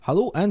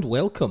Hello and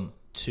welcome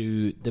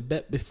to the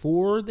bit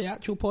before the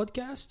actual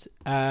podcast.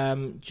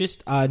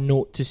 Just a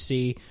note to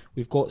say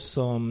we've got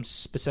some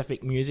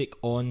specific music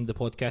on the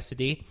podcast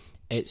today.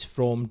 It's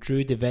from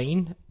Drew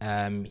Devine.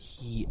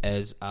 He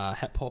is a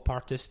hip hop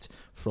artist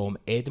from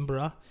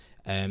Edinburgh.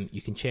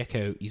 You can check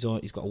out. He's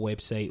got a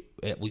website.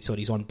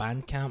 He's on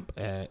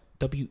Bandcamp.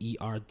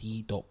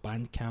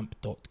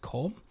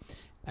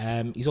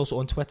 WERD.bandcamp.com. He's also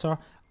on Twitter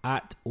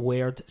at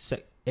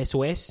WERD6.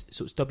 SOS,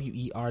 so it's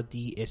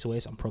WERD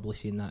SOS. I'm probably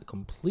saying that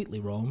completely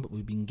wrong, but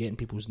we've been getting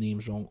people's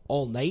names wrong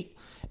all night.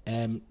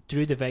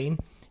 Drew Devine.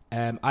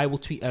 I will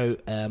tweet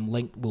out the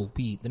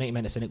 90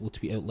 Minutes Cynic will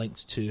tweet out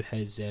links to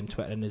his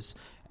Twitter and his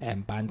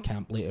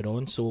Bandcamp later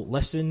on. So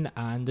listen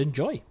and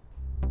enjoy.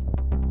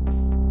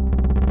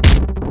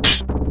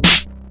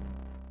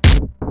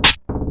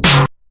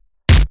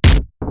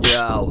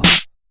 Yo,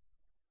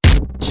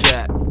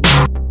 check.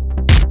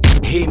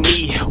 Hey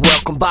me,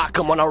 welcome back.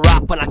 I'm on a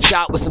rap and I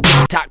chat with some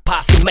tic-tac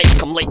past the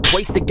mic. I'm like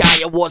twice the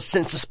guy I was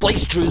since I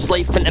spliced Drew's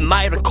life into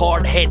my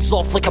record. Heads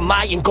off like a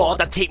Mayan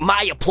god, I take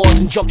my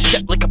applause and jump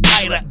ship like a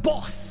pirate.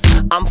 Boss,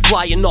 I'm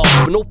flying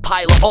off with no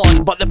pilot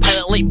on, but the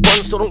pilot light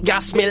burns, so don't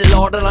gas me,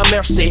 Lord of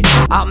mercy.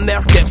 I'm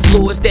Mercury,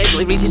 flow is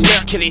deadly, raises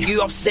mercury.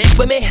 You upset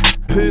with me?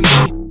 Who,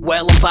 me?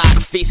 Well, I'm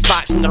back, face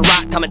facts in the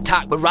rack. I'm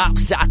attacked with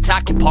raps that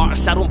attacking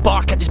parts. I don't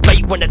bark, I just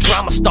bite when the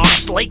drama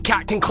starts. Like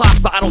acting class,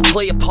 but I don't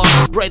play a part.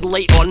 Spread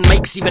light on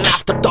mics even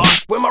after dark.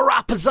 Where my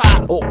rappers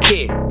at?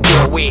 Okay,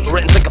 go away.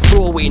 Written like a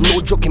throwaway,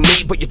 no joking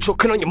mate, but you're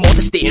choking on your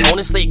modesty.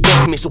 Honestly, it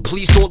got to me, so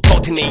please don't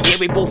talk to me. Yeah,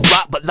 we both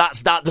rap, but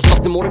that's that, there's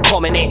nothing more in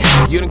common, eh?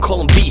 You're in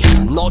column B,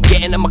 not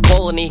getting in my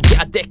colony.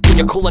 Get a dick in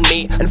your colon,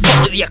 mate, and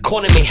fuck with the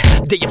economy.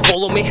 Did you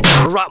follow me?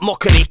 Rap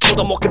mockery,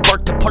 killed a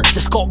mockingbird to perch the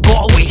Scott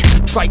got away.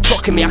 Try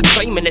talking me, a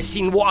crime in the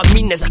scene. What I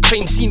mean is a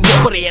crime scene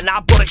robbery, and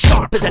I brought it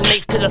sharp as a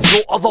knife to the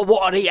throat of a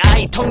watery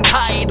eye.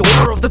 Tongue-tied,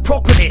 owner of the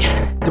property.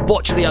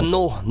 Debauchery, I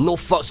know, no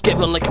fucks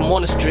given like a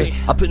monastery.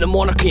 I put the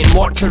monarchy in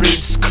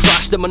mortuaries,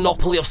 crash the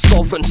monopoly of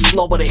sovereign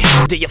snobbery.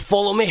 Do you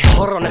follow me?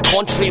 Or on the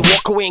contrary,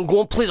 walk away and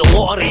go and play the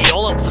lottery.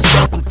 All out for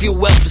self and feel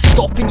well for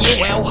stopping you.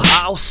 Well,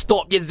 I'll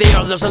stop you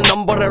there. There's a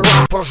number of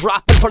rappers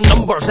rapping for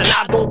numbers, and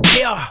I don't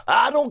care.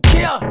 I don't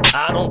care.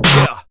 I don't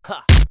care.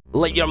 Ha.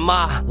 Like your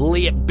ma,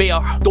 lay it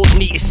bare. Don't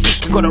need to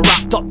seek, you got it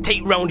wrapped up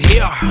tight round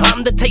here.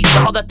 I'm the type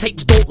that other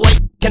types don't like,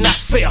 and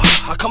that's fair.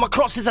 I come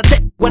across as a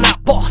dick when I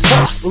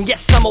boss. And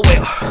yes, I'm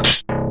aware,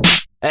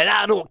 and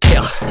I don't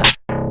care.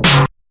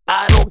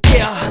 I don't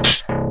care.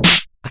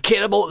 I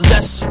care about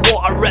this,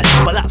 what I read,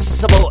 but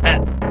that's about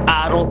it.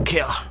 I don't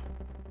care.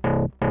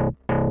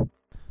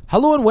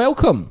 Hello and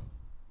welcome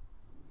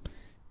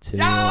to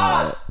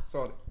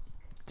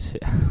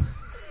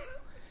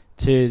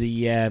to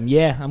the I'm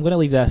going to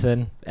leave this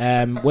in.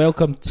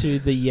 Welcome to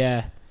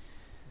the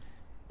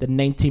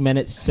 90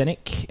 Minutes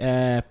Cynic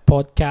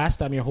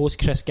podcast. I'm your host,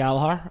 Chris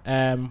Gallagher.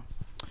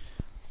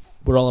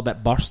 We're all a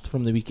bit burst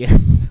from the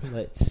weekend.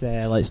 Let's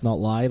not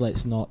lie.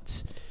 Let's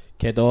not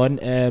kid on.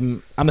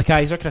 I'm the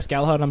Kaiser, Chris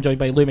Gallagher, and I'm joined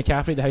by Lou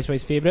McCaffrey, the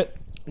housewife's favourite.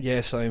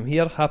 Yes, I'm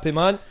here. Happy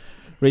man.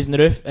 Raising the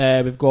roof.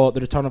 We've got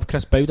the return of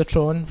Chris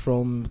Bowdertron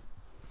from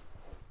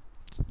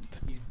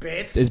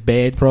his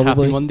bed,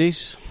 probably.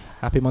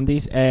 Happy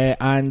Mondays.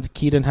 And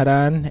Kieran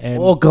Haran.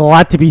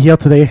 Glad to be here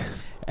today.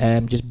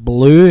 Just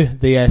blew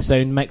the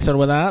sound mixer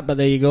with that, but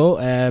there you go.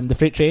 The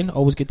freight train,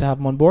 always good to have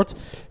him on board.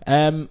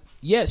 So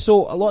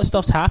a lot of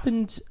stuff's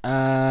happened.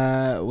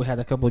 We had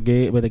a couple of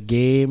with a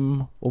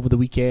game over the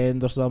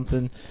weekend or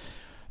something.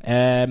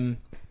 So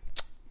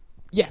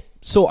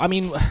I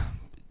mean,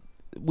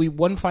 we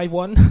won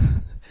 5-1.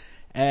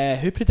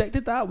 Who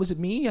predicted that? Was it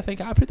me? I think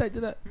I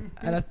predicted it,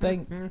 and I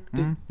think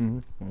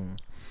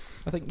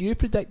you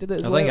predicted it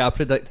as well. I think I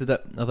predicted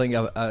it. I think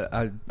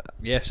I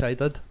yes, I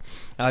did.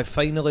 I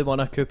finally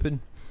won a coupon.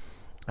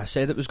 I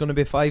said it was going to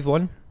be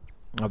 5-1.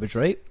 I was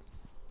right.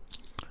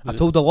 I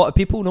told a lot of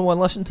people. No one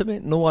listened to me.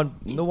 No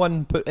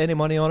one put any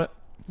money on it.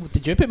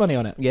 Did you put money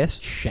on it? Yes.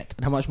 Shit.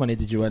 And how much money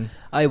did you win?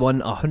 I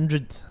won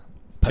 £100.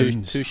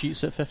 Two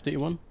sheets at 50 to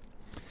 1.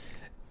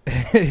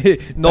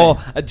 No,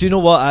 do you know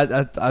what?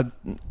 I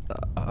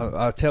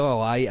tell a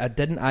lie. I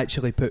didn't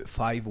actually put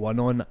 5-1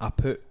 on. I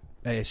put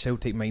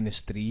Celtic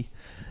 -3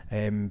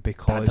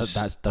 because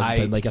that doesn't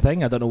sound like a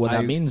thing. I don't know what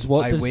that means.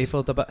 I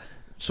wavered a bit.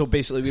 So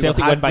basically, we were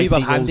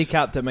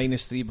handicapped at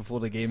 -3 before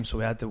the game, so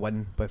we had to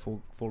win by four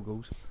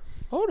goals.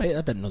 All right,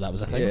 I didn't know that was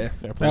a thing. Yeah.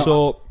 Fair play.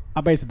 So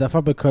I beg to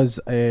differ because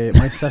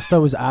my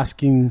sister was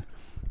asking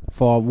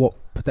for what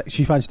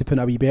she fancied to put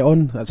a wee bet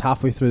on. It was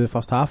halfway through the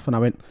first half, and I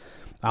went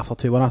after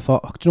 2-1. I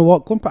thought, do you know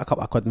what? Go and put a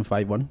couple of quid in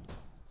 5-1.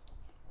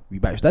 We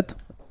bitch did,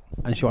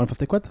 and she won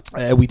 50 quid.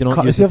 We do not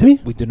Courtesy use of me?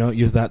 We do not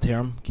use that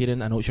term,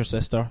 Kieran. I know it's your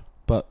sister,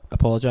 but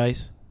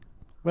apologise.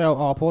 Well,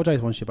 I'll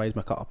apologise when she buys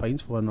me a couple of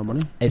pints for winning her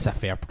money. It's a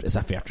fair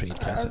trade,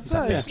 Chris. It's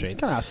a fair trade.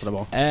 Can't ask for them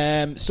all.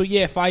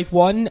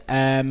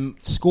 5-1.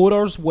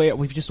 Scorers where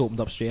we've just opened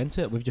up straight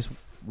into it. We've just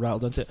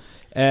rattled into it.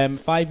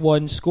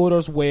 5-1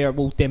 scorers where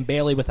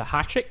Dembele with a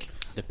hat trick.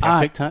 The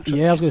perfect hat trick.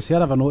 Yeah, I was going to say I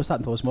never noticed that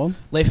until this morning.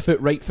 Left foot,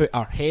 right foot,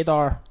 or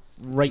header.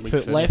 right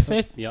foot, left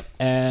foot. Yep.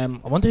 I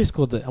wonder who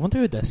scored I wonder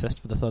who had the assist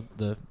for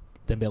the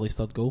Dembele's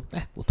third goal.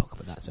 We'll talk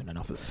about that soon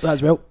enough.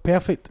 That's a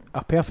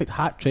perfect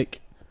hat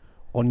trick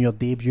on your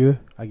debut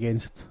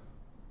against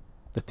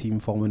the team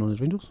formerly known as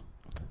Rangers.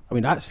 I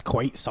mean, that's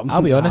quite something.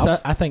 I'll be honest,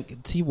 I think,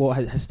 see what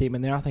his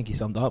statement there, I think he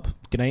summed up.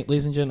 Good night,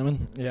 ladies and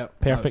gentlemen. Yeah,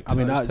 perfect. I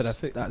mean, that's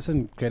terrific. That's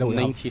incredible.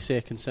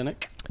 90-second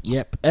cynic.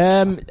 Yep.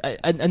 And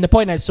the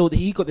point is, so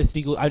he got the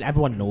 3 goals.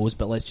 Everyone knows,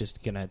 but let's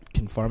just kind of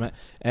confirm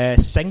it.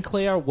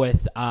 Sinclair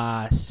with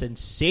a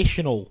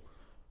sensational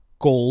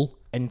goal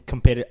in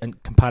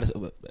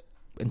comparison.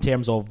 In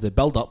terms of the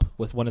build-up,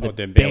 with one of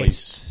the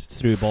best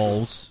through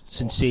balls,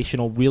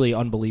 sensational, really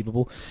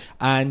unbelievable,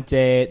 and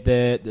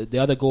the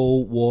other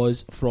goal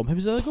was from who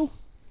was the other goal?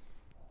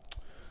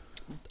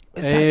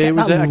 Was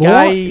it a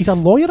guy? He's a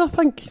lawyer, I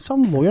think.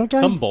 Some lawyer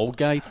guy. Some bald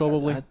guy,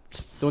 probably.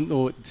 Don't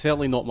know.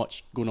 Certainly not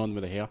much going on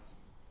with the hair.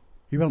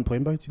 You weren't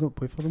playing, Boyd. You don't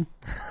play for them.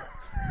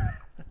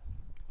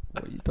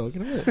 What are you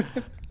talking about?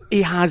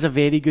 He has a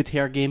very good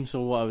hair game,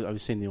 so I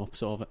was saying the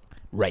opposite of it.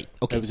 Right.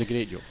 Okay. It was a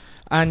great joke.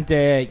 And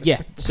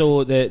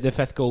so the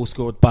fifth goal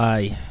scored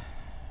by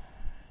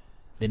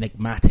the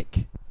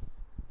enigmatic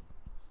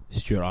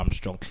Stuart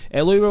Armstrong.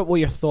 Louis, what were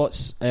your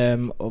thoughts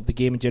of the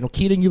game in general?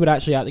 Kieran, you were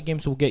actually at the game,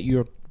 so we'll get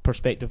your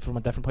perspective from a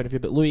different point of view.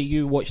 But Louis,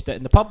 you watched it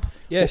in the pub.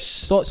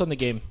 Yes. What thoughts on the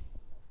game?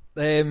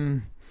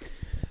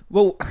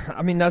 Well,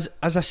 I mean, as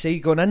I say,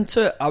 going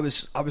into it, I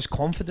was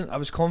confident. I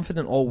was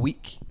confident all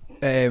week.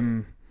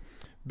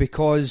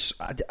 Because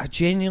I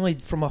genuinely,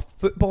 from a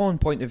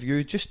footballing point of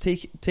view, just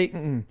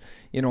taking,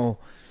 kind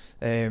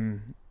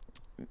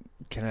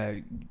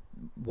of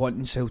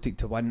wanting Celtic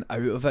to win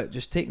out of it,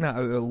 just taking that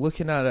out of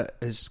looking at it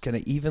as kind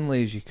of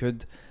evenly as you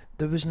could,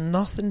 there was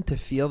nothing to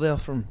fear there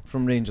from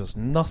Rangers.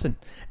 Nothing.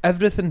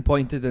 Everything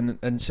pointed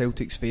in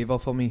Celtic's favour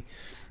for me.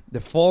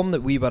 The form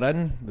that we were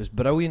in was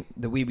brilliant.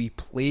 The way we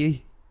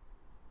play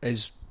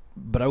is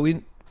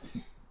brilliant.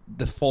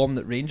 The form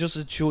that Rangers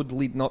had showed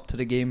leading up to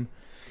the game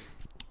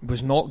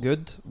was not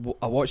good.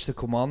 I watched the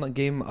Kilmarnock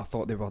game. I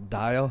thought they were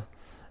dire.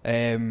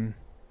 But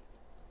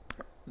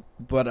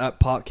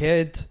at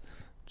Parkhead,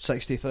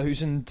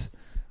 60,000,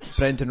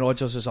 Brendan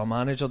Rodgers as our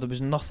manager, there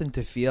was nothing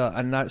to fear,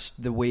 and that's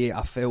the way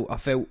I felt. I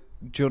felt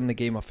during the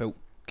game, I felt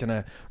kind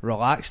of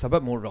relaxed, a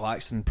bit more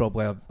relaxed than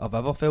probably I've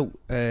ever felt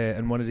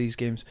in one of these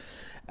games.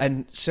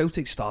 And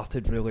Celtic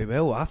started really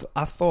well.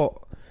 I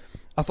thought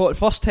the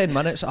first 10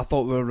 minutes, I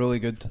thought we were really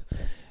good.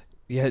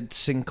 You had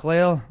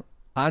Sinclair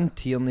and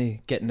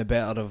Tierney getting the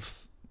better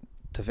of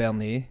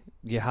Tavernier.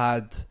 You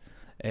had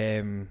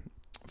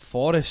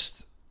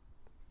Forrest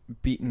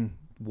beating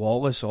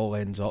Wallace all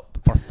ends up.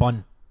 For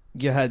fun.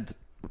 You had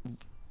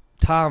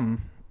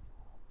Tam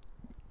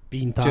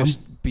being Tam.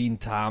 Just being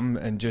Tam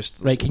and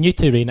just... Right, can you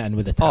two rein it in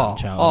with the Tam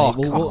chat?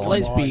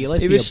 Let's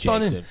be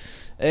stunning.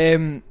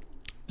 objective.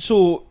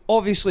 So,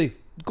 obviously,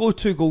 go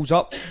 2 goals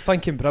up,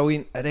 thinking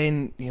brilliant, and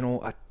then,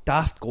 a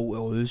daft goal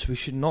to lose. We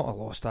should not have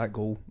lost that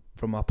goal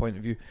from my point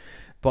of view.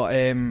 But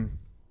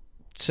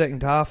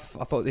second half,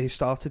 I thought they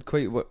started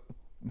quite well.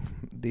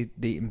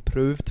 They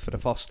improved for the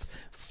first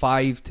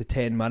 5 to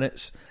 10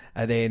 minutes,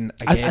 and then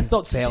again I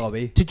thought fell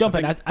away. To jump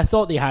in, I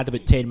thought they had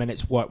about 10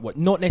 minutes. What?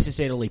 Not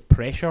necessarily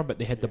pressure, but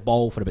they had the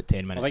ball for about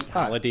 10 minutes. I think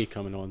Halliday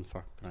coming on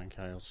for Grant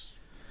Kyle's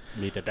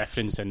made a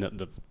difference in that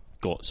they've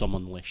got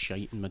someone less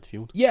shite in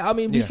midfield. Yeah, I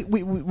mean,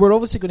 we're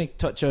obviously going to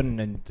touch on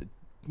and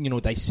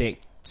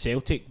dissect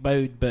Celtic,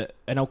 Boud, but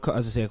I'll come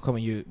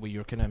at you with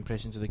your kind of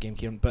impressions of the game,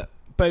 Kieran. But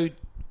Boud,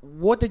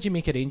 what did you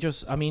make of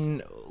Rangers? I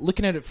mean,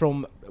 looking at it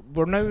from,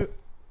 we're now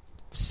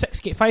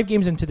 5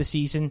 games into the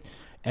season.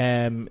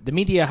 The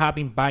media have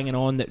been banging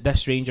on that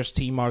this Rangers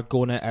team are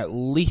going to at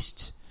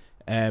least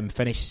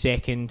finish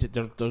second.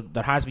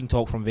 There has been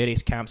talk from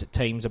various camps at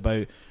times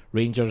about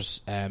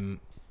Rangers,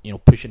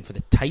 pushing for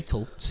the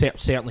title.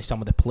 Certainly,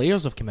 some of the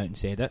players have come out and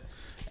said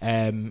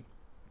it.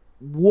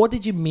 What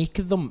did you make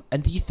of them?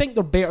 And do you think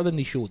they're better than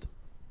they showed?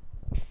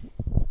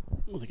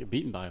 Well, they get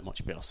beaten by a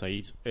much better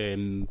side.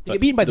 They get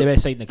beaten by the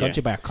best side in the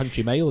country by a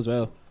country mile as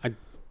well.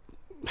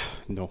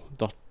 No,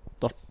 they're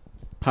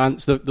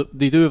pants.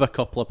 They do have a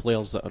couple of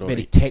players that are very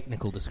right.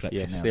 Technical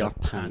description. Yes, there, they are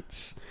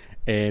pants.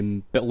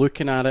 But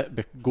looking at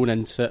it, going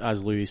into it,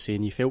 as Louis is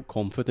saying, you felt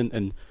confident.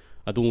 And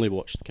I'd only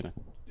watched kind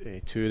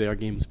of 2 of their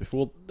games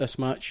before this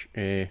match.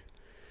 And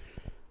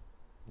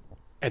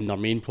their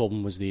main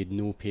problem was they had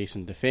no pace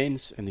in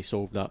defence, and they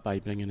solved that by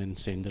bringing in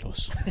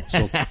Senderos.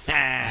 So,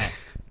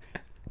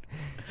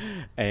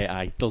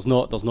 there's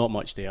not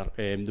much there.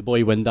 The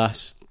boy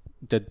Windass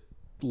did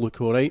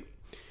look alright.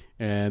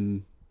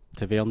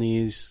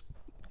 Tavernier is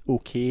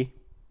okay,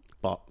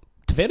 but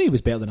Tavernier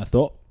was better than I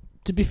thought,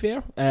 to be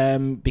fair,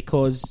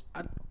 because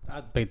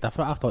I'd be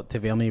different. I thought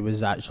Tavernier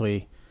was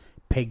actually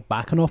pegged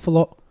back an awful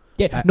lot.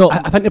 Yeah, no,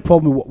 I think the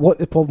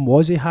problem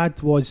was he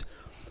had was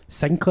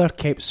Sinclair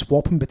kept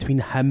swapping between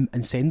him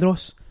and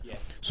Senderos. Yeah.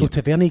 So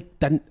Tavernier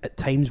didn't at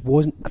times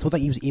I don't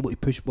think he was able to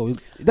push. Well, he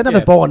didn't have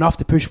the ball enough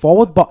to push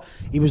forward, but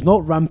he was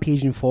not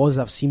rampaging forward as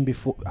I've seen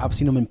before. I've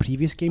seen him in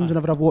previous games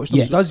whenever I've watched him.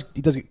 Yeah.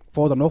 He does get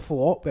forward an awful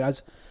lot,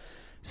 whereas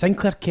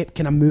Sinclair kept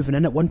kind of moving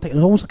in at one time,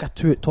 and always like a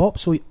two at top,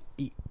 so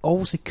he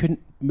obviously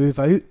couldn't move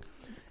out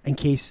in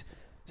case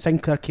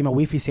Sinclair came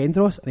away from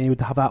Senderos, and he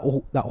would have that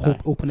whole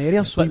open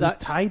area, so But he was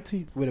that's- tied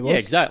to where he was. Yeah,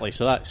 exactly.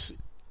 So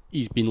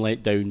he's been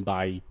let down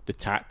by the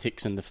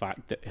tactics and the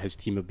fact that his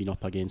team have been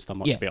up against a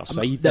much Yeah, better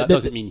I mean, side. the- That the-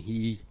 doesn't mean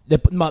he.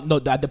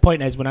 The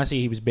point is, when I say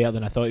he was better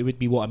than I thought he would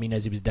be, what I mean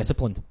is he was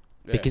disciplined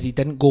because he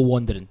didn't go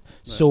wandering.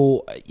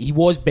 So he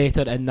was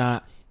better in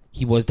that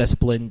he was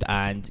disciplined,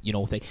 and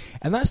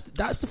and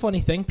that's the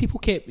funny thing. People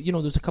kept,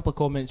 there's a couple of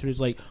comments where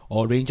it's like,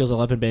 "Oh, Rangers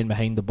 11 men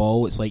behind the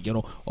ball." It's like,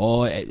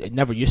 "Oh, it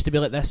never used to be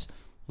like this."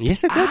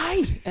 Yes, it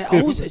did.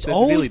 It's It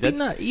always really been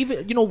did. that.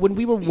 Even when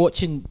we were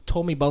watching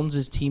Tommy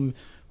Burns' team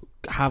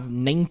have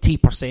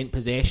 90%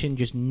 possession,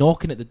 just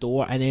knocking at the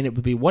door, and then it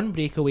would be one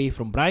breakaway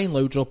from Brian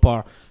Laudrup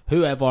or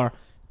whoever,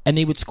 and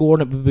they would score,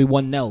 and it would be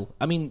 1-0.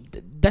 I mean,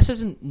 this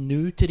isn't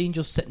new to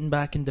Rangers sitting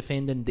back and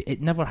defending.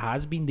 It never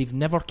has been.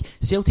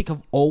 Celtic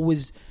have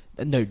always.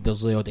 Now,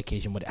 there's the odd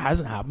occasion where it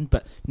hasn't happened,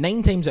 but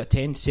 9 times out of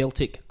 10,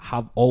 Celtic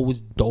have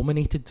always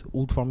dominated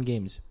Old Firm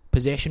games,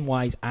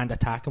 possession-wise and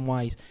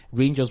attacking-wise.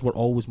 Rangers were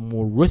always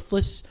more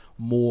ruthless,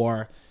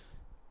 more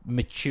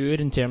mature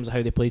in terms of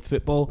how they played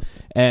football.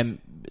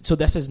 So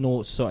this is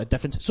no sort of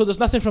difference. So there's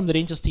nothing from the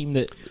Rangers team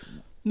that...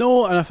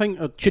 No, and I think...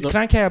 Should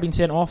Cranky have been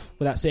sent off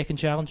with that second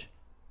challenge?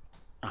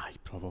 Aye,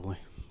 probably.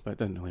 But it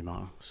didn't really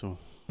matter, so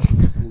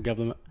we'll give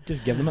them it.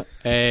 Just give them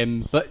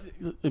it. But,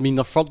 I mean,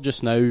 they're third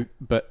just now,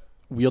 but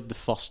we're the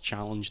first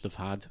challenge they've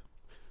had.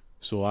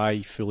 So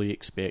I fully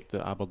expect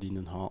that Aberdeen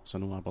and Hearts, I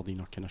know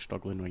Aberdeen are kind of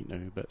struggling right now,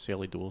 but it's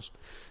early doors,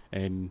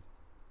 will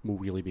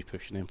really be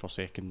pushing them for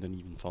second and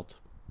even third.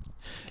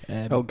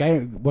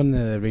 One of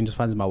the Rangers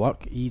fans in my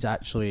work, he's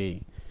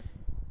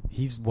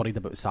worried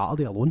about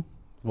Saturday alone.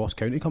 Ross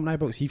County coming out,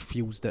 because he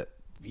feels that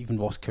even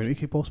Ross County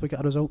could possibly get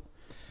a result.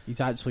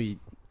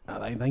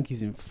 I think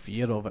he's in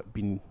fear of it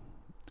being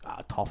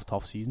a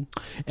tough season.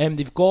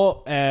 They've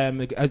got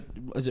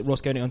is it Ross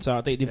County on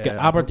Saturday? They've got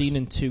Aberdeen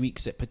in 2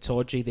 weeks at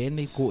Pittodrie. Then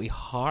they go to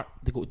Hart.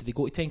 Did they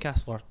go to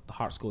Tynecastle, or the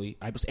Hearts go to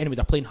Ibrox? Anyway,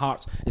 they're playing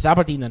Hearts. It's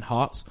Aberdeen and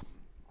Hearts.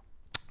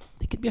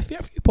 They could be a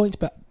fair few points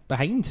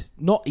behind.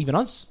 Not even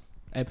us.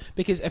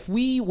 Because if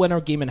we win our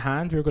game in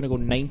hand, we're going to go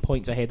 9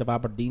 points ahead of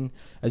Aberdeen.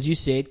 As you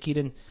said,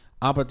 Kieran,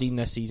 Aberdeen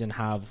this season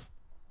have...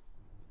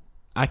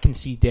 I can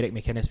see Derek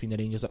McInnes being the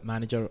Rangers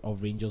manager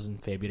of Rangers in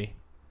February.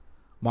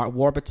 Mark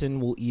Warburton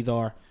will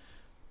either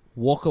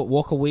walk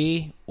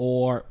away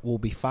or will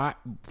be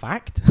fact.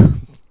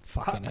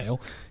 Fucking hell,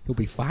 he'll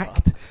be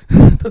fact.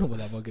 Don't know what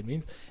that fucking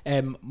means.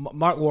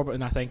 Mark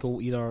Warburton, I think, will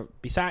either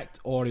be sacked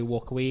or he'll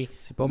walk away.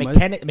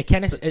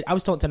 McInnes, I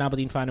was talking to an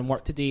Aberdeen fan in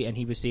work today, and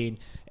he was saying,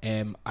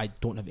 "I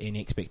don't have any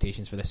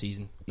expectations for this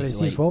season."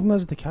 The problem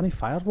is they can't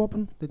fire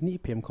Warburton. They need to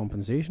pay him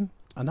compensation,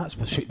 and that's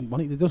what's shooting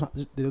money. They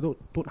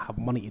don't have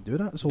money to do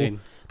that, so Then,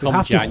 they come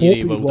have to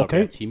January, hope he will walk there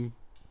be a out. team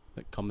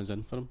that comes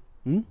in for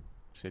him?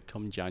 Said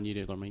come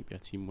January there might be a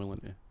team willing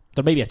to...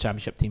 There may be a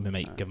championship team who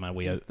might give him a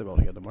way out. They want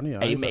to get the money.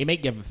 He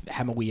might give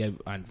him a way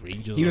out, and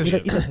Rangers.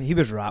 He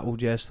was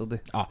rattled yesterday.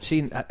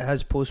 Seeing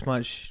his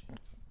post-match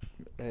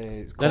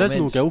There is no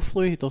comments. golf,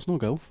 Louis. There's no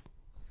golf.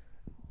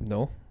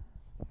 No.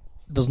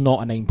 There's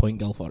not a 9-point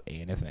goal for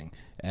anything.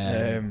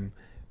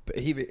 But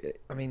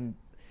I mean,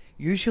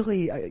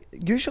 usually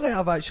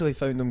I've actually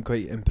found him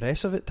quite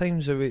impressive at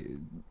times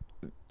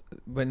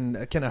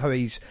when kind of how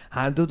he's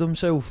handled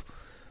himself.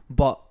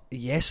 But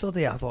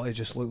yesterday I thought he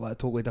just looked like a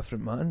totally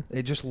different man.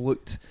 He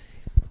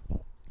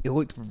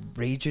looked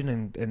raging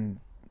and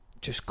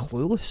just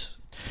clueless.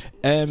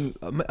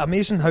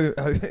 Amazing how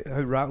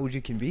rattled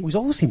you can be. He was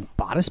obviously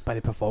embarrassed by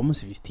the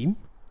performance of his team.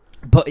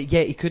 But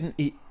yeah, he couldn't.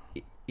 He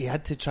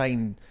had to try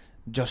and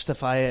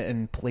justify it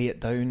and play it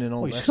down and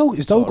all. He's this still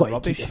sort got of to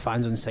rubbish. keep the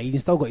fans on side.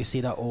 He's still got to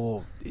say that.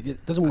 He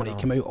doesn't want to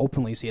come out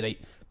openly and say, right,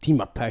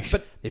 team are pish.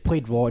 But they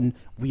played rotten.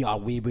 We are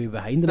way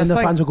behind. And The then the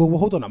thing- fans will go, well,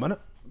 hold on a minute.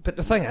 But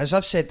the thing is,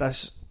 I've said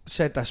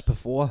this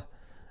before.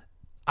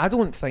 I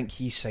don't think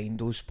he signed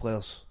those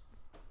players.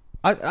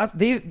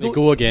 They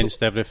go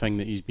against everything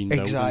that he's been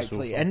building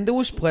exactly, so far. and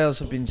those players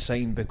have been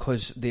signed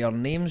because they are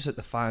names that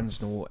the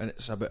fans know, and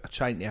it's about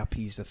trying to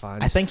appease the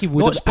fans. I think he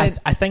would have.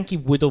 I think he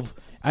would have.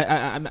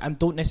 I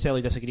don't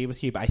necessarily disagree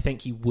with you, but I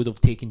think he would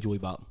have taken Joey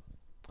Barton.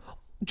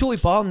 Joey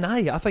Barton,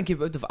 I think he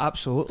would have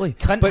absolutely.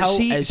 Clint but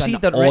Hill is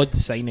an odd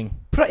signing.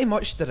 Pretty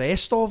much the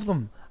rest of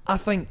them, I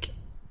think.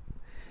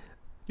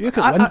 You look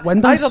at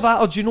Windows. Either that,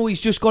 or do you know he's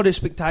just got it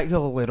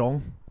spectacularly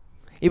wrong.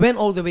 He went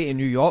all the way to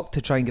New York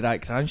to try and get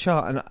at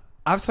Cranshaw, and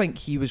I think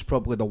he was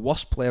probably the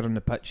worst player on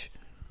the pitch.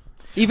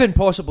 Even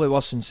possibly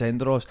worse than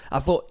Senderos. I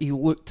thought he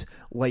looked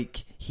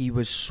like he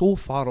was so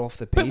far off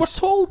the pace. But we're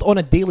told on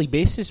a daily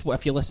basis,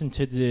 if you listen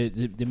to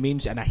the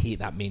main, and I hate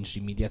that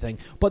mainstream media thing,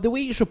 but the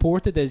way it's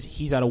reported is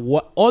he's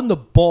on the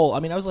ball. I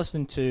mean, I was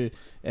listening to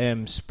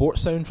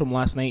Sports Sound from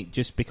last night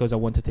just because I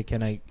wanted to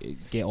kind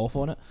of get off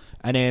on it,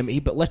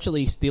 and but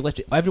literally,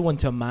 everyone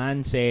to a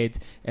man said,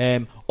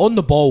 on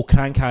the ball,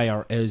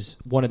 Crankhire is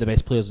one of the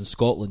best players in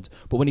Scotland,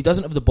 but when he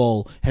doesn't have the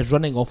ball, his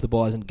running off the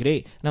ball isn't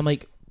great. And I'm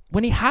like,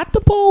 when he had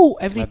the ball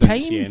every I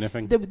didn't see time,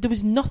 anything. there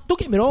was nothing. Don't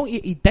get me wrong,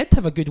 he did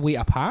have a good way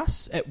to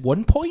pass at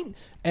one point.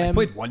 He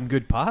played one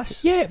good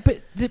pass. Yeah,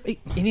 but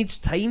He needs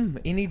time.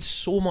 He needs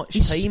so much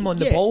He's- time on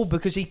the yeah. ball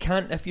because he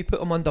can't. If you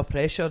put him under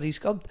pressure, he's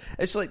good.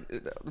 It's like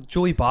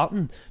Joey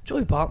Barton.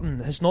 Joey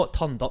Barton has not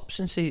turned up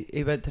since he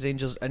went to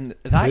Rangers. And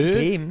that Who?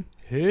 game,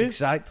 who?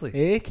 exactly.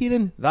 Hey,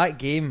 Kieran. That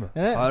game,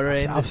 Yeah.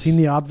 horrendous. I've seen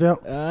the advert.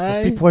 Aye.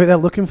 There's people out there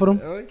looking for him.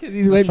 Because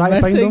he went Try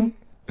to find missing.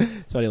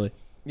 him. Sorry, Lou.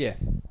 Yeah,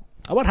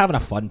 We're having a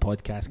fun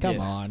podcast. Come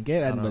Yeah. on,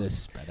 get I in know. with the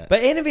spirit.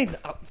 but anyway,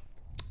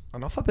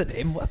 enough about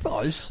them. What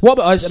about us? What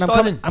about us? And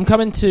Stunning. I'm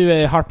coming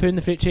to Harpoon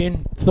the Freight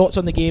Train. Thoughts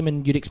on the game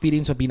and your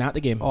experience of being at the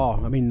game? Oh,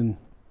 I mean,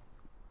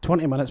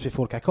 20 minutes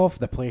before kick-off,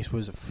 the place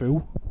was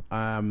full.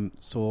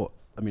 So,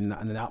 I mean,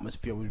 and the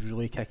atmosphere was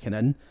really kicking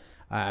in.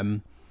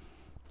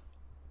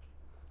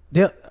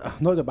 They're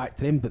not to go back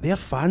to them, but their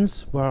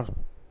fans were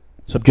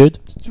Subdued.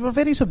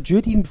 very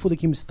subdued even before the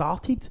game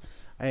started.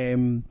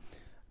 Didn't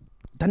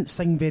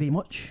sing very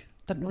much.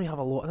 Didn't really have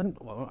a lot.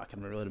 I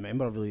can really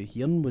remember really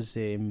hearing was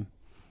any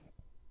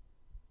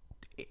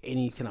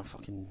kind of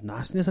fucking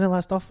nastiness and all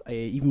that stuff.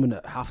 Even when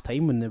at half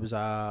time when there was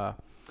a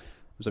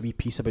wee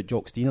piece about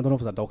Jock Stein. I don't know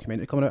if it was a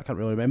documentary coming out. I can't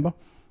really remember.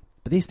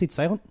 But they stayed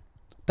silent.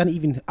 Didn't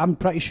even. I'm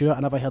pretty sure I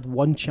never heard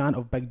one chant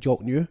of Big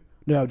Jock New.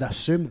 Now I would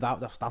assume that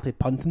they've started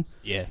punting.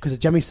 Yeah. Because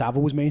Jimmy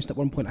Savile was mentioned at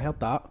one point. I heard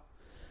that.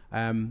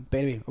 But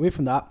anyway, away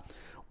from that,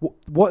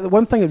 what the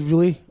one thing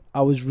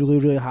I was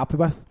really happy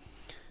with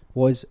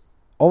was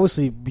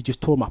obviously we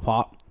just tore them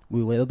apart.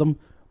 We layered them,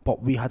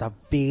 but we had a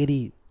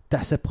very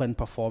disciplined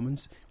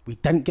performance. We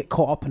didn't get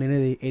caught up in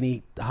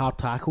any hard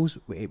tackles,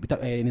 we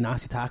didn't any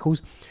nasty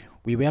tackles.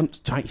 We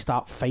weren't trying to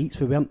start fights.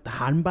 We weren't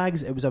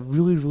handbags. It was a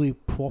really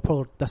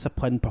proper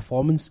disciplined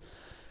performance,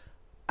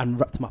 and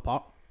ripped them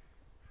apart.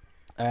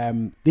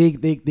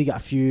 They got a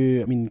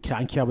few. I mean,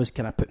 Crankier was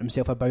kind of putting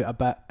himself about a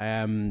bit.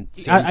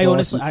 I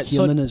honestly,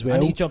 Kiernan as well. I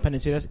need to jump in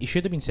and say this. He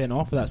should have been sent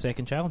off for that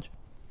second challenge.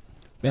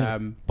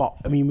 But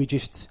I mean, we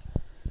just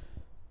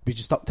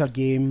stuck to our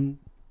game.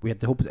 We had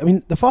the hope. I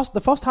mean, the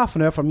first half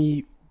an hour for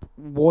me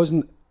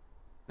wasn't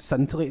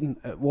scintillating.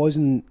 It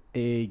wasn't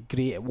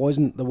great. There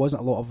wasn't a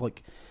lot of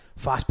like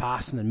fast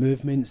passing and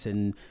movements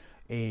and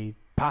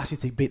passes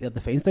to break their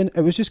defence down.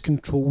 It was just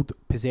controlled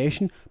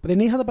possession. But then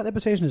they had a bit of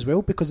possession as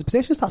well because the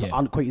possession stats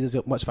aren't quite as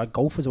much of a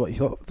golf as what you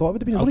thought it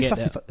would have been. It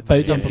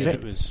was only 57%.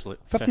 It was like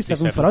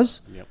 57 for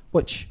us, Yep.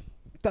 which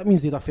that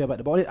means they had a fair bit of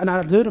the ball. And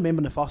I do remember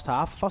in the first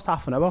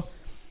half an hour,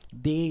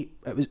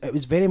 it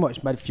was very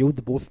much midfield.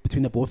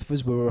 Between the both of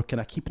us, we were kind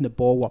of keeping the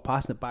ball, we were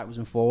passing it backwards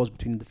and forwards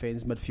between the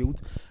defence and midfield.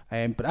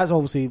 But that's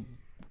obviously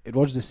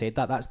Rodgers has said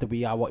that's the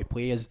way I want to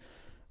play. Is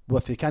well,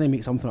 if you can't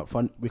make something up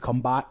front, we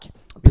come back, we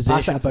pass it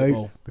Possession about,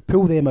 football. we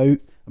pull them out, and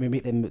we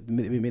make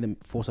them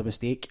force a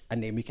mistake,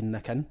 and then we can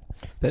nick in.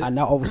 But And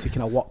that obviously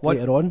kind of worked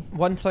later on.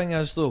 One thing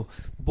is though,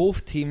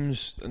 both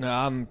teams.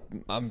 Now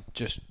I'm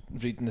just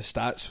reading the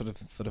stats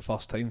for the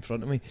first time in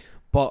front of me,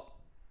 but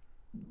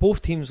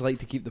both teams like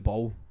to keep the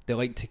ball. They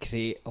like to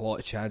create a lot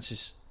of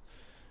chances.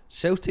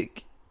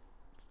 Celtic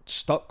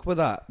stuck with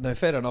that. Now,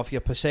 fair enough.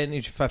 Your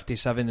percentage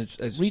 57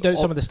 is Read out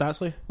some of the stats,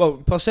 Lou. well,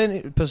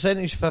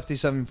 percentage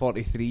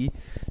 57-43.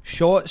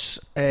 Shots,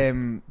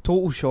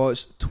 total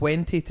shots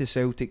 20 to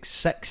Celtic,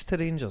 6 to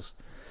Rangers.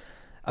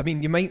 I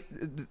mean, you might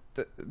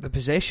the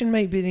possession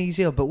might be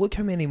easier, but look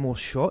how many more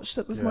shots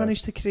that we've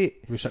managed to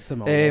create. We shook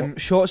them a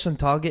lot. Shots on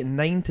target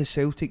 9 to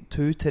Celtic,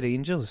 2 to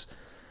Rangers.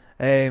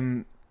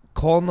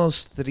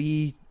 Corners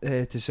 3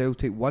 to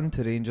Celtic, 1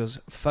 to Rangers.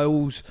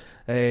 Fouls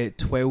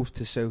 12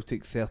 to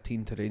Celtic,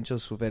 13 to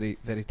Rangers. So very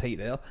very tight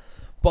there.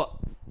 But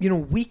you know,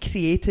 we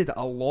created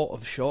a lot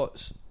of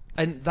shots,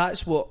 and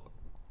that's what.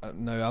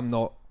 Now I'm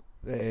not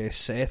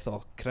Seth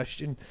or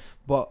Christian,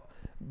 but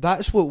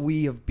that's what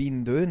we have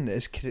been doing.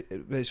 Is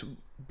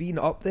been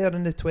up there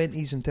in the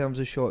 20s in terms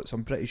of shots.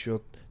 I'm pretty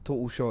sure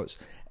total shots,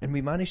 and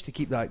we managed to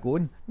keep that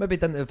going. Maybe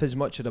didn't have as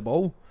much of the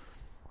ball,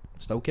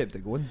 still kept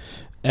it going.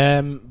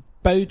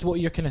 Boud, what are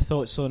your kind of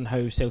thoughts on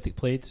how Celtic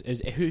played?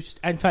 Who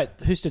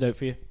stood out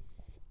for you?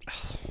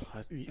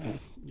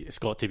 It's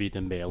got to be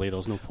Dembele.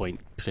 There's no point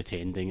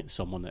pretending it's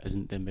someone that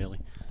isn't Dembele.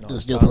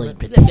 There's no point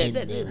pretending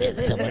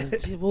that's someone.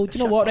 Well, do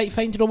you know what? Right,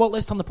 fine. Do you know what?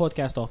 Let's turn the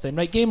podcast off then.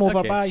 Right, game over.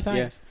 Okay, Bye.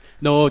 Thanks. yeah.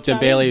 No,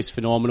 Dembele is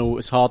phenomenal.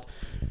 It's hard.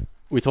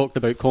 We talked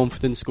about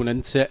confidence going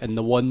into it, and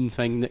the one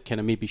thing that kind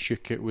of maybe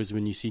shook it was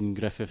when you seen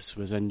Griffiths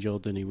was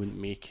injured and he wouldn't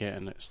make it,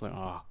 and it's like,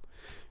 I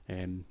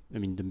mean,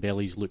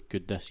 Dembele's looked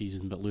good this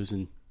season, but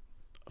losing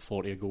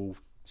 40 goal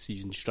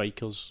season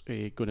strikers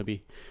going to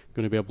be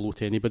a blow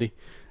to anybody.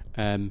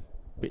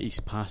 But he's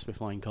passed with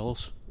flying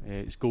colours.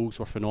 His goals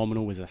were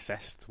phenomenal. His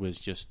assist was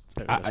just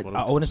I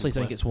honestly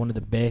think it's one of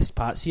the best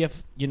parts. See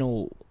if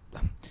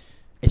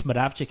it's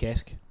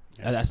Moravcik-esque.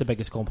 That's the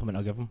biggest compliment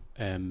I'll give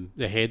him.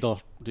 The header,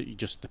 the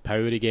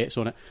power he gets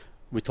on it.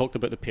 we talked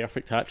about the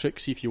perfect hat trick.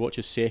 See if you watch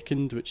his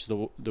second, which is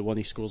the one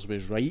he scores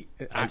with his right.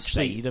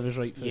 Outside of his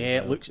right foot.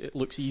 Yeah, it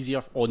looks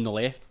easier on the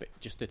left, but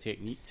just the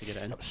technique to get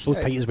it in. It was so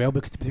tight as well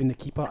because between the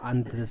keeper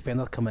and the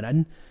defender coming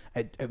in,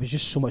 it was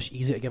just so much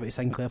easier to give it to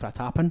Sinclair for a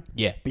tap in.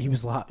 Yeah. But he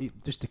was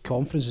like, just the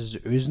confidence is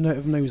oozing out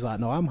of him now. He was like,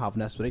 no, I'm having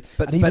this, right?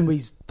 But- and even but- with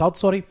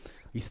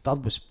his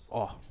third was,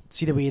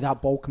 see the way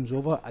that ball comes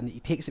over and he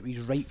takes it with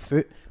his right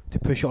foot to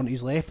push it onto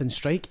his left and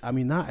strike. I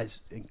mean, that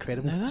is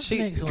incredible. Now that's See,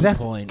 an excellent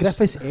point.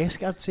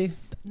 Griffiths-esque, I'd say.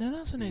 Now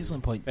that's an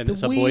excellent point. And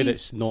it's a boy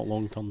that's not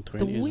long term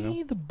 20 the as way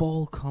well. the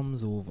ball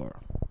comes over.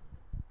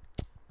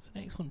 It's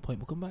an excellent point.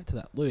 We'll come back to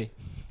that, Louis.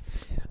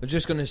 I'm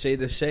just going to say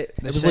the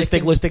It was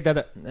Lustig did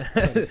it.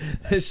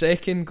 the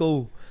second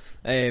goal.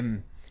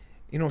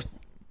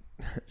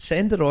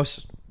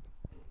 Senderos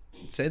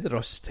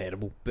is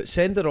terrible, but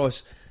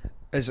Senderos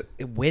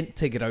went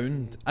to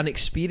ground. An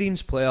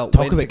experienced player Talk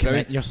went about to ground.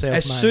 committing yourself,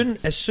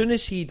 As soon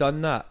as he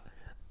done that,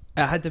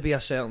 it had to be a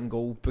certain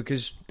goal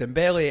because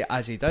Dembele,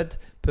 as he did,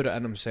 put it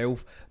in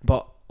himself.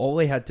 But all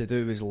he had to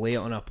do was lay it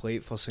on a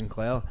plate for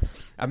Sinclair.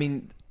 I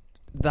mean,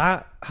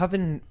 that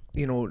having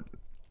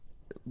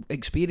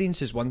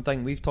experience is one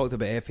thing. We've talked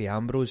about Effie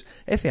Ambrose.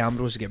 Effie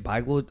Ambrose get a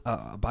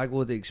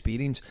bagload of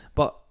experience,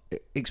 but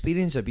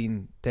experience have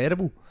been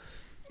terrible.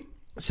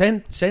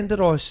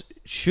 Senderos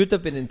should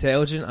have been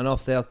intelligent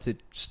enough there to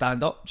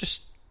stand up,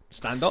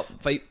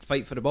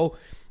 fight for the ball.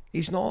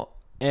 He's not.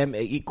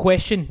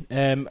 Question,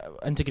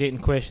 integrating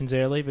questions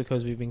early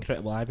because we've been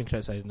I've been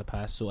criticised in the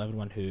past, so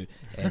everyone who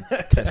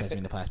criticised me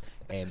in the past,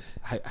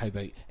 how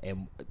about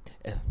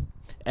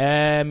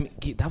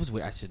that was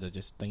weird. I should have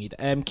just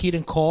thingied.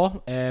 Kieran Caw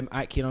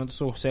at Kieran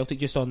Celtic,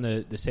 just on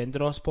the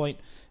Senderos point.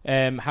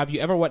 Have you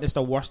ever witnessed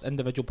a worse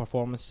individual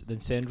performance than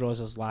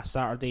Senderos's last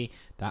Saturday?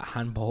 That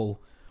handball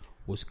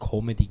was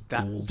comedy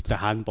gold. The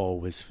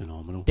handball was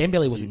phenomenal.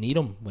 Dembele wasn't near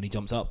him when he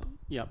jumps up.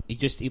 Yeah,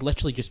 he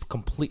literally just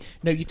complete.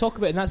 Now you talk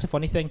about, and that's the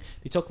funny thing.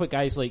 They talk about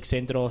guys like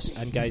Senderos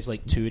and guys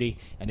like Toure,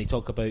 and they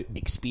talk about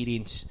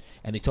experience,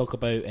 and they talk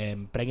about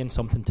bringing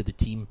something to the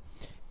team.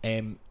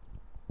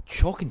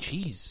 Chalk and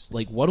cheese,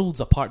 like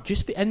worlds apart.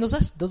 And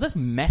there's this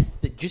myth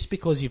that just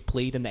because you've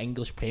played in the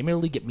English Premier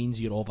League, it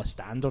means you're of a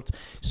standard.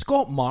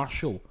 Scott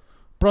Marshall,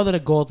 brother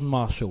of Gordon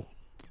Marshall,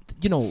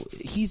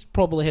 he's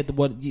probably had the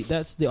one.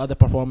 That's the other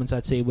performance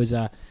I'd say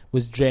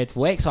was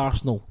dreadful.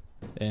 Ex-Arsenal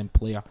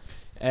player.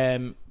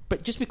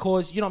 But just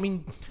because,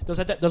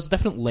 there's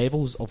different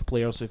levels of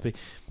players.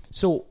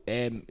 So,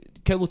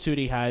 Kolo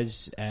Toure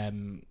has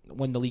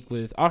won the league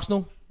with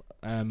Arsenal,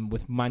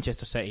 with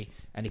Manchester City,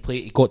 and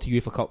he got to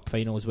UEFA Cup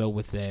final as well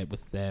with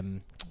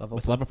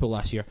Liverpool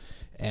last year.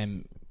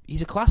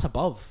 He's a class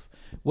above.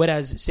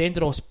 Whereas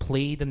Senderos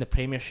played in the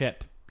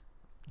Premiership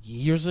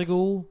years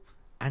ago,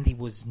 and he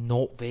was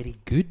not very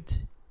good.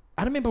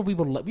 I remember we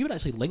were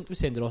actually linked with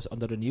Senderos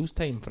under O'Neill's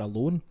time for a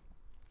loan,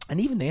 and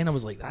even then I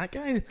was like, that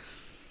guy.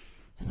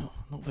 No,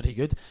 not very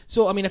good.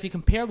 So, I mean, if you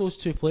compare those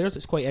two players,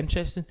 it's quite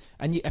interesting.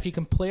 And if you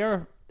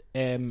compare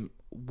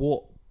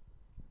what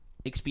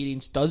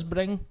experience does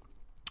bring,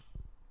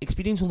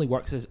 experience only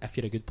works as if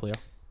you're a good player.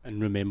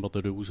 And remember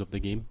the rules of the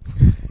game.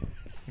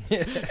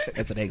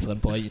 That's an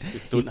excellent point.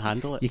 Just don't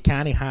handle it. You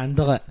can't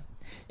handle it.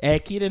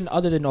 Kieran,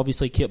 other than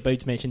obviously Kate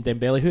Boud's mentioned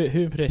Dembele,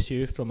 who impressed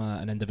you from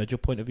an individual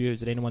point of view?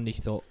 Is there anyone that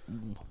you thought...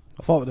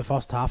 I thought with the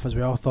first half as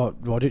well, I thought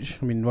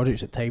Rogic. I mean,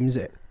 Rogic at times...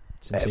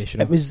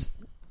 Sensational. It was...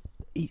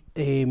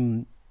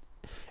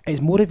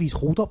 it's more of his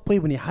hold-up play.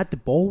 When he had the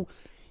ball,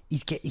 he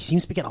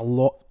seems to be getting a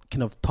lot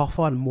kind of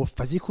tougher and more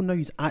physical now.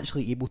 He's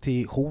actually able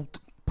to hold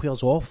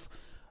players off.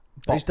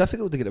 But it's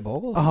difficult to get the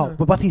ball off.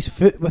 But with his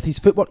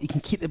footwork, he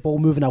can keep the ball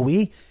moving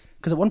away.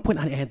 Because at one point,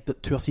 I think he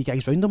had 2 or 3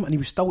 guys around him, and he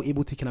was still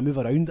able to kind of move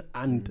around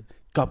and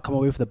come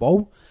away with the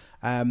ball.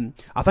 I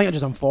think it's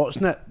just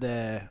unfortunate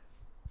the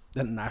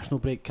international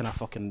break kind of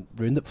fucking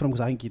ruined it for him,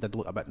 because I think he did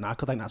look a bit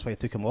knackered. I think that's why he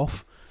took him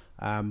off.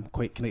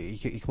 He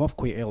came off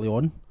quite early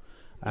on.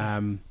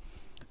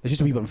 It's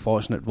just a wee bit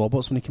unfortunate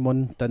Roberts when he came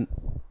on didn't.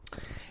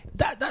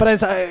 But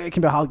it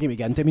can be a hard game to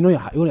get into. I mean, he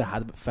only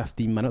had about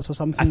 15 minutes or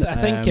something.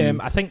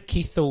 I think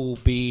Keith will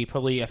be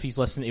probably, if he'll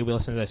be listening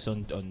to this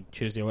on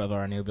Tuesday or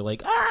whatever, and he'll be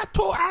like,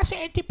 I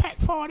said to pick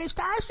Forrest,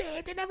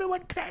 and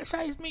everyone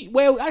criticised me.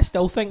 Well, I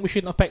still think we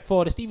shouldn't have picked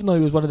Forrest, even though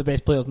he was one of the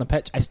best players on the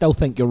pitch. I still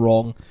think you're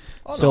wrong.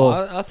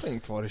 I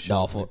think Forrest should.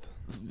 No,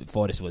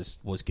 Forrest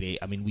was great.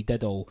 I mean, we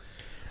did all.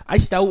 I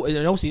still,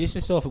 in all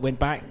seriousness, if it went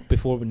back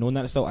before we'd known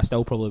that, I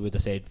still probably would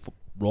have said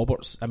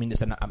Roberts. I mean,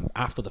 it's an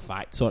after the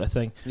fact sort of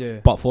thing. Yeah.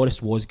 But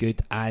Forrest was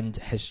good, and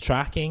his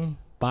tracking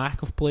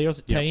back of players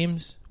at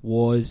times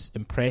was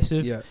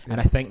impressive. Yeah.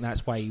 And I think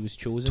that's why he was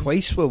chosen.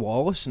 Twice with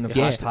Wallace in the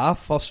first half,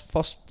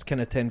 first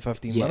kind of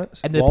 10-15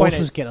 minutes. And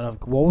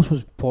Wallace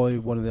was probably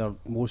one of their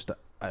most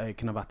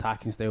kind of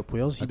attacking style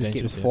players. He was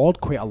getting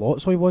forward quite a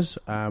lot, so he was.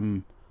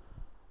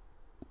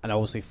 And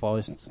obviously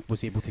Forrest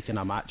was able to kind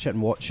of match it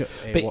and watch it.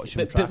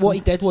 But what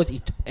he did was,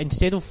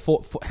 instead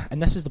of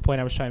and this is the point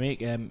I was trying to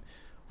make,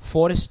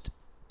 Forrest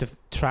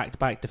tracked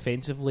back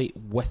defensively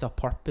with a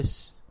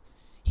purpose.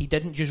 he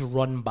didn't just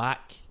run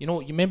back. You know,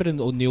 you remember in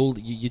the old,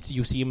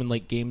 you'll see him in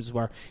like games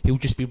where he'll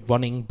just be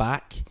running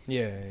back.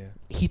 Yeah.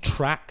 He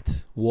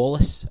tracked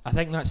Wallace. I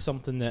think that's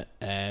something that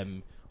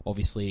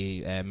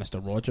obviously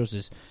Mr.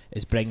 Rogers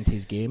is bringing to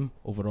his game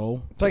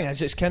overall. Thing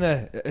is, it's kind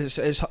of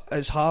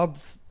it's hard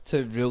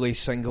to really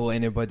single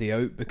anybody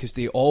out because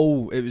there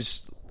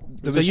was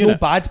no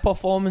bad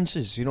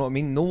performances. You know what I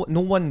mean? No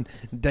one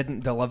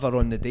didn't deliver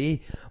on the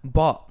day.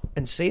 But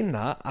in saying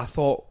that, I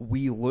thought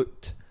we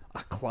looked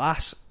a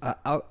class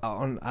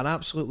on an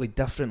absolutely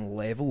different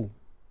level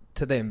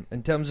to them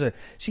in terms of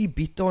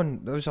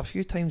Beaton. There was a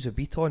few times with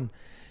Beaton,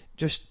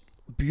 just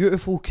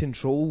beautiful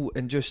control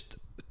and just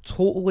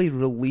totally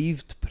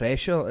relieved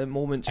pressure at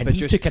moments. And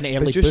he took an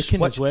early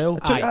booking as well.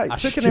 A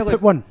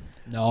stupid one.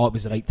 No, it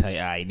was right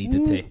tight. He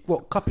needed to.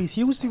 What, cup his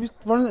heels? He was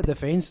running at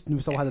defence and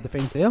we still had the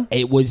defence there.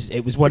 It was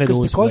one of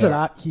those. Because of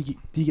that,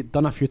 he get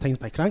done a few times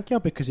by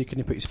Crankier because he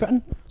couldn't put his foot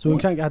in. So when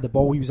Crankier had the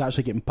ball, he was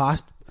actually getting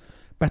past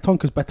Bitton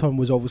because Bitton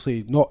was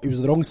obviously not. It was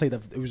the wrong side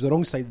of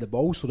the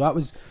ball. So that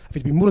was, if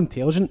he'd been more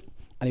intelligent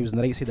and he was on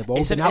the right side of the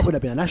ball, then that wouldn't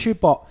have been an issue.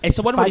 But it's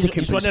the one where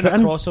he's running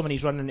across him and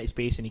he's running at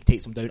space and he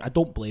takes him down. I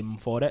don't blame him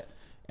for it.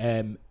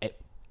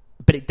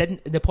 But it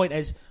didn't. The point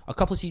is, a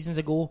couple of seasons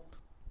ago,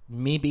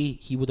 maybe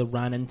he would have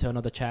ran into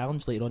another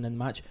challenge later on in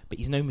the match. But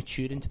he's now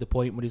maturing to the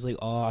point where he's like,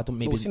 "Oh, I don't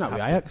maybe." We've seen that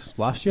with Ajax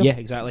last year. Yeah,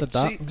 exactly. Did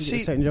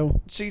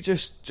that. See,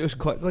 just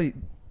quickly,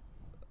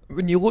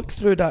 when you look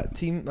through that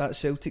team, that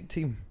Celtic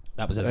team,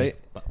 that was it, right?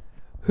 But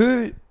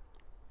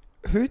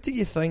Who do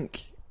you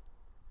think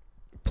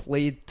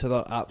played to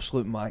their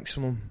absolute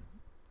maximum?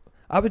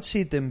 I would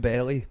say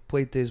Dembele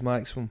played to his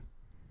maximum.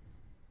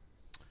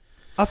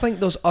 I think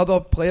there's other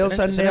players in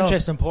there. It's an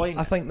interesting point.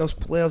 I think there's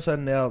players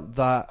in there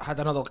that had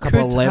another couple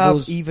of could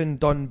levels. have even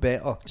done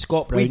better.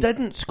 Scott Brown. We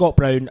didn't. Scott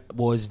Brown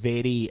was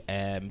very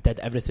did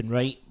everything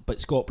right, but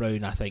Scott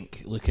Brown, I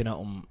think, looking at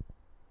him,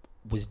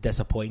 was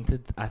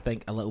disappointed. I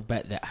think a little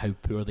bit that how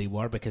poor they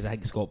were because I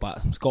think Scott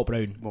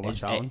Brown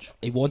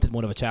he wanted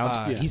more of a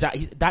challenge.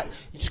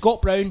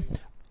 Scott Brown.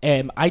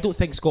 I don't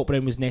think Scott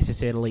Brown was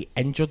necessarily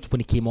injured when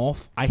he came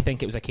off. I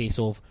think it was a case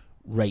of,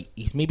 right,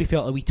 he's maybe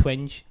felt a wee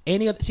twinge.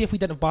 See if we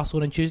didn't have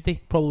Barcelona on Tuesday,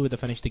 probably would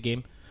have finished the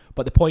game.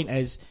 But the point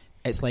is,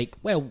 it's like,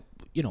 well,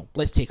 you know,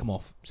 let's take him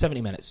off.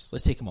 70 minutes,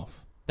 let's take him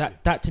off.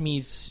 That to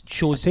me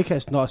shows. I take it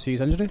it's not a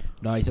serious injury.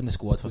 No, he's in the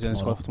squad for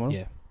tomorrow.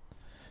 Yeah.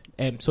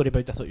 Sorry,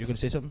 Bud, I thought you were going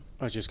to say something.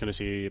 I was just going to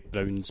say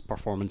Brown's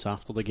performance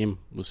after the game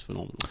was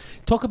phenomenal.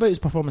 Talk about his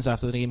performance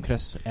after the game,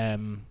 Chris.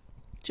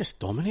 Just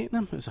dominating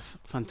them. It was a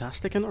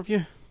fantastic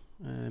interview.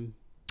 I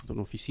don't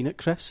know if you've seen it,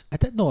 Chris. I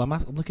didn't know. I'm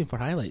looking for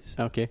highlights.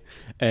 Okay.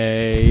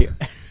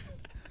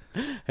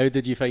 How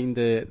did you find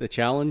the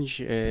challenge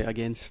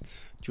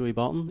against Joey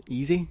Barton?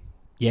 Easy?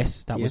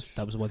 Yes, that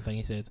was one thing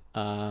he said.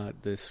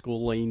 The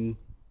scoreline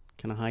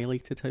kind of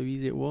highlighted how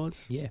easy it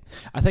was. Yeah,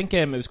 I think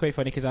it was quite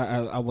funny because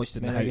I watched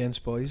it in the house.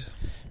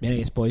 Men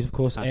Against Boys, of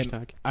course.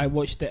 I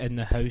watched it in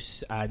the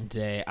house, and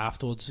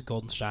afterwards,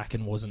 Gordon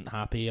Strachan wasn't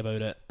happy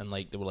about it, and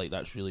they were like,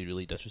 "That's really,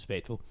 really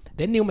disrespectful."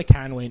 Then Neil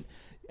McCann went.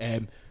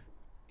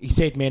 He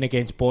said Men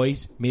Against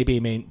Boys. Maybe he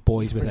meant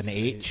boys with an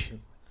H.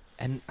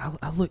 And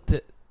I looked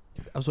at.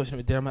 I was watching it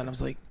with Dermot, and I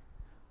was like,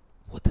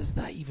 "What does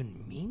that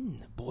even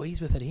mean?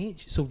 Boys with an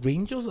H? So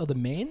Rangers are the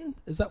men?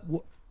 Is that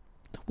what?"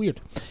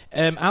 Weird.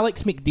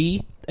 Alex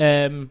McD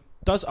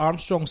does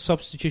Armstrong's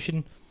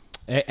substitution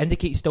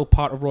indicate he's still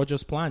part of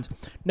Rodgers' plans.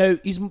 Now,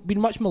 he's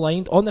been much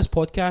maligned on this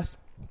podcast,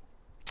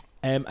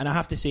 and I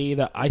have to say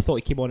that I thought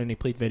he came on and he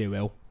played very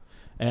well.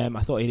 I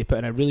thought he put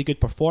in a really good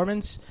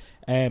performance.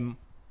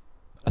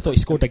 I thought he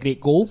scored a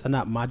great goal. It's in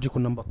that magical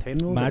number 10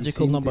 role.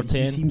 Magical number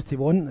 10. He seems to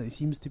want. It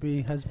seems to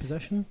be his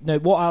position. Now,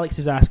 what Alex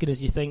is asking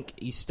is, you think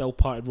he's still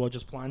part of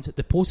Rodgers' plans?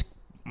 The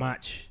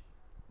post-match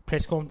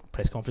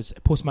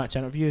post-match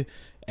interview,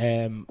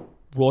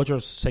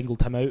 Rodgers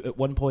singled him out at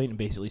one point and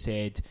basically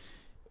said,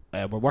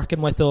 we're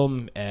working with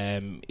him,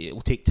 it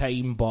will take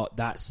time, but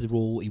that's the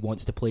role he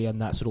wants to play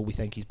and that's the role we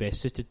think he's best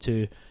suited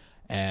to,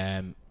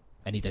 and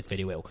he did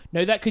very well.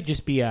 Now, that could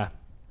just be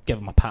give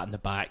him a pat on the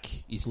back,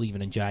 he's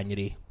leaving in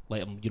January,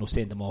 let him,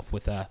 send him off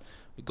with a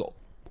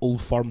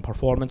old firm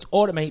performance,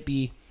 or it might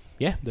be,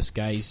 this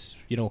guy's,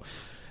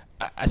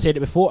 I said it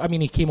before. I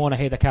mean, he came on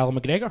ahead of Callum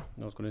McGregor.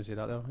 I was going to say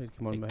that there. He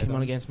came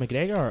on against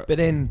McGregor. But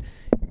then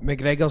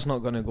McGregor's not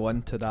going to go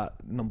into that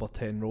number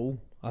 10 role.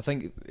 I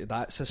think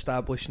that's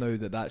established now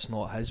that that's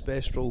not his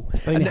best role.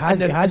 But he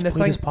has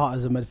played his part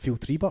as a midfield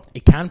three, but he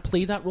can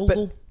play that role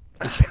though.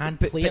 He can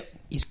play it.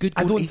 He's good.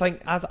 I don't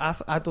think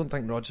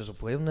Rodgers will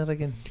play him there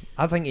again.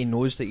 I think he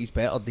knows that he's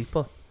better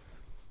deeper.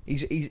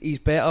 He's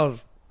better.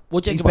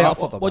 What do you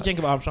think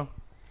about Armstrong?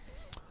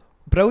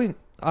 Brilliant.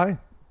 Aye,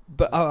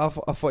 but I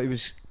thought he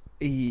was.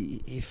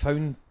 He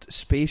found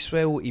space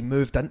well. He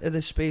moved into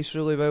the space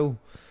really well.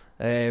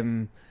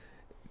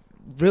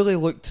 Really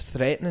looked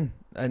threatening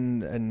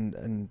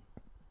and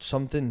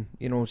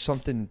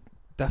something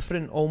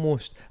different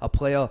almost. A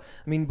player.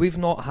 I mean, we've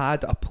not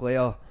had a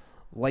player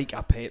like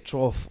a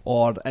Petrov,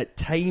 or at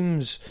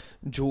times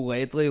Joe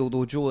Ledley,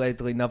 although Joe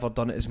Ledley never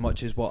done it as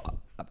much as what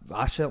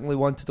I certainly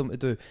wanted him to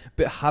do.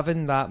 But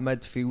having that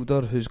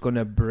midfielder who's going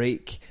to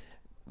break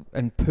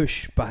and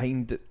push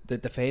behind the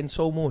defence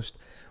almost,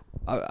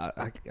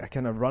 a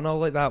kind of runner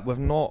like that, we've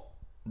not...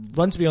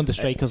 Runs beyond the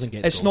strikers and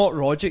gets It's goals. not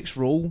Rodgick's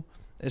role,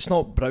 it's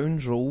not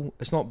Brown's role,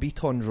 it's not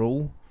Beaton's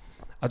role.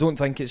 I don't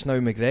think it's now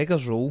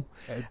McGregor's role.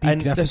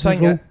 And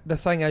the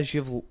thing is,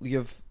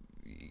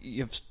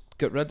 you've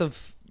got rid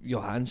of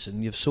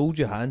Johansson, you've sold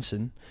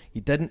Johansson,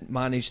 you didn't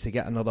manage to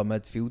get another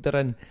midfielder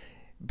in.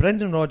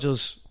 Brendan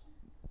Rodgers,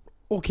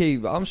 okay,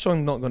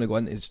 Armstrong not going to go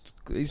in,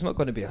 he's not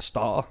going to be a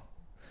starter,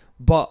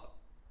 but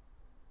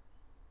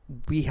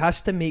he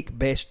has to make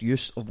best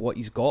use of what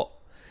he's got.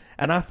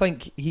 And I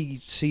think he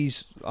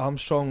sees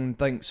Armstrong and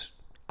thinks,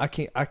 I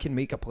can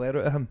make a player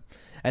out of him.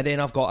 And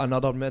then I've got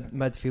another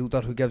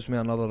midfielder who gives me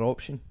another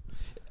option.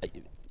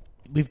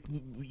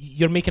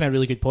 You're making a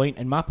really good point,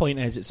 and my point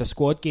is it's a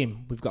squad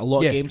game. We've got a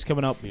lot of games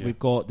coming up. Yeah. We've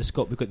got the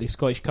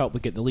Scottish Cup,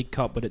 we've got the League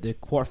Cup, but at the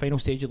quarter-final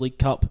stage of the League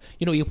Cup,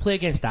 you'll play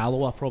against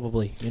Alloa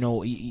probably.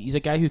 He's a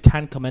guy who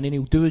can come in and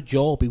he'll do a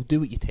job. He'll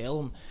do what you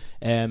tell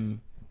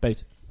him.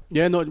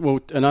 Yeah,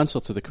 in answer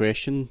to the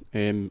question,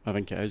 I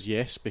think it is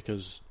yes,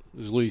 because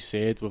as Louis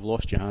said, we've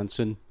lost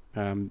Johansson.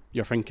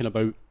 You're thinking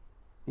about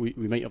we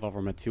might have other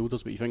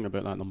midfielders, but you're thinking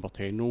about that number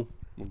 10 role.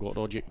 We've got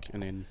Rodgick,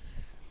 and then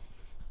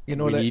we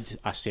need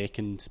a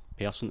second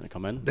person to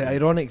come in. The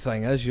ironic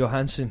thing is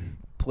Johansson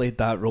played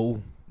that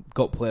role,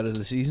 got player of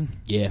the season.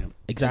 Yeah,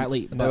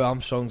 exactly. Now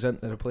Armstrong's in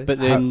to replace. But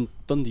then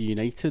Dundee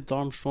United,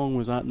 Armstrong,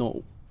 was that not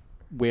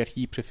where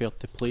he preferred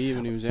to play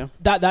when he was there?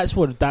 That's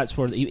where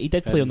he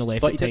did play on the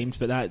left but at times,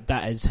 but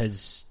that is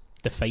his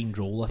defined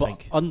role, I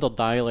think. Under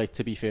Dyle,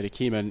 to be fair, he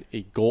came in,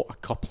 he got a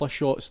couple of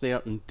shots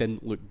there and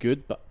didn't look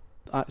good, but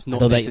that's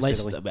not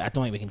necessarily... I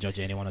don't think we can judge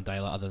anyone on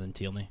Dyle other than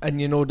Tierney. And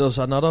there's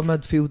another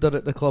midfielder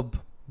at the club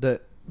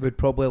that would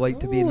probably like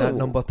to be in that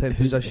number 10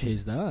 position.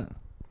 Who's that?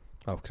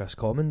 Well, Chris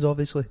Commons,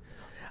 obviously.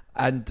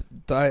 And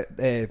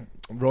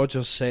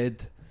Rodgers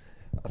said,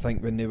 I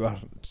think when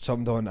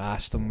someone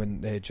asked him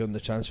during the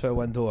transfer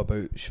window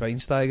about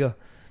Schweinsteiger,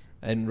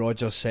 and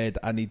Rodgers said,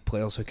 I need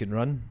players who can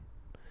run.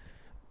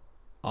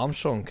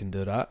 Armstrong can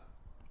do that.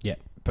 Yeah.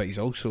 But he's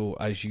also,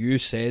 as you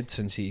said,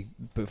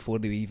 before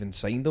they even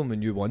signed him,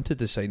 and you wanted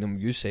to sign him,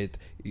 you said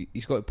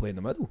he's got to play in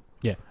the middle.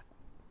 Yeah.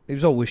 He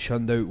was always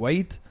shunned out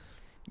wide.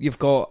 You've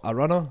got a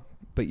runner,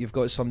 but you've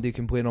got somebody who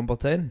can play number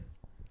 10.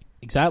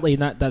 Exactly,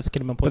 and that's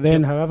kind of my point. But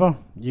then, however,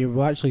 you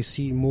will actually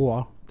see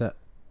more that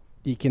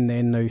he can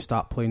then now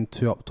start playing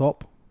two up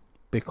top,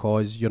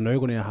 because you're now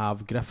going to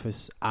have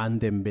Griffiths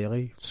and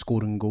Dembele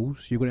scoring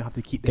goals. You're going to have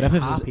to keep them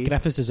happy.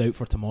 Griffiths is out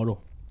for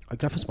tomorrow.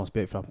 Griffiths must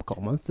be out for a couple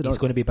of months. He's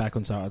going to be back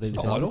on Saturday.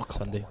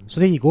 Sunday. So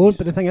there you go.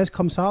 But the thing is,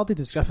 come Saturday,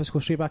 does Griffiths go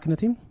straight back in the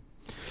team?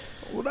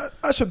 Well,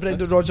 that's what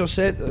Brendan Rodgers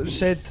said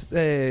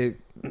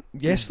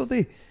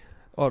yesterday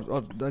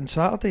or on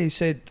Saturday. He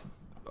said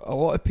a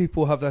lot of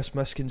people have this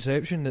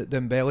misconception that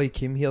Dembele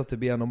came here to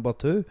be a number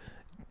 2.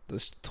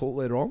 That's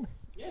totally wrong.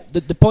 Yeah.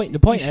 The point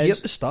He's here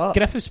is to start.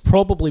 Griffiths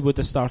probably would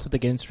have started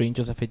against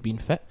Rangers if he'd been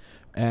fit,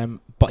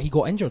 but he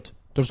got injured.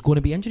 There's going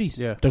to be injuries.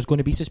 Yeah. There's going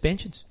to be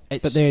suspensions.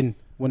 But then,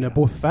 when they're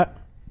both fit,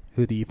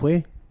 who do you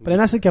play? But then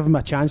that's to give them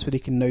a chance where they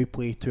can now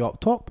play two up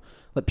top.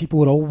 Like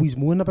people are always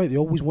moaning about, they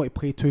always want to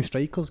play two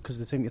strikers because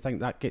they seem to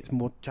think that gets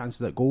more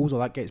chances at goals, or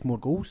that gets more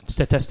goals.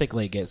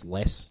 Statistically, it gets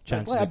less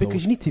chances at because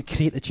goals. you need to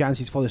create the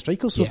chances for the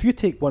strikers. So if you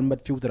take one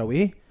midfielder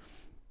away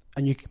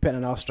and you put in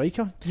another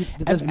striker,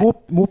 there's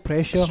more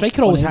pressure.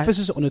 Striker always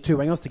emphasis on the two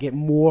wingers to get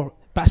more.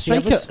 But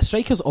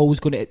striker's always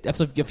going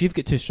to, if you've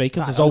got two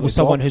strikers, there's always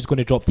someone who's going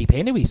to drop deep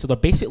anyway. So they're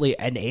basically,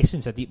 in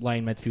essence, a deep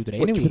line midfielder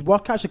anyway. Which would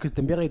work actually, because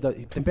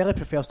Dembele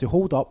prefers to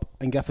hold up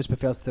and Griffiths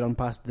prefers to run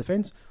past the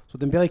defence. So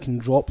Dembele can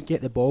drop,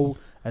 get the ball,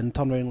 and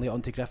turn around and lay it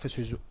onto Griffiths,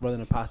 who's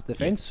running past the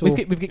defence. So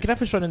we've got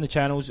Griffiths running the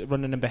channels,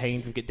 running in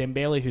behind. We've got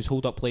Dembele, whose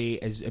hold up play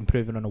is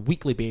improving on a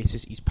weekly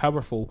basis. He's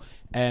powerful.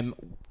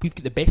 We've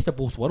got the best of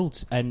both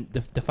worlds, and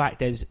the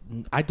fact is,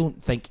 I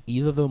don't think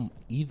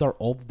either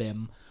of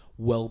them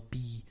will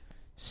be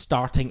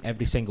starting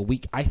every single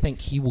week. I think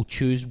he will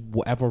choose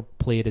whatever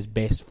player is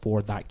best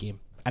for that game,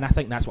 and I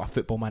think that's what a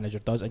football manager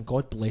does. And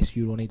God bless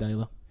you, Ronnie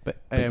Dyler. But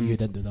you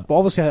didn't do that. But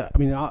obviously, I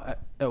mean,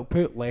 it'll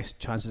put less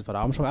chances for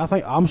Armstrong. I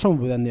think Armstrong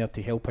will be in there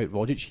to help out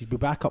Rodgic. He'll be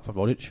back up for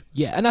Rodgic.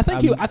 Yeah, and I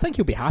think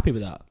he'll be happy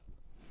with that,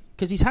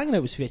 because he's hanging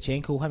out with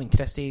Sviatchenko, him and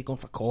Christie, going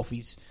for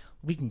coffees,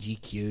 reading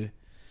GQ.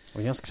 I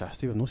mean, here's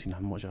Christie. We've not seen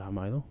him much of him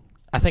either.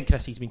 I think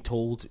Christie's been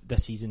told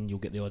this season you'll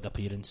get the odd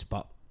appearance,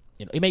 but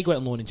he might go out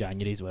on loan in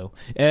January as well.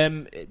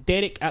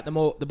 Derek at the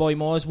Boy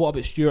Moz, what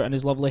about Stuart and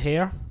his lovely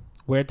hair?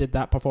 Where did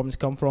that performance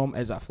come from?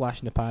 Is that a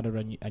flash in the pan or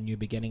a new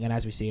beginning? And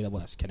as we say,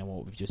 that's kind of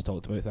what we've just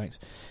talked about. Thanks.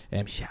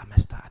 Shit, I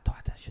missed that. I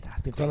thought I should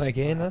ask. Done it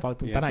again.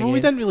 We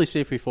didn't really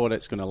say if we thought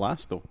it's going to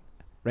last though.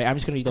 Right, I'm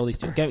just going to read all these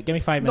tweets. Give me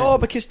 5 minutes. No,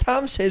 because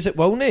Tam says it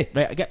will, no?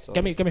 Right,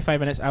 give me 5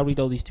 minutes. I'll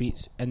read all these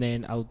tweets and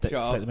then I'll put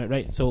them out.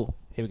 Right, so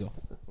here we go.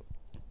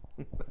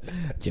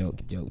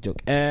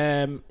 Joke.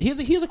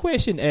 Here's a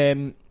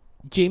question.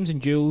 James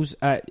and Jules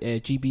at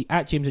GB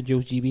at James and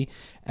Jules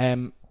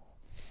GB.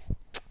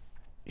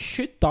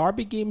 Should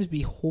Derby games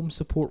be home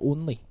support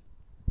only?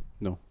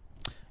 No.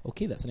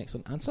 Okay, that's an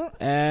excellent answer.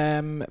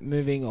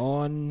 Moving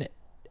on.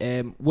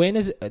 When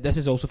is it? This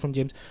is also from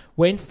James.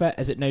 When fit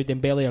is it now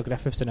Dembele or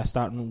Griffiths in a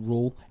starting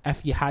role?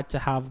 If you had to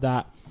have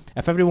that,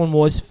 if everyone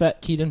was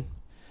fit, Kieran,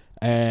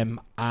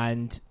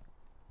 and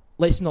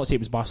let's not say it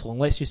was Barcelona.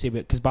 Let's just say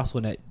because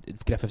Barcelona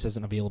Griffiths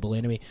isn't available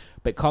anyway.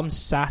 But come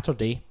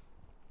Saturday,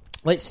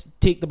 let's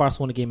take the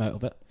Barcelona game out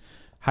of it.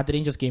 Had the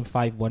Rangers game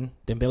 5-1.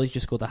 Dembele's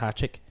just scored a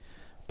hat-trick.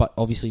 But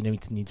obviously now we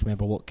need to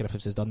remember what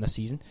Griffiths has done this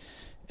season.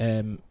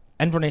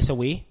 Inverness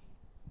away.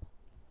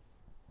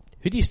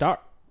 Who do you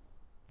start?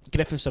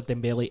 Griffiths or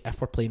Dembele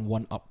if we're playing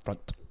one up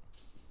front?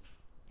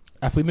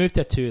 If we move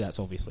to a 2, that's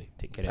obviously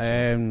taking care of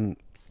itself.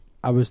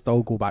 I would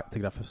still go back to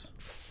Griffiths.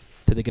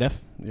 To the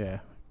Griff? Yeah.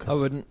 I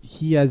wouldn't.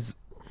 He's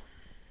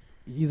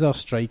a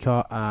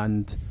striker,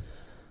 and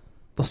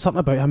there's something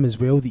about him as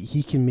well that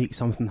he can make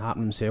something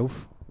happen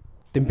himself.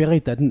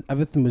 Dembele didn't.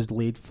 Everything was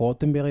laid for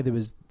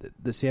Dembele.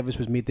 The service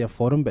was made there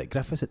for him, but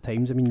Griffiths at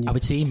times, I mean... I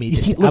would say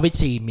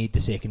he made the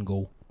second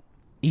goal.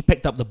 He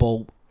picked up the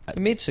ball. He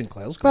made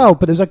Sinclair's goal. Well,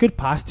 but there was a good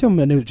pass to him,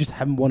 and it was just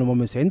him one-on-one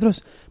with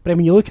Sendros. But I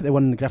mean, you look at the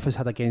one Griffiths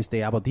had against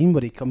Aberdeen,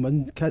 where he come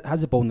in,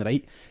 has the ball on the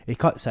right, he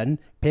cuts in,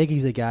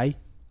 Peggy's the guy,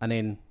 and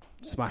then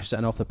smashes it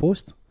in off the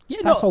post. Yeah,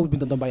 that's all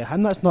been done by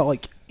him. That's not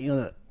like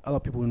other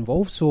people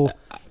involved. So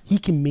he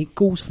can make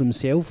goals for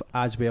himself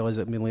as well as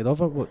it mainly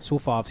other. So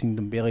far, I've seen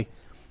Dembele.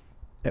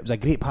 It was a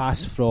great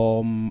pass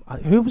from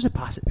who was the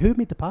pass? Who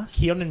made the pass?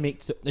 Kieran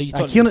makes it.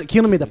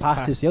 Kieran made the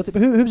pass to Celtic.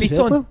 But who was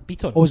Beaton? it?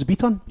 Beaton. Oh, was it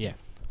Beaton? Yeah.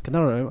 Can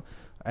never remember.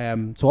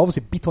 So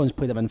obviously Beaton's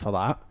played him in for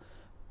that.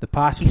 The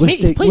pass he's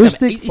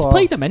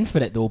played him in for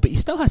it though, but he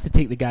still has to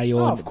take the guy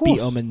on, beat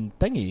him and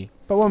thingy.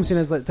 But what I'm saying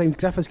is, like, times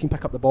Griffiths can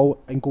pick up the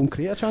ball and go and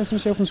create a chance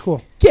himself and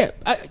score. Yeah,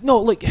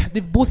 no, look,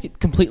 they've both got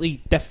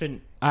completely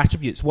different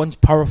attributes. One's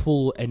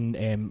powerful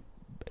and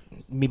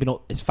maybe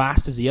not as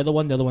fast as the other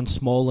one. The other one's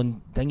small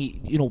and thingy.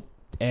 You know,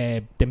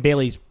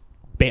 Dembele's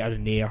better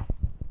in the air.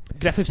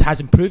 Griffiths has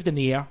improved in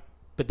the air,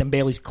 but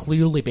Dembele's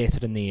clearly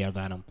better in the air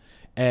than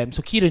him.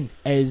 So Kieran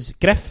is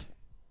Griff.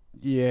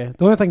 Yeah,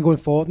 the only thing going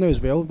forward now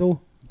as well,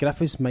 though,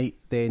 Griffiths might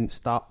then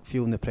start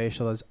feeling the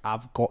pressure as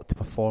I've got to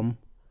perform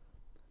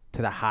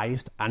to the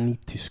highest. I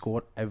need to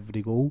score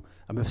every goal.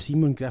 And we've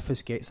seen when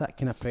Griffiths gets that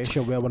kind of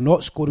pressure where we're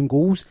not scoring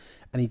goals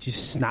and he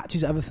just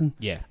snatches everything.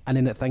 Yeah. And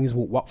then things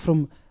won't work for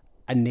him,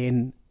 and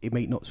then he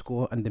might not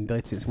score and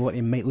Dembele takes more and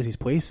he might lose his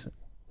place.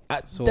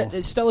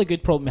 It's still a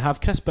good problem to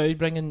have. Chris Boud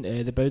bringing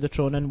the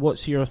Bowdertron in.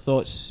 What's your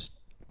thoughts?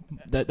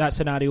 That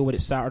scenario where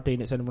it's Saturday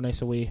and it's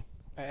Inverness away?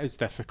 It's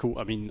difficult.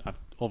 I mean,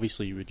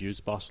 obviously you would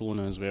use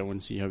Barcelona as well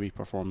and see how he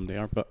performed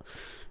there, but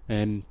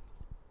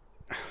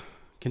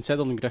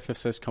considering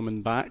Griffiths is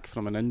coming back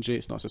from an injury,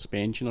 it's not a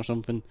suspension or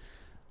something,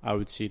 I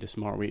would say the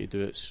smart way to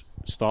do it is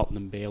start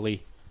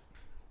Dembele,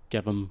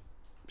 give him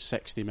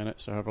 60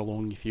 minutes or however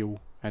long you feel,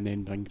 and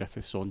then bring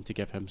Griffiths on to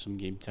give him some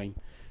game time,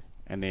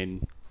 and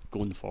then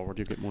going forward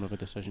you've got more of a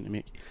decision to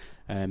make.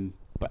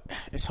 But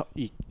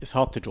it's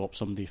hard to drop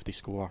somebody if they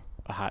score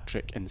a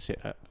hat-trick and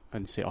set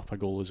up a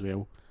goal as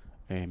well.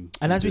 And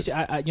as we say,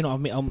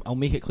 I'll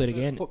make it clear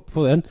again.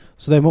 For then,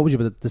 so then what would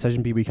your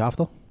decision be week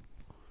after?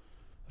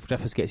 If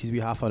Griffiths gets his wee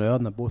half an hour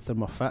and both of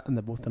them are fit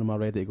and both of them are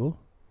ready to go,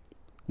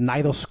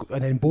 neither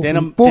and then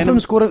both of them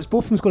score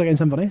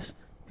against Inverness.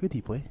 Who do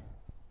you play?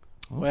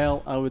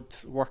 Well, I would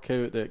work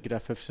out that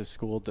Griffiths has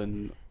scored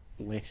in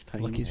less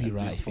time. Look his wee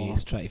ratty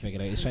face, trying to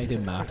figure out. He's trying to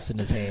do maths in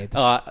his head.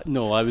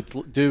 No, I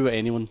would do what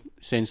anyone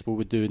sensible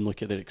would do and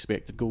look at their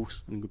expected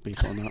goals and go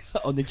based on that.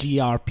 On the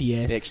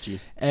GRPS.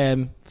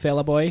 XG.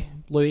 Fella boy,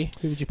 Louis,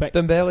 who would you pick?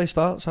 Dembele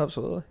starts,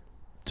 absolutely.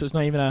 So it's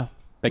not even a...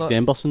 Big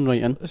Demberson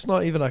right in. It's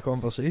not even a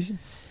conversation.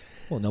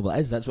 Well, no, but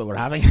it is. That's what we're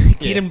having.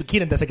 Kieran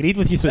disagreed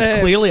with you, so it's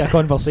clearly a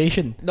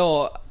conversation.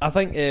 No, I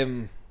think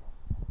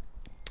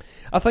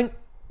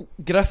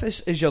Griffiths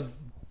is your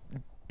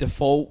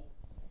default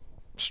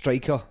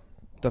striker,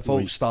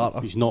 default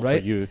starter. He's not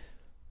right? for you.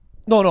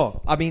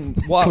 No. I mean,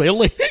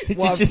 clearly, you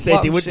just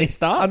said he wouldn't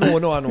start. I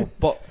know.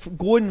 But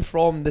going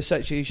from the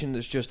situation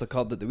that's just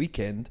occurred at the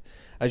weekend,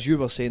 as you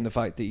were saying, the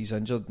fact that he's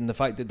injured and the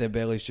fact that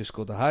Dembele's just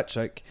scored a hat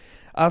trick,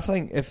 I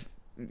think if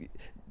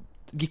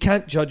you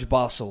can't judge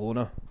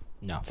Barcelona.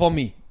 No. For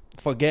me,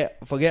 forget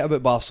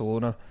about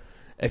Barcelona.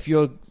 If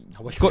you're,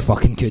 I wish we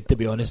fucking could, to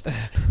be honest.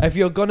 if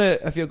you're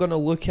gonna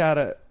look at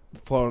it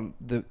for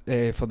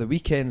the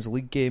weekend's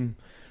league game,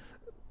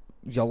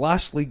 your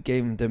last league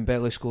game,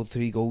 Dembele scored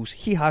 3 goals.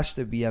 He has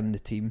to be in the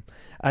team.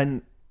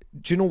 And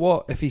do you know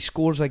what? If he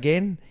scores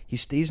again, he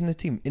stays in the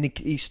team, and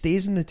he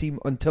stays in the team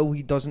until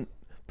he doesn't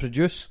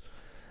produce.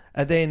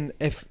 And then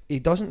if he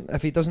doesn't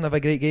have a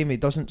great game, he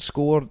doesn't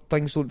score,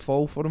 things don't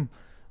fall for him,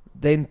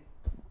 then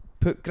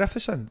put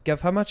Griffiths in,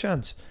 give him a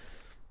chance.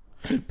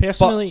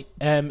 Personally,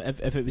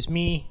 if it was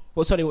me,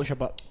 what's your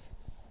butt?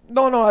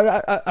 No,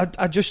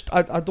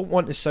 I don't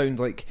want to sound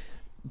like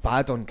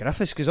bad on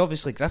Griffiths, because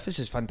obviously Griffiths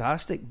is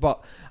fantastic,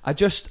 but I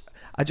just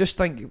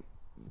think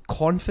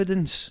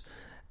confidence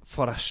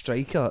for a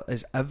striker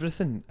is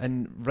everything.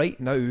 And right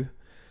now,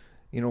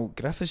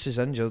 Griffiths is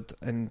injured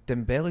and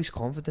Dembele's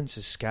confidence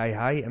is sky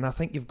high, and I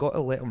think you've got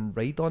to let him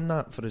ride on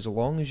that for as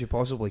long as you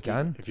possibly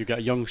can. If you've got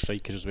a young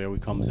striker as well who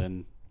comes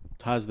in,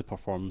 has the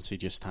performance he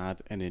just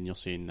had, and then you're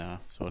saying, nah,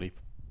 sorry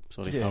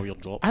pal, you're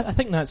dropped. I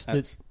think that's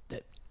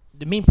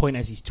the main point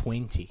is he's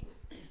 20.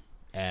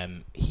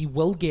 He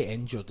will get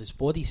injured. His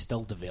body's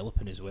still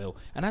developing as well.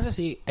 And as I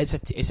say, it's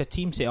a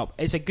team setup.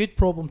 It's a good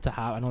problem to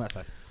have. I know that's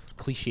a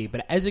cliche,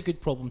 but it is a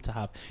good problem to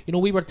have.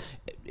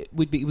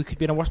 We could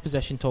be in a worse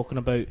position talking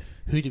about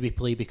who do we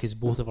play because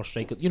both of our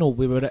strikers.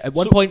 We were at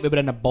one point we were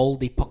in a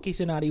Baldy Pucky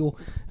scenario.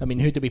 I mean,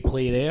 who do we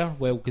play there?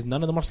 Well, because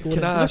none of them are scoring.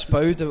 Can I ask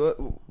Boud,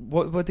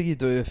 what do you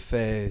do if?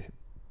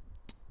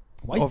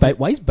 Why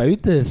is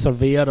Boud the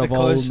surveyor of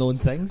all known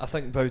things? I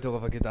think Boud will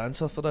have a good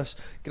answer for this.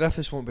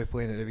 Griffiths won't be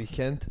playing at the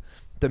weekend.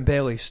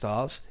 Dembele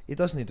starts. He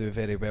doesn't do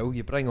very well.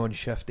 You bring on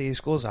Shifty. He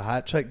scores a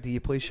hat trick. Do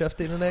you play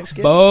Shifty in the next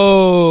game?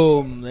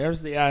 Boom!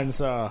 There's the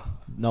answer.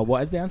 No,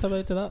 what is the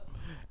answer to that?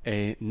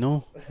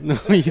 No,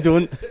 you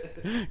don't.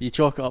 You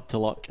chalk it up to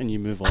luck and you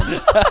move on.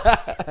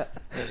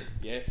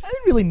 Yes. That's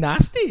really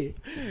nasty.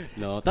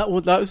 No, that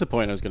was the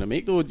point I was going to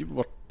make, though.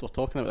 We're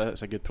talking about that.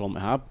 It's a good problem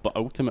to have, but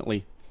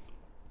ultimately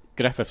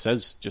Griffiths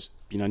is just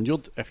been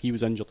injured. If he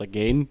was injured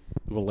again,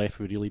 we're left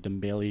with really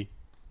Dembele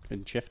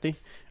and Shifty,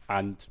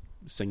 and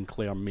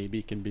Sinclair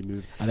maybe can be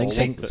moved. I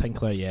think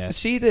Sinclair, yeah.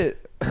 See, the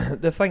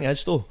thing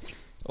is though,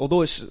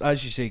 although it's,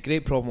 as you say,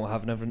 great problem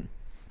having everything.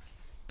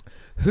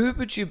 Who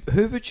would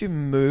you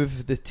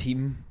move the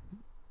team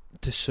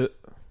to suit?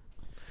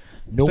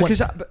 No one.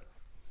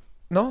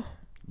 No,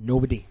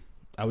 nobody.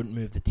 I wouldn't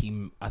move the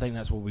team. I think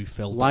that's what we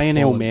filled.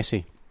 Lionel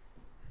Messi.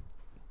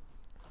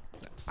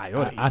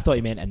 I thought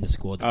he meant in the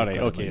squad. All right,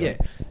 okay. Yeah.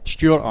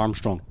 Stuart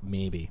Armstrong,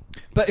 maybe.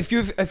 But if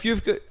you've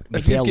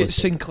got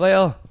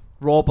Sinclair,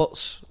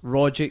 Roberts,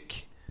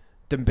 Rogic,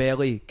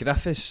 Dembele,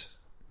 Griffiths,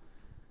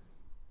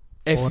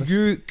 if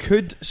you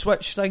could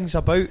switch things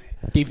about,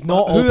 they've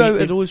not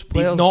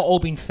all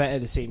been fit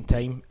at the same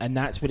time, and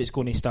that's where it's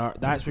going to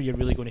start. That's where you're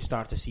really going to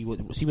start to see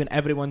when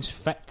everyone's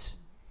fit.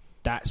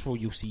 That's where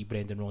you'll see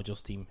Brendan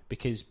Rodgers' team,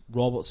 because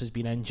Roberts has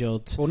been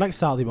injured. Well, next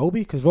Saturday will be,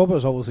 because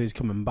Roberts obviously is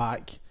coming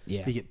back.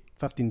 Yeah. He get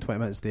 15-20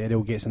 minutes there.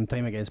 He'll get some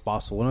time against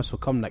Barcelona. So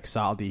come next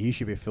Saturday, he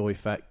should be fully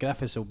fit.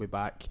 Griffiths will be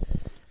back,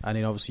 and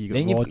then obviously you've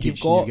got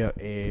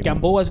Rogic.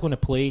 Gamboa's going to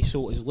play.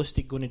 So is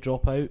Lustig going to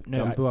drop out?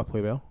 No, Gamboa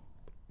play well.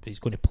 He's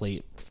going to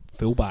play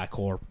fullback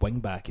or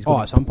wing back. He's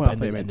at some point I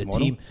thought he meant the tomorrow.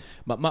 team.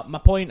 My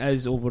point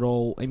is,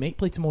 overall, he might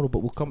play tomorrow, but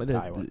we'll come to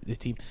the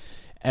team.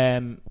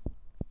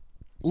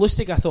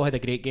 Lustig, I thought, had a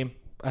great game.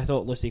 I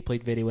thought Lustig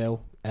played very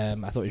well.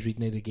 I thought his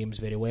reading of the games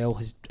very well.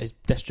 His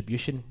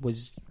distribution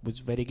was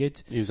very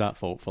good. He was at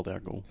fault for their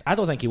goal. I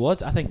don't think he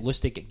was. I think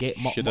Lustig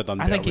should have done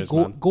better. I think he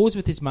goes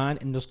with his man,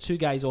 and there's two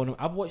guys on him.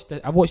 I've watched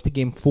the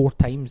game 4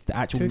 times. The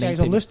actual two guys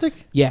on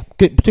Lustig. Yeah,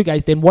 good, 2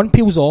 guys. Then one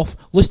peels off.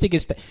 Lustig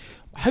is.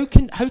 How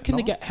can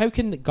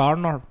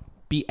Garner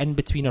be in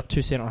between our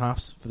 2 centre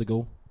halves for the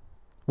goal?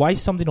 Why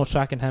is somebody not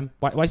tracking him?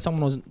 Why is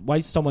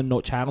someone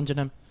not challenging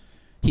him?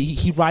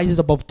 He rises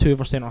above 2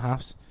 of our centre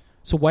halves.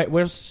 So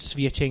where's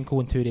Sviatchenko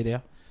and Toure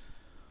there?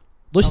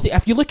 Lustig,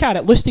 if you look at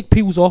it, Lustig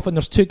peels off and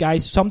there's 2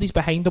 guys. Somebody's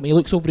behind him. He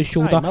looks over his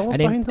shoulder, and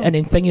then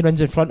Thingy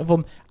runs in front of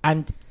him.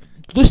 And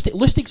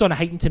Lustig's on a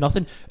hiding to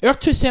nothing. Our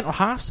 2 centre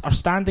halves are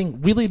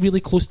standing really,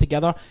 really close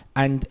together,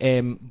 and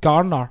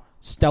Garner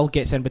still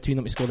gets in between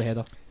them to score the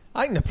header.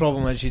 I think the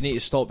problem is you need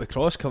to stop the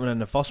cross coming in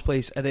the first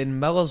place, and then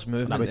Miller's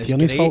movement is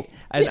Tierney's great. fault.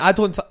 And I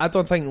don't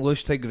think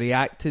Lustig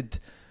reacted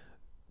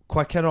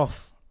quick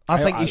enough.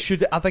 I think he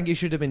should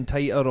have been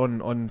tighter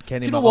on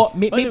Kenny. Do you know what?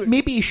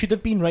 Maybe he should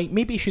have been, right.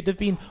 Maybe he should have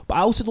been, but I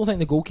also don't think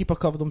the goalkeeper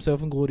covered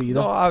himself in glory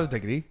either. No, I would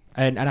agree.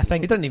 And I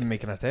think he didn't even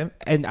make an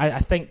attempt. And I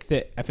think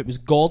that if it was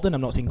Gordon,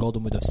 I'm not saying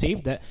Gordon would have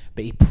saved it,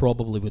 but he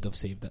probably would have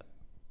saved it.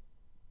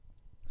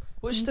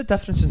 What's the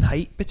difference in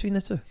height between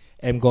the two?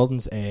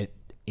 Gordon's 8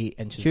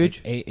 inches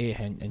huge, 8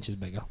 inches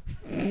bigger.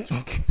 I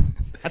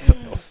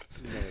don't know.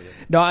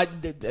 No,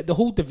 the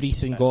whole De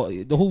Vries and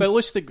the whole. But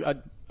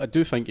Lustig, I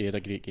do think he had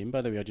a great game.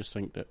 By the way, I just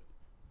think that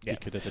he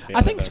could have done better.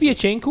 I think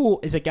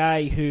Sviatchenko is a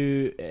guy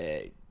who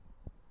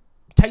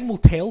time will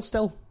tell.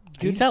 Still,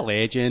 he's a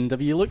legend.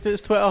 Have you looked at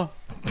his Twitter?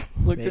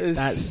 Looked at his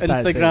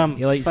Instagram.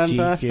 He likes it's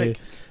fantastic.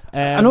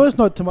 I know it's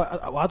not too much.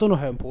 I don't know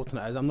how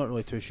important it is. I'm not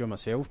really too sure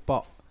myself,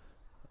 but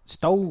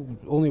still,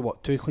 only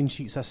 2 clean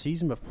sheets this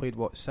season. We've played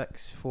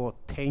 6 for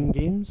 10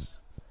 games.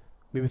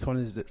 Maybe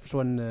throwing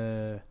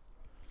the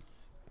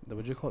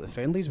what do you call it? The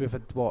friendlies. We've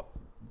had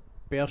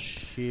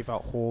Beersheva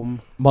at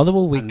home,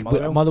 Motherwell,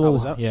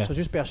 yeah. So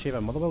just Beersheva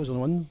and Motherwell was on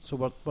one. So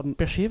we're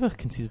Beersheva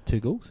conceded 2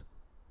 goals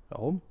at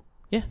home.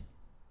 Yeah,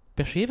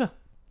 Beersheva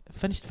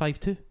finished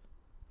 5-2.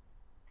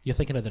 You're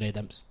thinking of the Red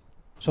Imps.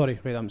 Sorry,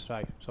 Red Imps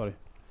 5. Sorry.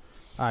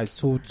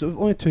 So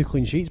only 2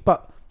 clean sheets,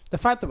 but the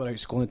fact that we're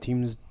outscoring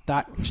teams,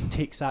 that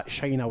takes that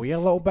shine away a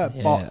little bit.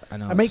 Yeah, But I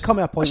know, it might it's- come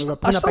to a point where we're I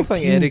playing a still big think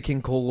team. Eric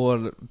and Cole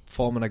are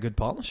forming a good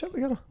partnership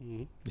together.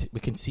 We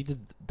conceded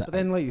that. But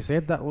then, like you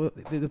said, that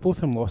they both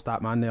of them lost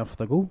that man there for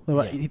the goal. They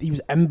were, Yeah. he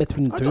was in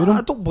between the I two of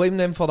them. don't blame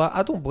them for that.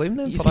 I don't blame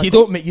them You for see,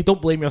 that. you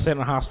don't blame your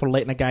centre halves for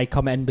letting a guy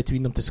come in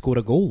between them to score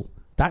a goal.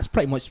 That's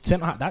pretty much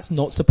centre half. That's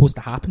not supposed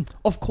to happen.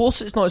 Of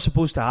course, it's not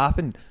supposed to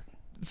happen.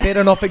 Fair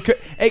enough. It could.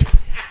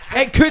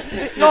 It could.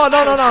 No.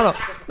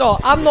 No,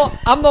 I'm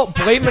not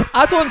blaming.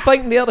 I don't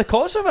think they're the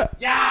cause of it.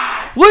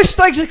 Yes.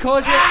 Lustig's the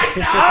cause of it.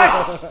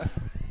 Yes.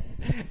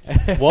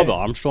 What about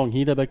Armstrong? He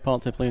had a big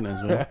part to play in it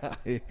as well.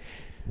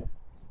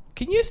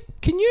 Can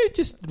you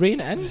just rein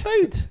it in,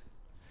 Boud?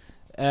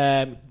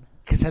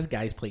 Because his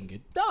guy's playing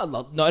good.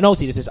 No. In all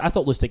seriousness, I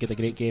thought Lustig had a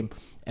great game.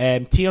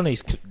 Kieran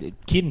Tierney's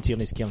Kieran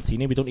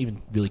Tierney. We don't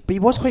even really. But he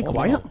was quite talk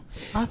quiet. about him.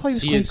 I thought he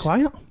was See, quite his-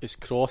 quiet. His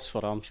cross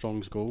for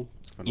Armstrong's goal.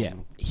 Yeah,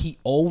 Phenomenal. he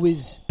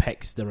always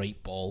picks the right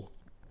ball.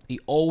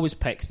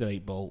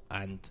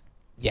 And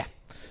yeah,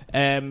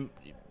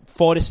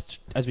 Forrest,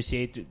 as we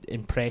said,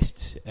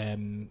 impressed.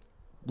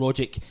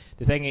 Rogic,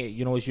 the thing,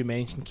 as you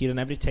mentioned, Kieran,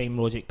 every time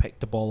Rogic picked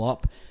the ball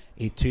up,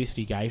 he had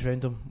 2-3 guys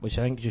around him, which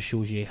I think just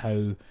shows you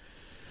how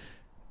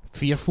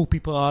fearful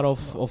people are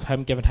of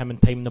him giving him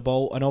and timing the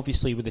ball. And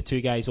obviously with the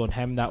two guys on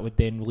him, that would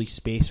then release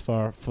space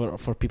for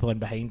people in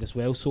behind as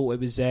well. So it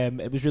was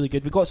really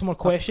good. We got some more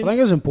questions. I think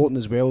it was important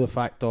as well, the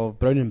fact of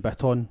Brown and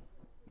Bitton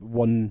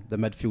won the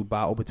midfield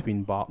battle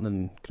between Barton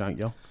and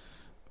Grantier.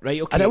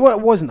 Right, okay. And it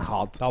wasn't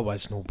hard. That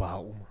was no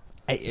battle.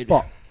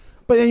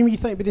 But then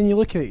you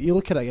look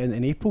at it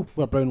in April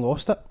where Brown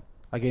lost it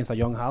against a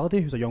young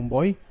Halliday who's a young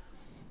boy.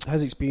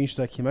 His experience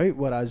that came out,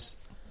 whereas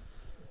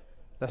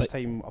this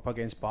time up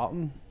against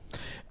Barton.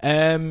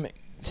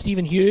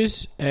 Stephen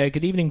Hughes,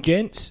 good evening,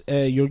 gents.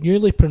 You're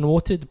newly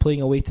promoted,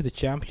 playing away to the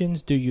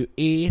champions. Do you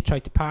A, try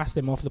to pass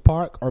them off the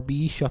park, or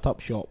B, shut up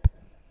shop?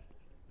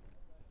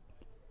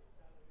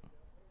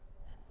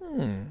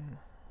 And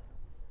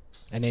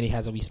then he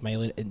has a wee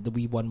smile, and the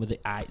wee one with the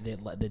eye,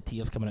 the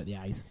tears coming out the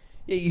eyes.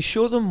 Yeah, you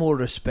show them more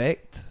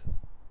respect.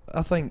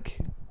 I think.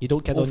 You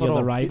don't kid on your Overall,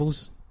 other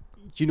rivals.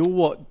 Do you know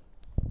what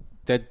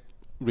did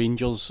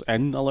Rangers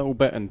in a little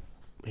bit and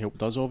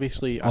helped us,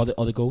 obviously? All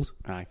the goals.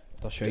 Aye.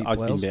 That's right.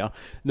 Us being better.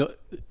 No,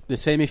 the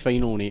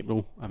semi-final in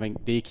April, I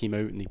think they came out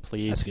and they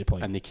played, That's a good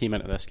point. and they came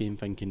into this game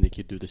thinking they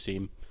could do the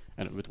same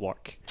and it would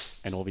work,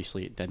 and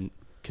obviously it didn't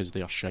because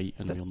they're shite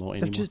and we're not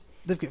anymore.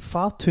 They've got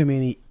far too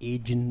many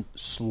aging,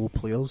 slow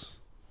players.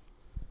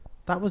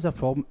 That was their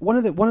problem. One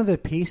of the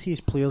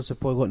paciest players they've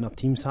probably got in their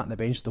team sat on the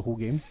bench the whole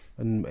game,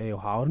 and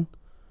O'Halloran.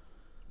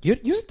 You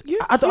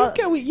I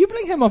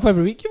bring him up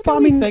every week. You've got But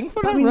a wee thing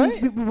for him,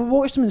 right? We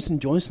watched him in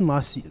St Johnstone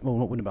last season. Well,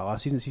 not when about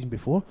last season, the season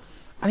before,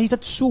 and he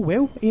did so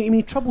well.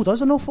 He troubled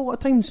us an awful lot of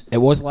times. It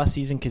was last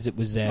season because it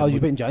was. You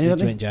went in January, You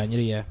didn't went in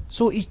January, yeah.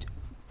 So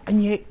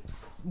and yet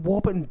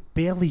Warburton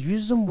barely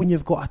uses him when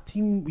you've got a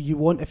team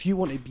where if you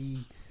want to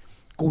be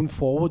going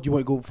forward, you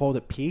want to go forward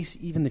at pace,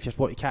 even if you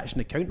want to catch in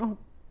the counter.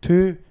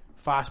 Two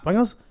fast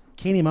wingers,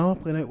 Kenny Miller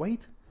playing out wide,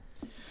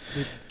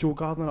 with Joe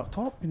Gardner up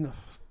top.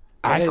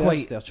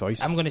 That's their choice.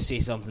 I'm going to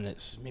say something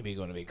that's maybe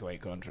going to be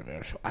quite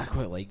controversial. I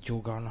quite like Joe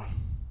Garner.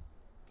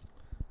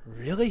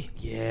 Really?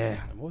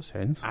 Yeah. In what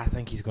sense? I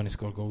think he's going to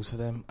score goals for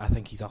them. I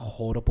think he's a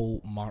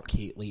horrible Mark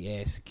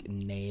Hateley-esque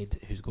Ned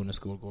who's going to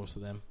score goals for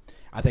them.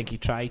 I think he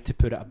tried to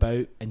put it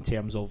about in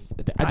terms of.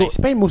 I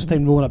spent most of the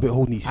time rolling about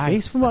holding his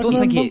face. From what I don't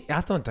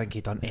remember. think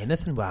he done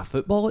anything with a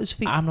football at his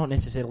feet. I'm not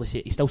necessarily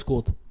saying he still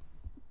scored.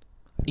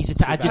 He's a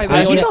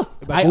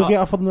Go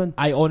get for them then.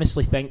 I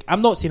honestly think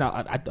I'm not saying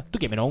I don't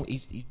get me wrong.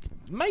 He's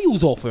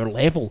miles off our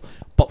level,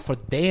 but for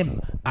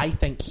them, I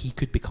think he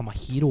could become a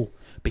hero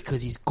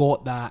because he's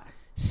got that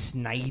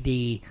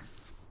snidey,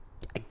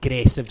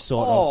 aggressive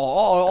sort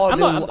of.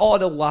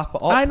 They'll lap it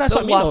up. Aye, that's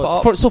They'll what I mean,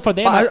 lap though. it up. So for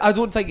them, But I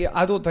don't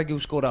think he'll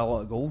score a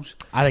lot of goals.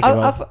 I think he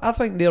will. I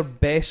think their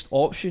best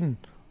option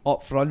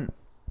up front,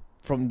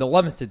 from the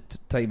limited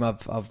time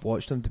I've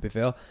watched him, to be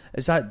fair,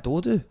 is that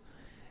Dodu.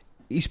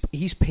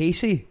 He's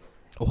pacey.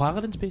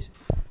 O'Halloran's pace.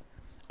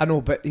 I know,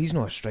 but he's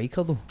not a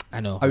striker though. I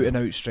know. Out and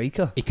out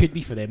striker. It could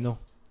be for them though.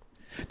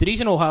 The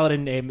reason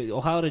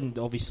O'Halloran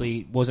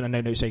obviously wasn't an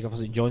out-and-out striker for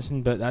St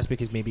Johnstone, but that's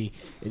because maybe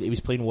he was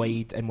playing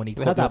wide, and when he We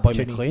got had the that boy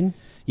opportunity, McLean.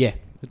 yeah,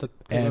 He did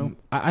quite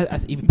well.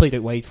 he played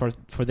out wide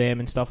for them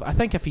and stuff. I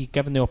think if he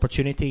given the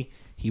opportunity,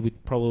 he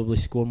would probably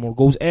score more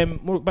goals.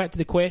 More back to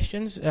the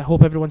questions. I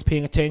hope everyone's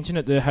paying attention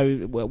at how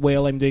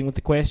well I'm doing with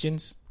the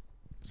questions.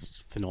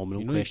 It's a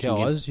phenomenal You need to question. tell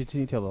again. us. You need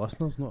to tell the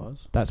listeners, not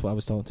us. That's what I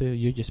was talking to.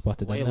 You just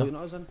spotted Why are it you there. looking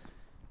at us then?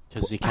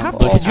 Because you I have can't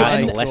to, look 'cause you're at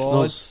in the the-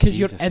 listeners. Because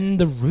you're Jesus. in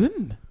the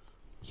room,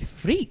 you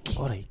freak.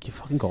 Alright, you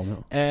fucking call me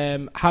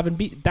out. Having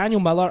beat Daniel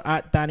Miller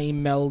at Danny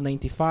Mill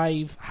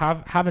 95,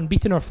 having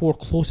beaten our four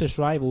closest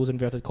rivals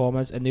inverted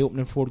commas in the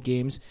opening 4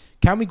 games,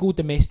 can we go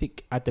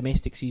a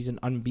domestic season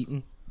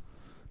unbeaten?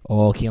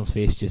 Oh, Kieran's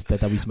face just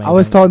did a wee smile. I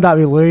was talking that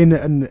with Lane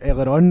and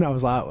earlier on. I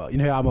was like, well,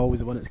 I'm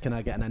always the one that's kind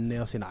of getting in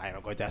there saying,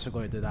 we're going to do this, we're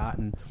going to do that.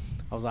 And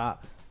I was like,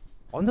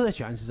 Under the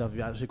chances of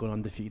you actually going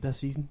undefeated this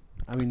season.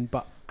 I mean,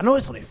 but I know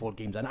it's only 4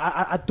 games in.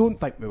 I don't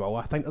think we will.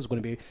 I think there's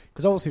going to be,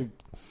 because obviously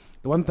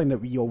the one thing that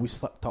we always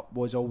slipped up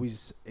was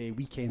always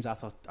weekends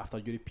after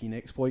European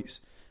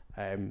exploits.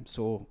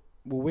 So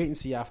we'll wait and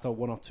see after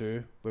 1 or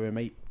 2 where we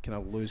might kind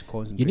of lose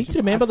concentration. You need to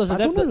remember I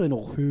don't really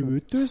know who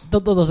would do this.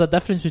 There's a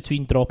difference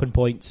between dropping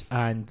points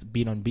and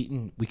being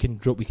unbeaten. We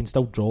can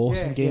still draw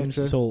some games.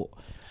 true. So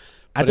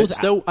But it's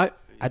still,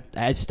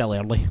 it's still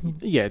early.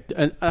 yeah,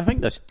 and I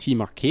think this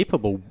team are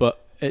capable,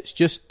 but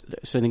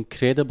it's an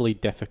incredibly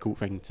difficult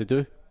thing to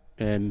do.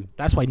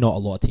 That's why not a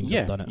lot of teams Yeah,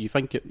 have done it. you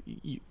think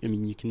I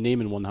mean, you can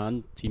name in one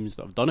hand teams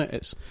that have done it.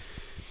 It's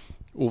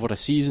over a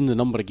season, the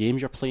number of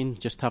games you're playing,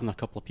 just having a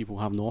couple of people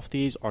having off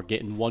days, or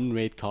getting one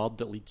red card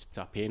that leads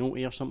to a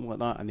penalty or something like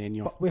that, and then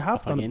you're. But we have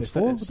up done it against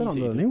before. It's We've done it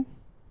easy under to do. Neil,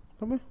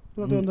 haven't we?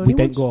 We've done it under We Neil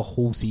didn't once. go a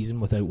whole season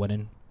without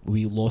winning.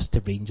 We lost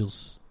to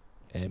Rangers.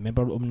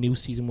 Remember on Neil's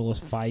season we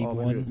lost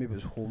 5-1. Maybe it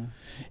was home.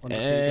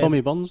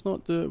 Tommy Burns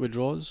not do it with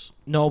draws.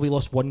 No, we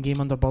lost 1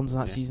 game under Burns in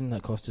that Yeah. season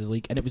that cost us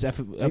league, and it was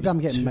Maybe I'm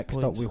getting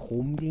mixed up with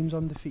home games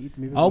undefeated.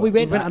 Maybe Oh, we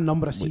went a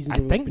number of seasons. I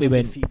think we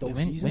went. undefeated all We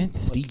went, season, went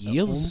 3 like, at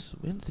years.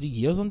 We went 3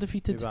 years home.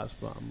 undefeated. Maybe that's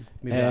what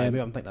maybe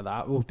I'm thinking of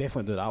that. We'll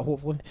definitely do that.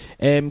 Hopefully.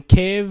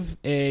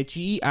 Kev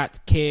G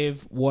at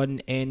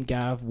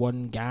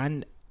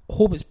Kev1NGav1GAN.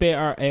 Hope it's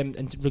better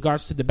in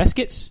regards to the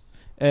biscuits.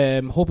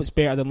 Hope it's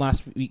better than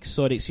last week's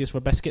Sorry Excuse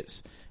for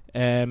Biscuits.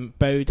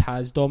 Boud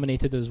has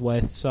dominated us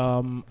with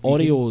some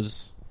Vegan.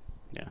 Oreos.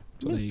 Yeah,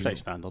 So there you pretty go.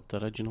 standard,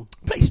 the original.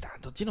 Pretty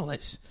standard,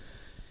 let's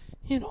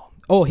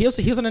Oh, here's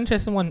an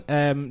interesting one.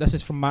 This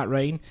is from Matt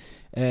Ryan.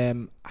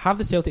 Have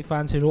the Celtic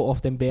fans who wrote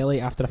off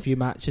Dembele after a few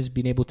matches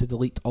been able to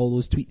delete all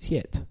those tweets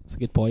yet? It's a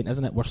good point,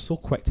 isn't it? We're so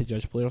quick to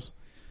judge players.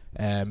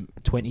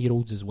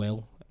 20-year-olds as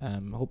well. I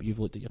hope you've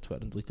looked at your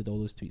Twitter and deleted all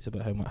those tweets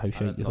about how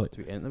shite you thought.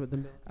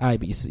 Aye,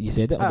 but you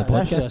said it on the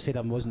I podcast. said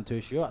I wasn't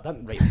too sure. I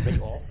didn't write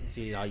off and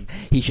say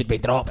He should be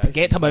dropped.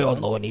 Get him out on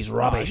loan. He's I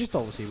rubbish. just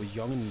obviously was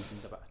young and needed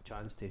a bit of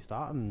chance to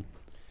start. And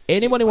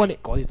Anyone who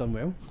want? God, he's done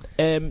well.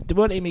 Do we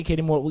want to make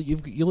any more? You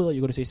look like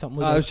you're going to say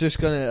something. I was just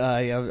gonna.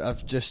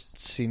 I've just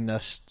seen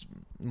this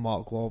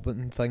Mark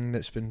Warburton thing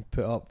that's been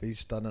put up.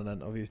 He's done an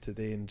interview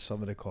today, and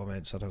some of the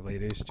comments are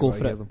hilarious. Do you Go wanna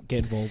for hear it. them?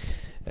 Get involved.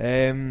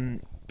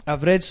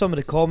 I've read some of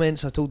the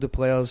comments. I told the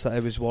players that I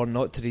was warned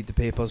not to read the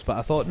papers, but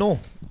I thought, no,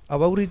 I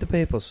will read the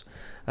papers.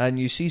 And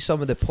you see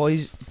some of the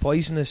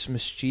poisonous,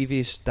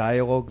 mischievous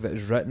dialogue that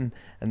is written,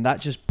 and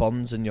that just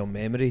burns in your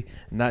memory,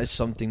 and that is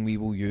something we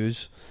will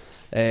use.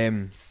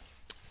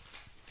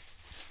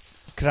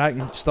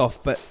 Cracking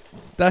stuff, but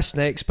this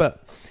next bit,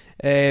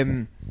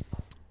 the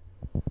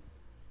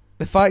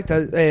fact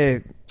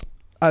that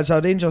as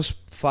a Rangers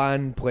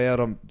fan,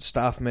 player,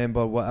 staff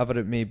member, whatever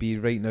it may be,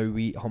 right now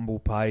we eat humble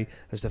pie.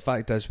 As the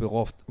fact is, we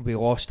lost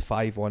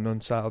 5-1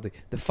 on Saturday.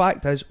 The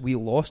fact is, we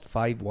lost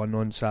 5-1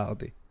 on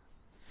Saturday.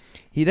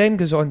 He then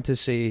goes on to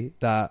say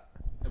that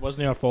It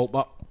wasn't your fault,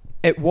 but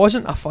it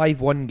wasn't a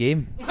 5-1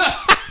 game.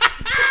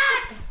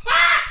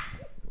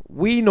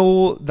 We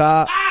know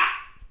that,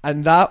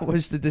 and that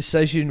was the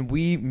decision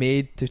we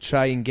made to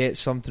try and get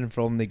something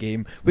from the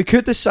game. We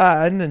could have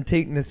sat in and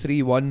taken the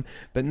 3-1,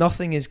 but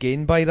nothing is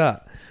gained by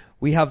that.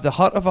 We have the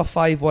hurt of a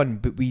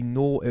 5-1, but we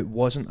know it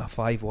wasn't a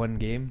 5-1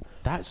 game.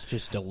 that's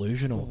just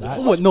delusional. That's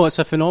Oh, no, it's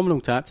a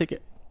phenomenal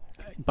tactic.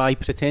 By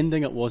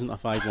pretending it wasn't a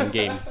 5-1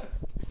 game,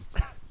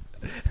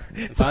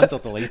 the fans are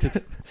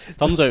delighted.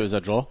 Turns out it was a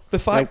draw. The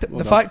fact Well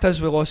the done. fact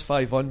is we lost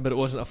 5-1, but it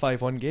wasn't a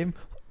 5-1 game.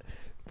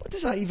 What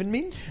does that even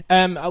mean?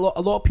 a lot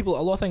of people,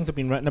 a lot of things have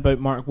been written about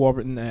Mark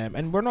Warburton,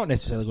 and we're not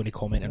necessarily going to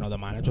comment on other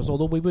managers,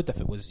 although we would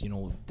if it was,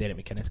 Derek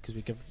McInnes, because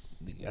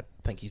I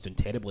think he's done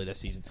terribly this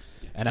season,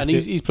 And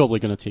he's probably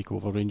going to take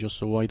over Rangers,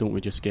 so why don't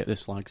we just get the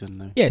slags in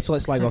now? Yeah, so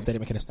let's slag off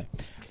Derek McInnes now.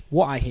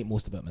 What I hate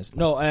most about him is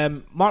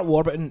Mark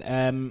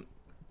Warburton.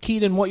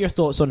 Kieran, what are your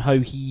thoughts on how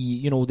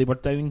he, they were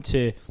down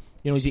to,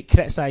 he's get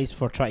criticised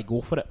for trying to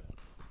go for it.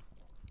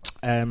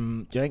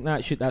 Do you think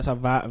that's a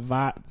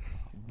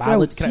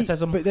valid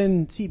criticism? But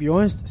then, to be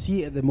honest,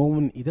 at the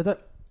moment he did it,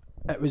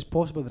 it was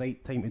possibly the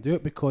right time to do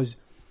it because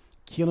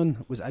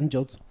Kieran was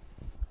injured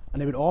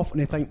and he went off and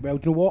he think, well,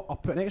 do you know what? I'll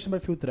put an extra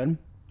midfielder in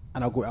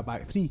and I'll go to a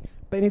back three.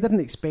 But he didn't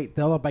expect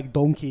the other big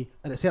donkey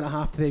at the centre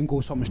half to then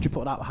go something stupid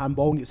like that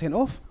handball and get sent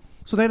off.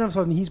 So then all of a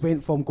sudden he's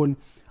went from going,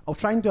 I'll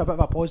try and do a bit of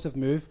a positive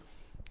move.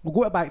 We'll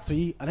go to back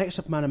three, an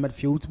extra man in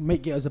midfield,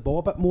 might get us the ball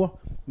a bit more,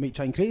 might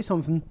try and create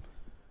something,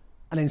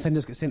 and then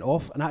Sanders gets sent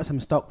off, and that's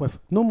him stuck with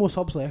no more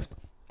subs left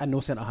and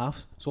no centre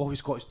halves. So all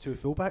he's got is 2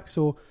 fullbacks.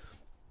 So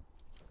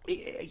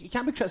he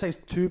can't be criticised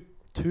too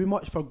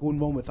much for going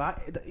wrong with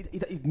that.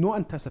 He's not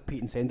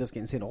anticipating Sanders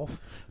getting sent off.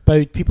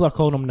 But people are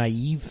calling him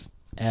naive.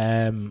 Do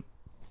you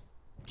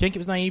think it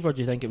was naive, or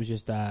do you think it was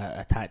just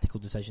a tactical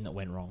decision that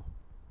went wrong?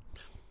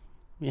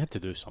 We had to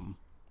do something.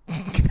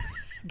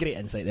 Great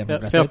insight there,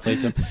 from Fair Chris.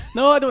 play to him.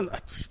 No, I don't.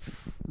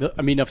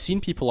 I mean, I've seen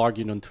people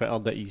arguing on Twitter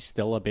that he's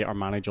still a better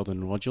manager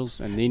than Rodgers,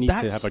 and they need to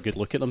have a good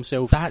look at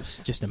themselves. That's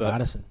just But-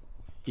 embarrassing.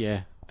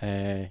 Yeah,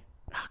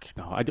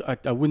 No,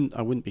 I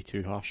wouldn't be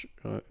too harsh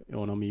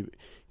on him. He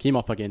came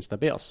up against a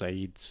better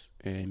side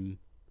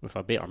with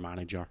a better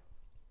manager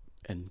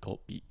and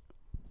got beat.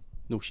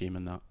 No shame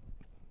in that.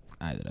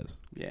 Aye, there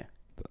is. Yeah,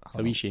 it's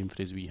a wee shame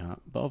for his wee hat.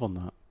 But other than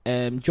that,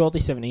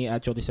 Geordie78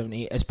 at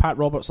Geordie78. Is Pat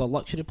Roberts a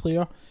luxury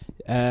player?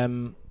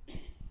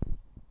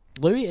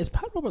 Louis, is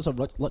Pat Roberts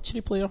a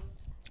luxury player?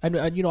 And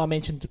I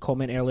mentioned the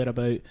comment earlier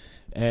about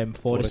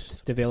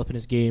Forrest developing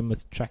his game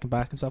with tracking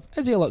back and stuff.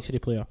 Is he a luxury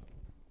player?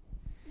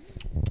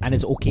 And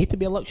is it okay to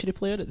be a luxury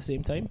player at the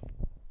same time?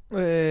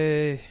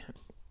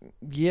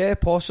 Yeah,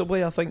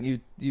 possibly. I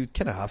think you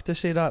kind of have to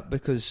say that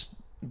because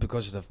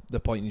of the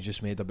point you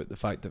just made about the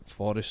fact that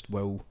Forrest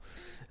will.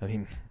 I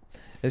mean,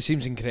 it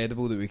seems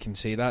incredible that we can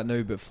say that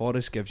now, but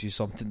Forrest gives you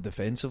something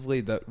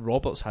defensively that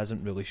Roberts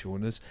hasn't really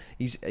shown us.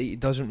 He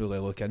doesn't really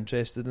look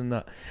interested in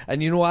that.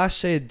 And I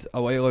said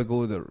a while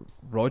ago that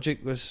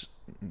Rogic was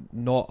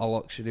not a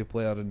luxury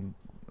player, and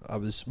I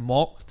was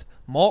mocked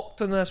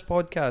in this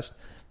podcast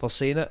for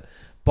saying it.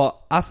 But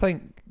I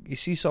think you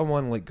see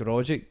someone like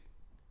Rogic,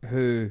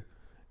 who,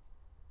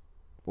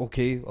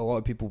 okay, a lot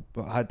of people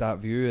had that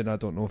view, and I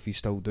don't know if he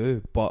still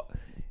do, but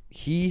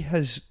he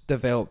has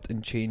developed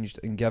and changed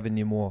and given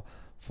you more.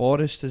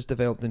 Forrest has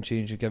developed and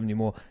changed and given you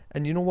more.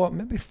 And you know what?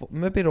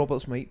 Maybe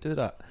Roberts might do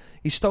that.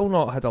 He's still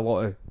not had a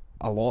lot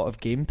of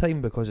game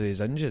time because of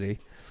his injury.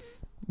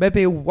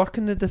 Maybe he'll work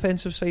on the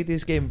defensive side of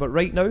his game, but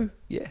right now,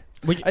 yeah.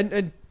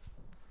 And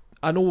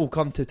I know we'll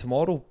come to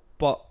tomorrow,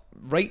 but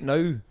right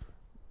now,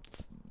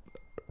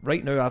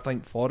 I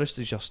think Forrest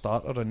is your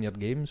starter in your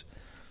games.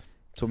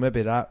 So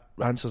maybe that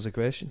answers the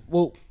question.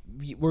 Well,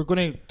 we're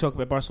going to talk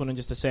about Barcelona in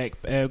just a sec.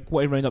 Want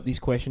to round up these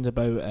questions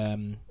about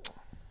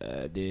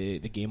the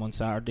game on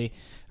Saturday.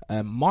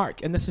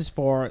 Mark, and this is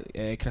for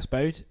Chris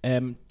Bowd.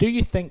 Do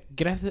you think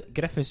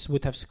Griffiths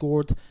would have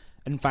scored?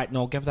 In fact,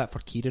 no, I'll give that for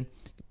Kieran.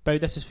 Bowd,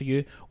 this is for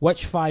you.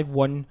 Which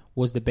 5-1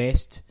 was the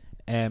best?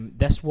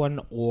 This one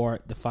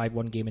or the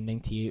 5-1 game in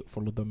 98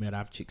 for Lubomir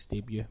Moravcik's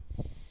debut?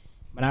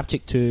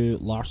 Moravcik to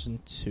Larsson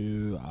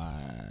to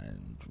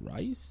and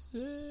Rice?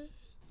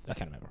 I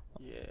can't remember.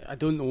 Yeah, I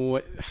don't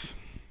know.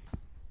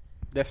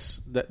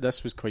 This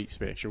was quite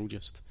special.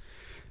 Just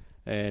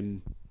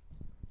it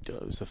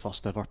was the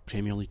first ever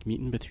Premier League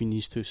meeting between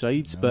these two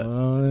sides, but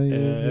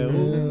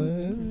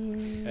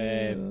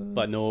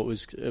but no,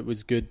 it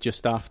was good.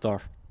 Just after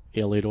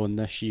earlier on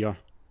this year,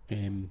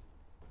 I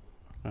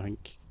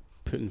think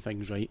putting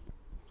things right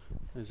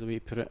is the way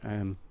to put it.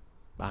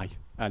 Aye,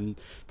 and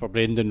for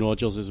Brendan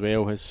Rodgers as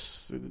well,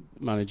 his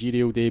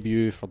managerial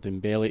debut, for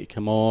Dembele to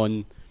come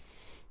on.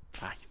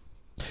 Aye.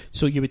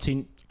 So you would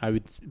say I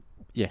would,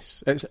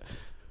 yes. It's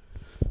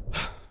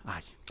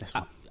this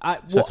one.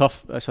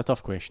 It's a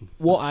tough question.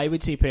 What I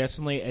would say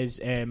personally is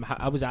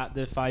I was at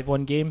the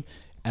 5-1 game.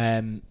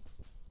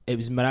 It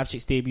was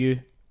Moravcik's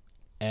debut.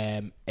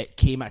 It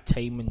came at a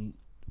time when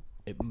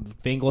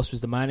Weghorst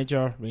was the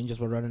manager. Rangers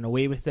were running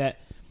away with it.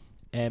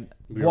 We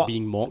were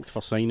being mocked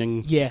for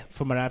signing. Yeah,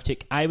 for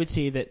Moravcik. I would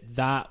say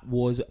that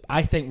was.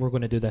 I think we're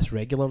going to do this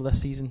regular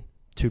this season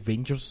to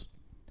Rangers.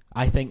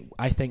 I think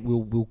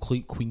we'll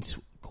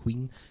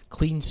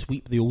clean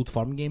sweep the Old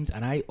Firm games,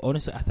 and I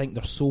think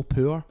they're so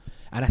poor,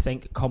 and I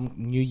think come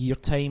New Year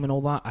time and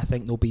all that, I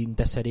think they'll be in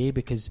disarray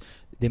because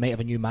they might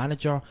have a new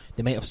manager,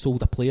 they might have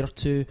sold a player or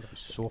two.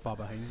 So far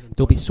behind.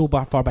 They'll be so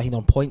far behind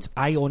on points.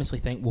 I honestly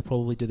think we'll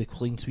probably do the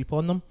clean sweep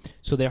on them.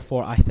 So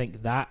therefore, I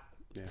think that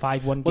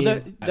 5-1 game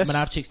at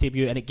Moravcik's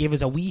debut, and it gave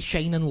us a wee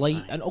shining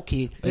light. And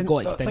okay, it got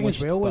extinguished. The thing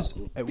as well was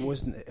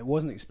it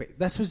wasn't expected.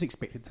 This was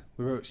expected.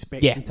 We were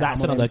expecting. Yeah,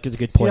 that's another good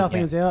point. See, the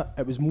thing is,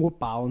 it was more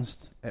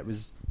balanced. It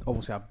was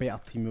obviously a better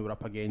team we were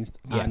up against,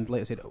 and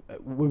like I said,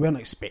 we weren't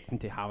expecting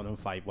to have them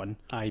 5-1.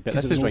 Aye, but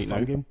this is right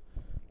now. Game.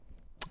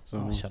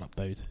 So shut up,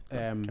 Bowd.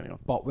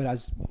 But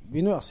whereas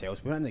we knew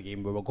ourselves, we were in the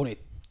game. We were going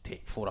to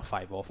take 4 or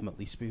 5 off them at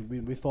least.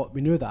 We thought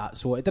we knew that,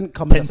 so it didn't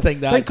come. Didn't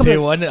think that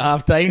 2-1 at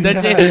half time,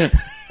 did you?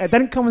 It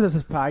didn't come as a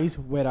surprise.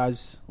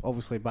 Whereas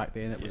obviously back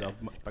then it was a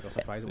much bigger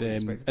surprise.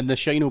 And the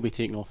shine will be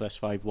taken off this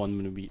 5-1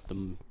 when we beat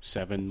them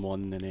 7-1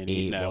 and then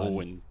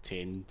 8-0 and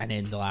 10, and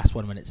then the last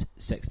one when it's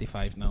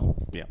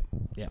 65-0.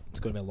 Yeah,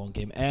 it's going to be a long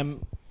game.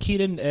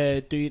 Kieran,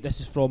 this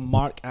is from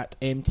Mark at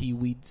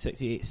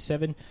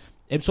MTWeed687.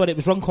 Sorry, it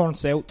was Ron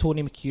Cornsell,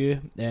 Tony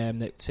McHugh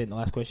that sent the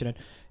last question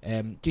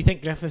in. Do you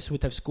think Griffiths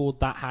would have scored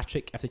that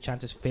hat-trick if the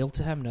chances failed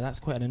to him? Now that's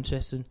quite an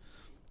interesting,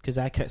 because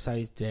I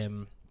criticised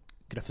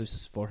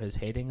Griffiths for his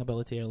heading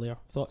ability earlier.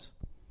 Thoughts?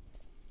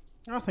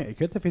 I think he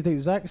could. If he had the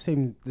exact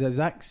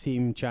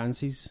same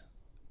chances,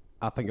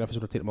 I think Griffiths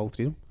would have taken them all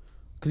 3 of them.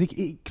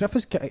 Because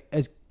Griffiths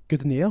is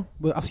good in the air.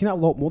 I've seen it a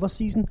lot more this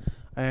season.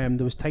 There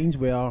was times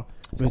where...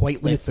 He's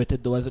quite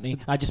left-footed though, isn't he?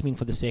 I just mean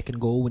for the second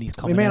goal when he's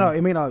coming He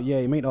might not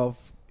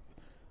have...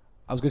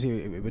 I was going to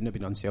say it wouldn't have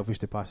been unselfish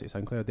to pass it to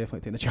Sinclair. Definitely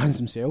taking the chance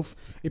himself.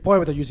 He probably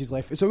would have used his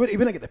left. So he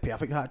wouldn't get the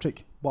perfect hat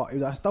trick, but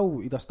he'd have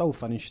still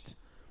finished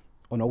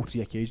on all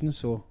 3 occasions.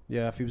 So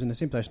yeah, if he was in the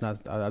same position,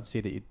 I'd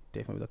say that he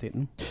definitely would have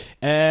taken him.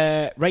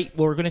 Right,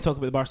 well, we're going to talk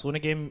about the Barcelona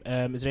game.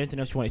 Is there anything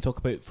else you want to talk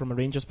about from a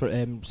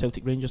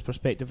Celtic Rangers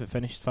perspective? It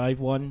finished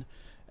 5-1,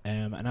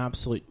 an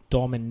absolute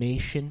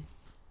domination.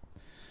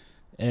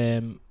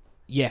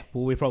 Yeah,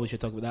 well, we probably should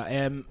talk about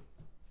that.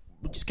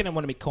 We just kind of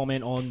want to make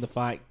comment on the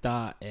fact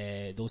that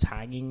those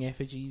hanging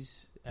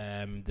effigies,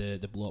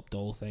 the blow up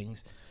doll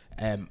things,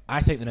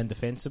 I think they're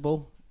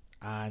indefensible,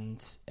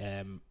 and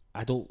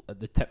I don't,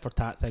 the tit for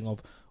tat thing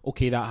of,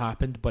 okay, that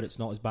happened, but it's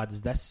not as bad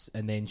as this,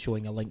 and then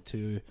showing a link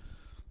to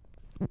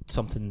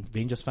something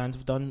Rangers fans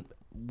have done.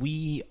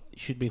 We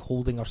should be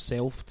holding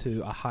ourselves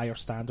to a higher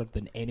standard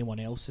than anyone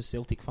else as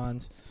Celtic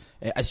fans,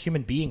 as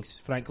human beings,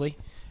 frankly.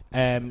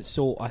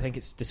 So I think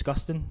it's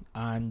disgusting,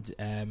 and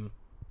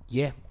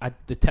the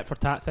tit for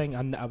tat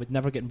thing, I would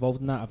never get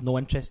involved in that. I've no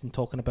interest in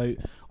talking about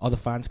other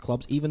fans'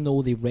 clubs, even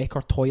though they wreck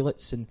our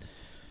toilets and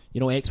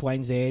X, Y,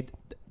 and Z.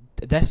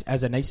 This,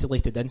 as an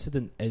isolated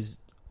incident, is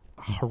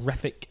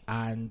horrific,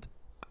 and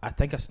I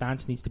think a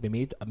stance needs to be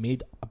made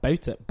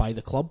about it by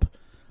the club.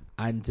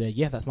 And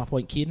that's my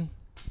point, Kieran.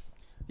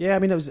 Yeah, I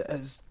mean, it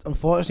was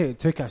unfortunately, it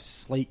took a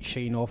slight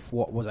shine off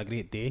what was a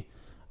great day.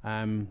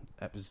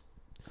 It was,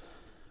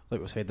 like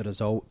we said,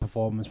 the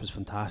performance was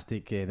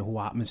fantastic. The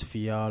whole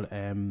atmosphere.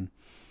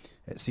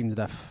 It seemed as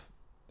if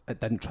it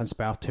didn't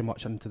transpire too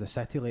much into the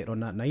city later on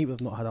that night.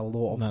 We've not had a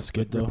lot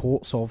of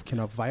reports of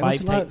kind of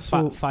violence.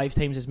 Five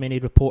times as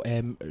many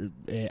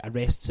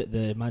arrests at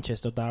the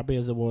Manchester Derby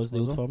as there was the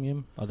Old Firm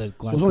game, or the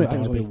Glasgow Derby.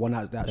 There's only one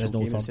at the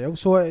actual game itself.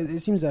 So it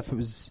seems as if it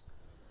was.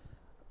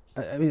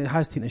 I mean, it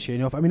has taken a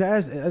shine off. I mean, it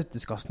is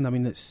disgusting. I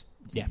mean,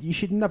 you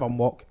should never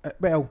mock.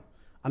 Well,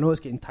 I know it's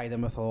getting tied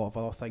in with a lot of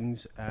other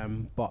things,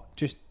 but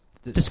just.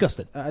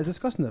 Disgusting.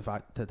 Disgusting the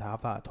fact to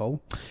have that at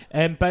all.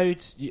 Do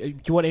you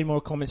want any more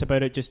comments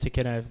about it? Just to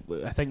kind of,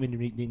 I think we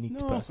need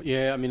to pass.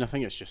 Yeah, I mean, I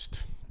think it's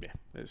just,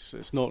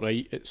 it's not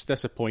right. It's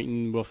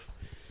disappointing with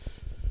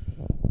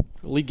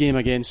the league game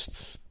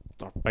against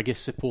our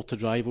biggest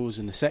supported rivals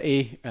in the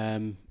city.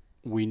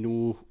 We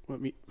know.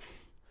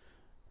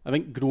 I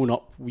think growing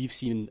up, we've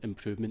seen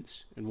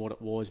improvements in what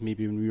it was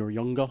maybe when we were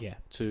younger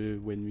to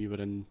when we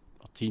were in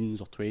our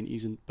teens or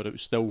 20s, but it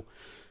was still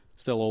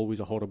always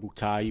a horrible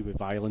tie with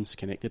violence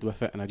connected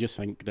with it. And I just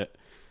think that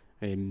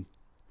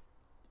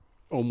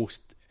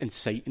almost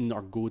inciting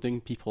or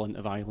goading people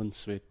into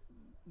violence with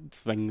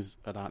things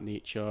of that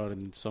nature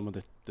and some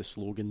of the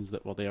slogans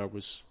that were there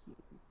was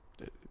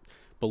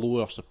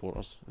below our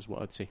supporters, is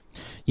what I'd say.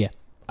 Yeah,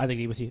 I'd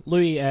agree with you.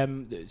 Louis,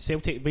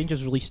 Celtic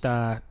Rangers released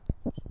a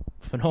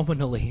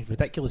phenomenally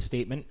ridiculous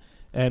statement.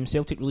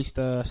 Celtic released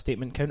a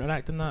statement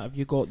counteracting that. Have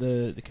you got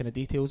the kind of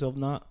details of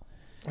that?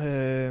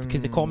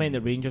 Because the comment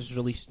that Rangers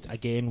released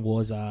again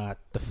was a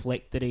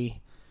deflectory.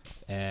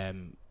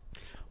 They've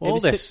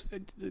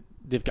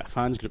got a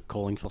fans group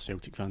calling for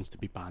Celtic fans to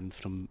be banned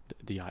from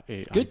the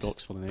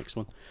iDocs for the next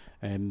one.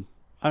 I think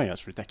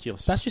that's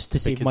ridiculous. That's just to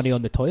save money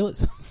on the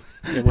toilets.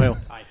 Yeah, well,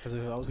 because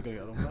I was going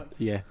to get on that.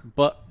 Yeah,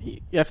 but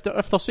if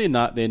they're saying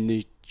that, then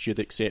they should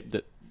accept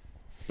that.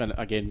 And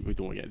again, we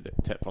don't get the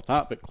tit for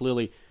tat, but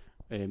clearly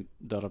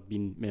there have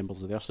been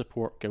members of their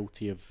support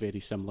guilty of very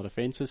similar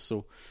offences.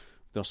 So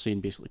they're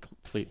saying basically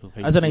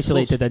as an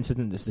isolated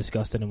incident that's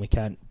disgusting, and we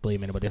can't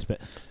blame anybody else.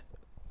 But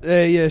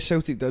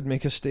Celtic did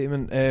make a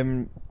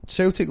statement.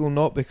 Celtic will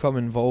not become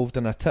involved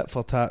in a tit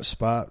for tat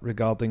spat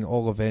regarding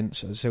all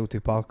events at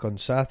Celtic Park on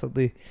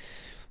Saturday.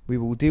 We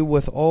will deal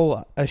with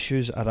all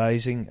issues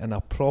arising in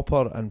a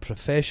proper and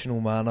professional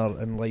manner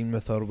in line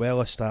with our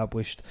well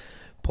established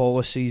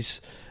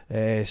policies.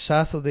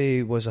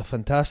 Saturday was a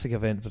fantastic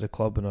event for the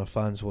club and our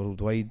fans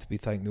worldwide. We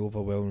thank the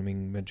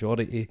overwhelming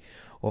majority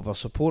of our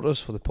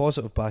supporters for the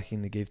positive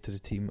backing they gave to the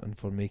team and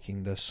for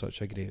making this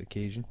such a great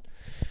occasion.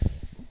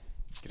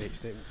 Great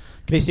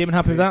statement.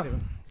 Happy with that?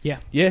 Yeah.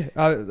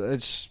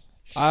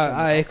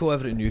 I echo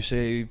everything you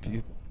say.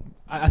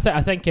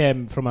 I think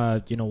from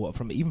a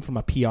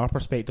PR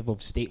perspective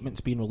of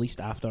statements being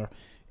released after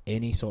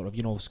any sort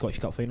of Scottish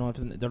Cup final,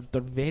 everything,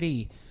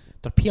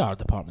 their PR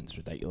department's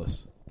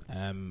ridiculous.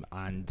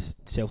 And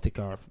Celtic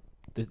are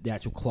the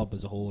actual club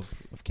as a whole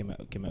have came out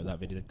of that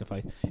very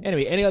dignified.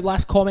 Anyway, any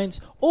last comments?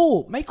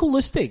 Oh, Michael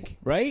Lustig,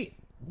 right?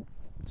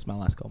 That's my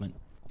last comment.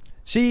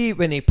 See,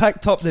 when he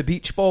picked up the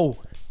beach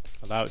ball,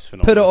 that was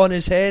phenomenal. Put it on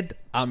his head,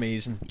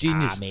 amazing,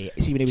 genius. Mate.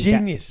 See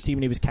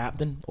when he was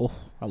captain. Oh,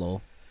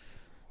 hello,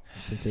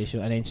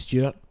 sensational. And then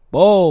Stewart,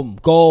 boom,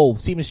 goal.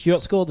 See when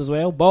Stewart scored as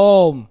well.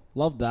 Boom,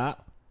 loved that.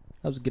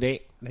 That was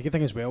great. And the good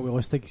thing as well, with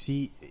Lustig,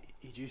 see,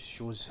 he just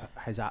shows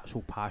his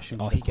actual passion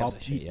for the club.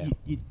 Gives a shit,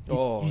 he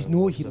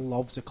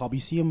loves the club. You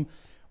see him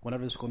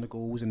whenever they're scoring the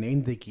goals in the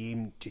end of the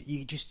game.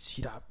 You just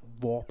see that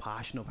raw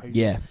passion of how.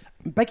 Yeah.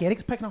 Big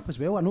Eric's picking up as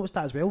well. I noticed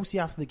that as well. See,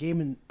 after the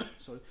game and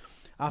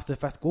after the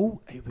fifth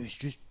goal, he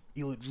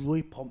looked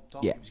really pumped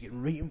up. Yeah. He was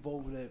getting right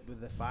involved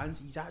with the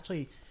fans. He's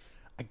actually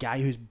a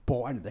guy who's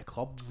bought into the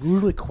club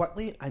really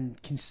quickly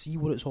and can see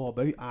what it's all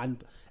about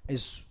and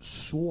is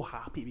so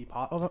happy to be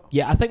part of it.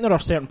 Yeah, I think there are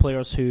certain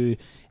players who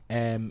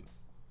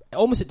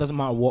it doesn't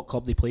matter what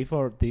club they play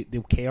for,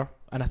 they'll care.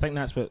 And I think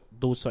that's what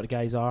those sort of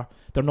guys are.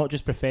 They're not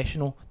just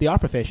professional. They are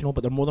professional,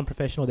 but they're more than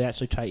professional. They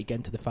actually try to get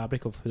into the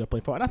fabric of who they're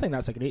playing for. And I think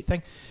that's a great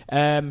thing.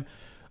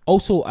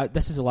 Also,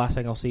 this is the last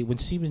thing I'll say. When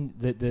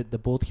the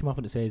board came up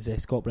and it says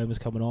Scott Brown was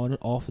coming on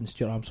off and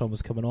Stuart Armstrong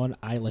was coming on,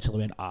 I literally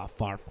went,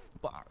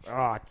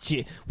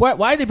 gee, why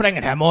are they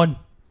bringing him on?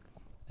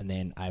 And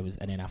then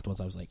afterwards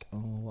I was like,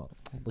 oh,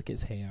 look at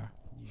his hair.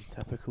 You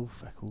typical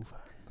fickle fan.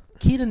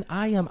 Kieran,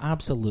 I am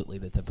absolutely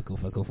the typical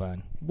fickle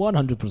fan.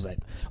 100%.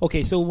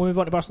 Okay, so we'll move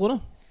on to Barcelona.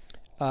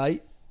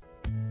 Aye.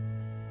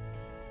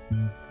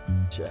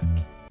 Check.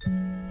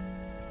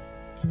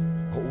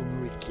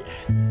 Ulrike.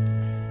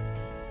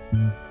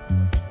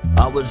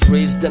 I was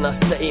raised in a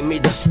city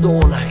made of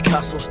stone.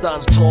 Castle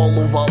stands tall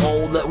over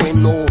all that we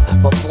know,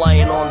 but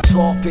flying on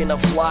top ain't a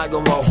flag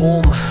of our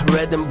home.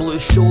 Red and blue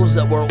shows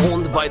that we're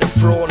owned by the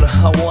throne.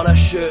 I wanna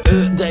shoot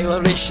out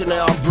declaration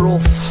of our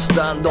broth.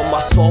 Stand on my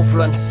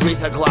sovereigns,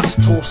 raise a glass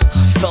toast.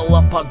 Fill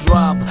up a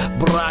drab,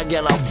 brag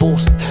and a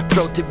boast.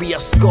 Proud to be a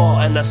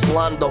Scot in this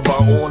land of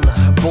our own.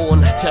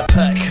 Bone to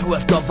pick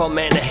with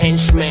government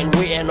henchmen,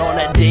 waiting on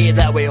a day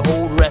that we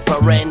hold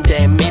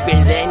referendum. Maybe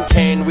then,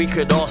 Ken, we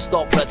could all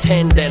stop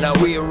pretending that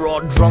we're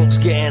all drunks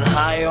getting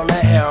high on the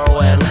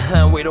heroin.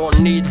 And we don't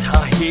need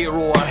a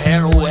hero or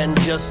heroine,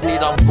 just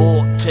need a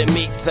vote to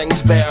make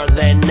things better.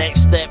 Then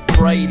next step,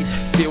 pride,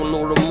 feel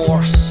no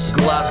remorse.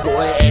 Glasgow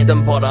to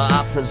Edinburgh,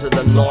 Athens to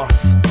the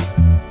north.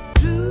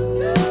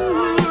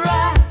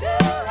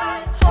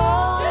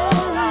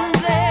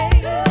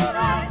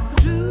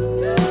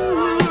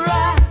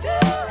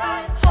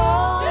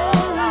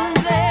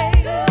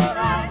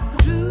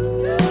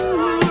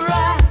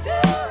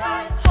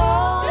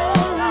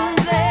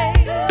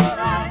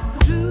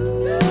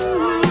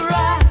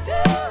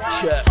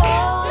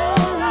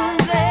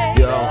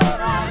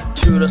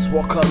 Tourists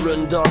walk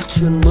around our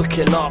tune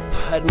looking up,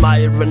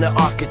 admiring the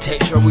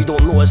architecture. We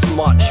don't notice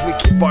much, we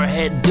keep our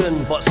head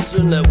down, but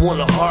soon it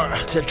won't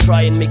hurt to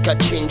try and make a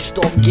change.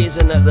 Stop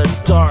gazing at the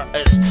dirt,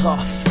 it's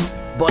tough,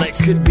 but it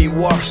could be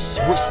worse.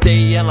 We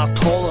stay in a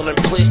tolerant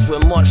place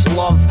with much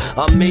love,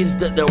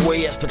 amazed at the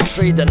way it's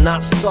portrayed, and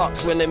that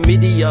sucks. When the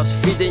media's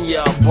feeding you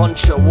a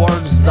bunch of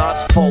words,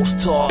 that's false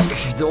talk.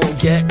 Don't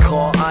get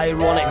caught,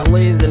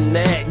 ironically the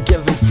net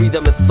giving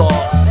freedom of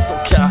thoughts.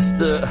 So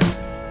cast it.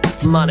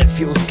 Man, it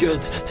feels good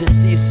to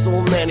see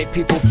so many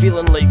people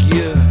feeling like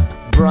you.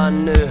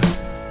 Brand new,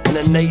 and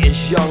the night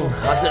is young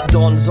as it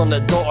dawns on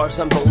the daughters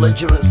and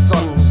belligerent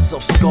sons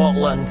of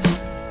Scotland.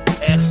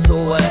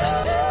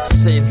 SOS,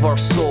 save our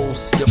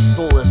souls, your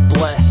soul is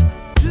blessed.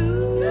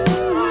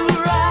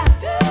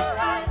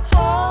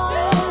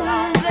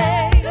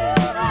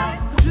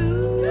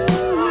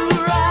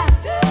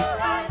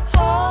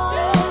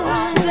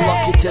 I'm so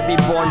lucky to be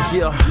born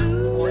here.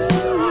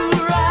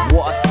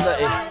 What a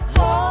city.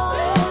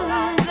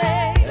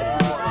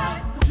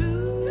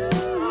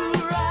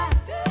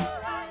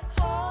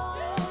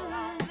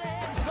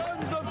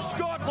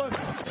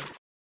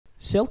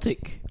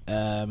 Celtic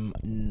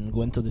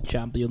going to the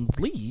Champions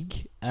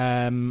League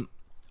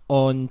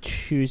on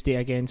Tuesday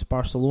against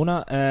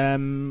Barcelona.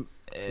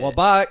 We're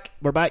back.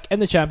 We're back in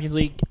the Champions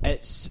League.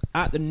 It's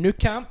at the Nou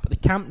Camp, the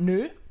Camp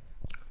Nou.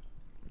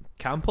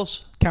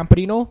 Campers.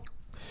 Camperino.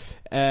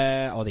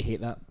 They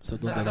hate that, so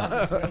don't do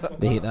that.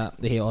 They hate that.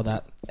 They hate all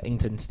that.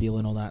 Ington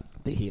stealing all that.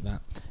 They hate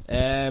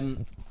that.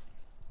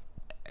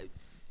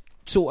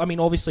 So, I mean,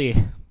 obviously,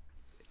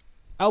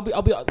 I'll be.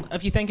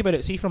 If you think about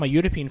it, see from a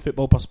European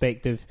football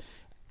perspective,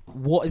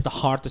 what is the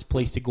hardest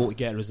place to go to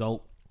get a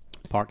result?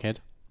 Parkhead.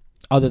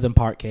 Other than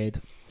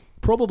Parkhead,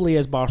 probably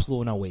is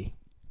Barcelona away.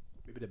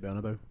 Maybe the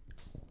Bernabeu.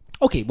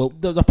 Okay, well,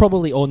 they're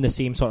probably on the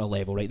same sort of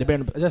level, right? The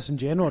Bernabeu, Is this in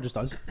general or just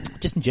us?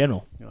 just in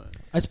general. Yeah.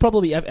 It's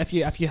probably if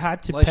you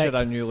had to Unless pick,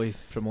 you're a newly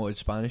promoted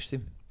Spanish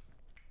team.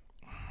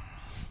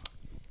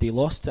 they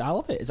lost to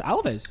Alaves. Is it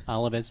Alaves?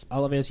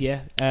 Alaves,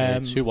 yeah.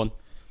 2-1.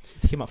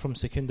 They came up from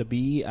Secunda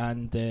B,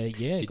 and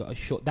got a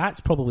shot. That's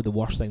probably the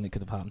worst thing that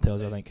could have happened to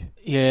us, I think.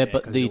 Yeah,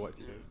 but 'cause they what-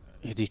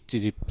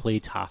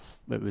 played half.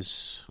 It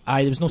was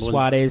There was no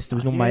Suarez, there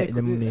was no it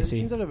Messi.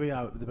 seems like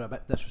they were a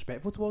bit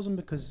disrespectful towards him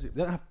because they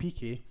didn't have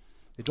Piqué.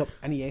 They dropped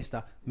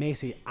Iniesta,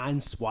 Messi,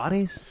 and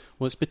Suarez.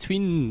 Well, it's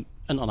between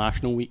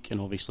international week and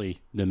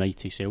obviously the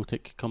mighty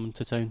Celtic coming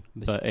to town,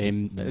 but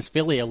it's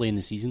fairly early in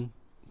the season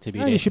to be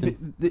Yeah, they should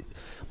resting. be.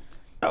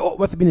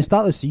 With it being the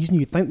start of the season,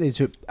 you'd think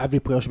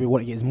every player should be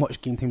wanting to get as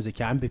much game time as they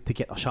can to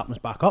get their sharpness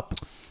back up.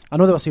 I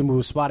know they were saying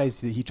with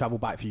Suarez that he travelled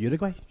back for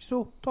Uruguay,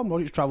 so Tom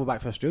Rogers travelled back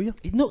for Australia.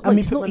 He's not. I mean,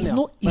 He's put not. him He's there.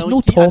 not. He's Well, no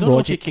I Tom don't know if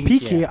Rogers. he can-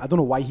 Piqué, yeah. I don't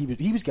know why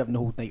he was given the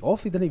whole night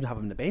off. They didn't even have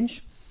him on the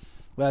bench.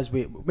 Whereas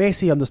with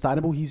Messi,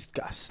 understandable, he's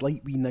got a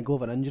slight wee niggle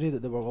of an injury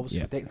that they were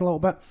obviously protecting a little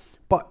bit.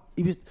 But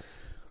he was.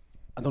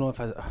 I don't know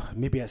if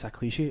maybe it's a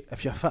cliche.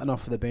 If you're fit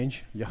enough for the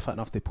bench, you're fit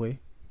enough to play.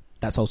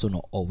 That's also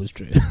not always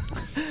true.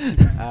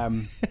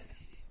 Um,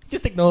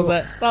 Just ignores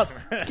it. Starts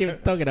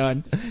keep talking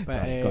on. But,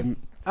 Sorry, go on.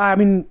 I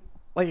mean,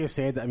 like you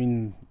said, I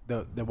mean,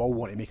 they will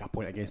want to make a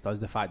point against us.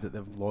 The fact that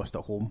they've lost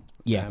at home,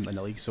 Yeah. in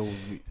the league. So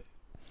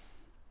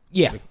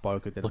Yeah. Like, Boyle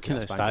could do Looking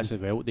the at the stats as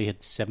well, they had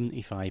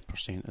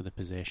 75% of the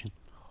possession.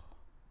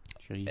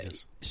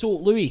 Jesus. So,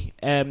 Louis,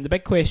 the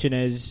big question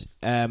is,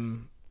 how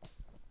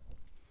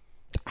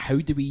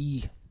do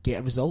we get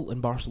a result in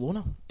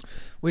Barcelona?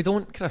 We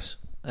don't, Chris.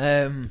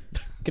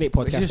 Great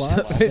podcast,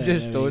 lads. We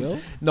just There we don't.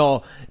 go.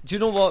 No, do you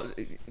know what?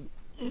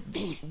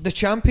 The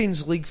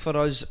Champions League for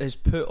us is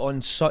put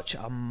on such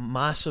a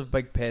massive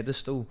big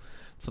pedestal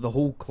for the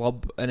whole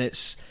club, and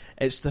it's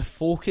the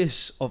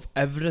focus of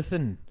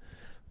everything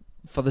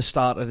for the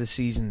start of the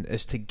season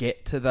is to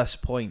get to this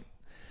point.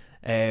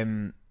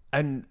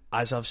 And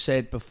as I've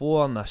said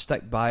before, and I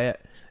stick by it,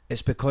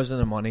 it's because of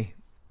the money.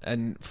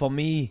 And for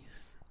me,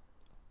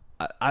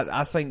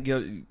 I think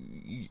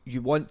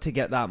you want to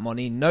get that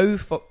money now.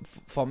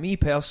 For me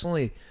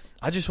personally,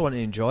 I just want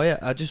to enjoy it.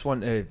 I just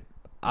want to.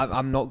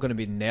 I'm not going to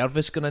be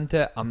nervous going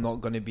into it. I'm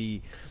not going to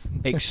be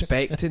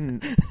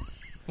expecting.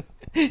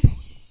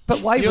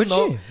 But why would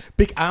you?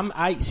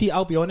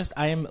 I'll be honest.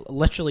 I am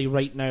literally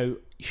right now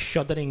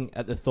shuddering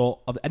at the thought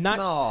of, and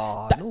that's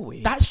No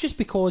way. That's just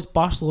because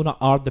Barcelona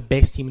are the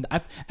best team.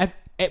 If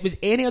it was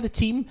any other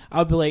team,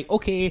 I'd be like,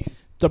 okay,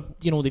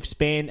 they've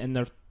spent and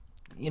they're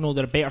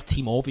a better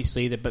team.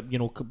 Obviously,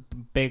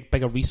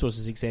 bigger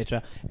resources,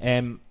 etc.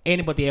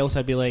 Anybody else,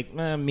 I'd be like,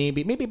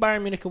 maybe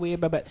Bayern Munich away,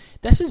 but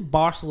this is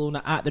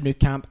Barcelona at the Nou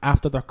Camp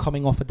after they're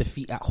coming off a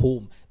defeat at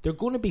home. They're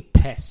going to be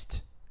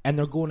pissed and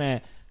they're going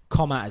to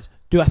come at us.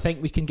 Do I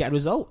think we can get a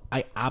result?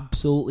 I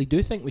absolutely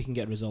do think we can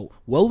get a result.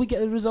 Will we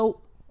get a result?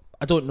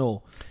 I don't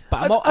know,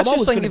 but I'm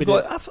always going to be.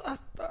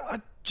 I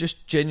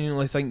just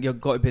genuinely think you've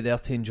got to be there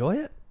to enjoy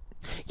it.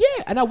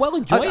 Yeah, and I will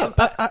enjoy it.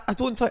 I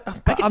don't think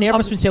I get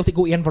nervous when Celtic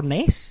go to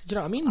Inverness. Do you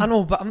know what I mean? I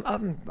know, but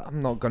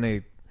I'm not going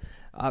to.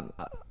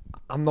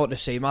 I'm not the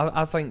same.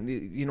 I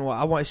think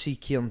I want to see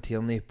Kieran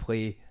Tierney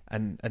play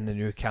in the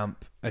Nou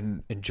Camp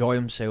and enjoy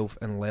himself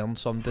and learn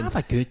something. Have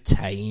a good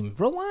time.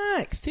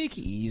 Relax. Take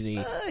it easy.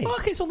 Aye.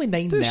 Look, it's only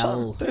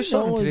 9-0. Do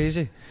something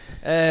crazy.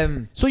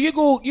 So you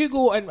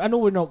go, and I know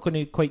we're not going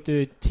to quite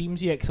do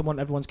teams yet because I want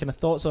everyone's kind of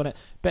thoughts on it.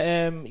 But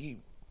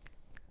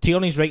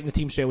Tierney's right in the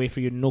team straight away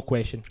for you, no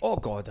question. Oh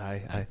God,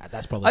 aye.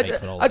 That's probably right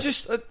for all.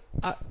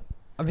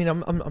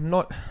 I'm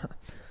not.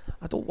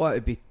 I don't want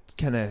to be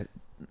kind of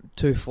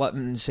too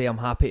flippant and say I'm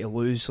happy to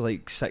lose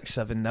like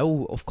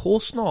 6-7-0. Of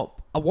course not.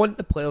 I want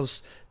the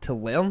players to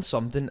learn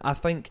something. I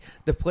think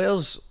the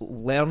players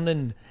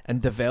learning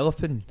and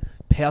developing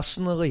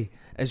personally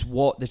is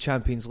what the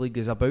Champions League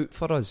is about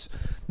for us.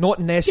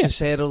 Not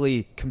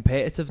necessarily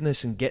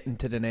competitiveness and getting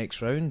to the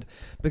next round,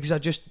 because I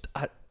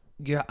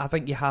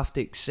think you have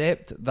to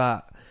accept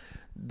that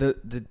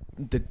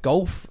the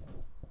gulf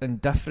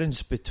and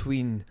difference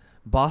between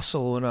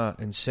Barcelona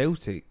and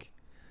Celtic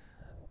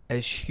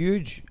is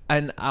huge.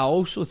 And I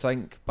also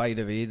think, by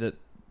the way, that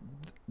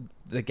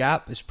the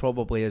gap is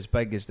probably as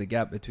big as the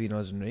gap between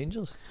us and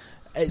Rangers.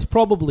 It's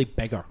probably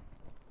bigger,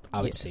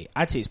 I would say.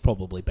 I'd say it's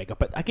probably bigger.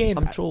 But again,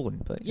 I'm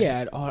trolling. But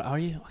yeah, are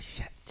you? Oh,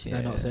 shit. Did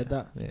I not said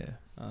that?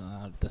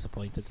 Yeah.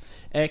 Disappointed.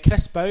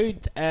 Chris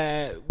Boud,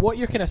 what are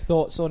your kind of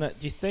thoughts on it?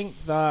 Do you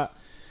think that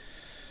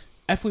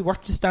if we were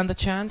to stand a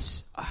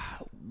chance,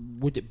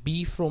 would it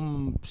be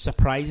from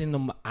surprising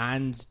them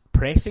and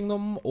pressing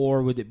them,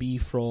 or would it be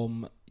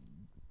from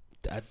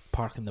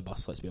parking the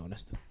bus? Let's be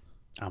honest.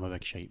 I'm a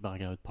big shite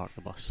bag. I would park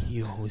the bus.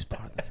 You always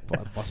park the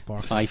bus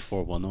park.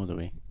 5-4-1 all the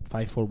way.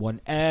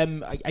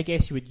 5-4-1. I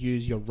guess you would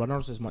use your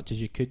runners as much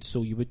as you could,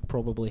 so you would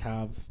probably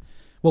have.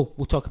 Well,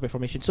 we'll talk about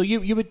formation. So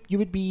you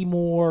would be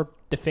more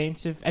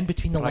defensive, in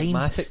between the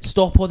Pragmatic. lines.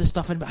 Stop all the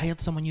stuff. I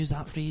heard someone use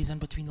that phrase, in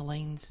between the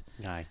lines.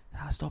 Aye.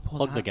 Stop all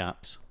Plug that. the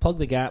gaps. Plug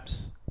the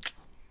gaps.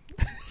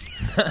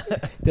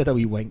 Did a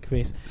wee wink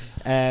face.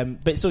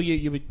 But so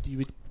you would.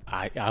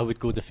 I would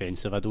go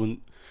defensive. I don't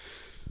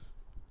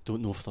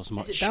know if there's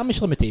much. Is it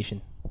damage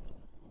limitation?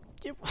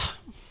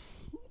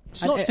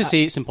 It's not to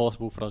say it's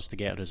impossible for us to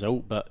get a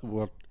result, but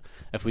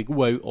if we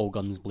go out all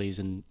guns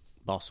blazing,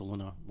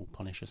 Barcelona will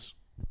punish us.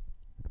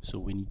 So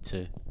we need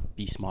to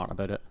be smart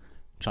about it.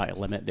 Try to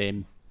limit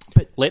them,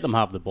 but let them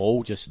have the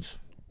ball. Just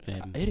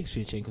Eric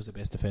Sviatchenko's the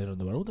best defender in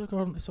the world,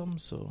 according to some.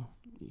 So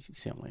he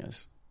certainly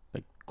is.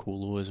 Big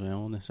Colo as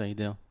well on the side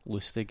there.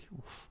 Lustig.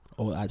 Oof.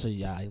 Oh, actually,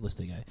 yeah,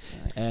 Lustig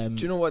guy.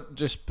 Do you know what?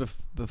 Just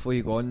before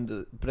you go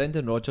on,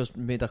 Brendan Rodgers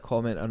made a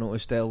comment I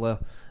noticed earlier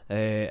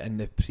in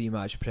the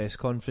pre-match press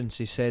conference.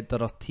 He said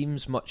there are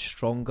teams much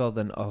stronger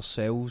than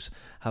ourselves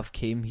have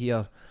came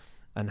here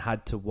and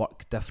had to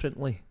work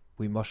differently.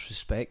 We must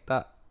respect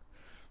that.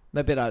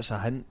 Maybe that's a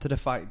hint to the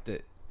fact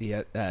that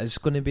it is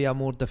going to be a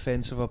more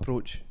defensive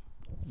approach.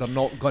 They're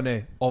not going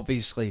to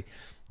obviously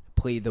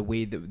play the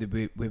way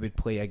that we would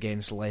play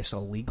against lesser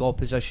league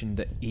opposition.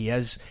 That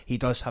he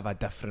does have a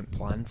different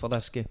plan for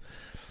this game.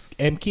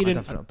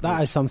 Kieran,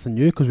 that is something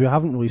new, because we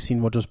haven't really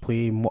seen Rodgers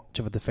play much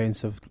of a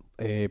defensive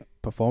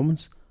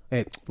performance,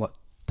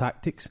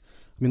 tactics.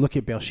 I mean, look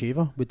at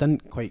Beersheva. We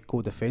didn't quite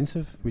go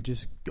defensive. We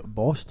just got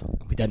bossed.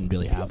 We didn't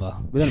really have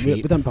a. We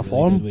didn't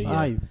perform. Really,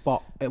 aye,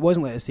 but it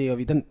wasn't like to say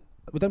we didn't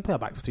play a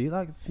back three.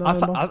 I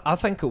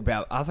think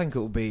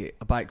it'll be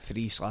a back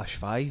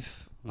 3/5.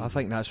 I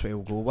think that's what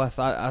he'll go with.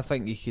 I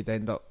think he could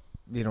end up,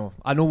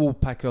 I know we'll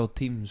pick our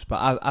teams,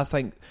 but I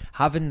think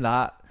having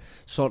that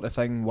sort of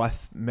thing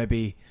with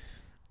maybe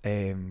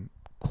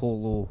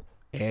Colo,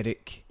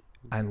 Eric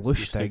and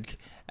Lustig,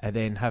 and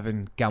then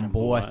having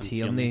Gamboa,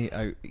 Tierney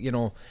out,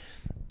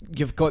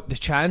 you've got the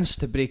chance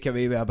to break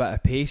away with a bit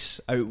of pace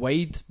out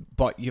wide,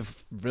 but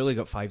you've really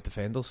got 5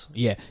 defenders.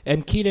 Yeah.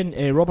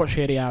 Kieran, Robert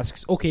Sherry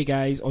asks, okay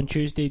guys, on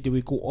Tuesday do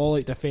we go all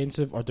out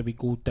defensive or do we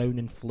go down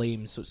in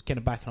flames? So it's kind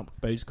of backing up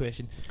Bow's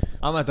question.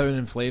 I'm a down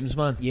in flames,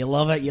 man. You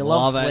love it, you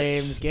love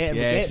flames. Get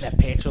the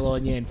petrol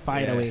on you and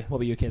fire away. What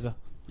about you, Keza?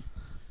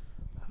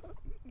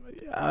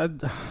 I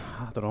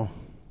don't know.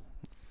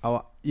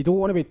 You don't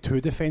want to be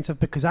too defensive,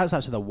 because that's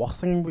actually the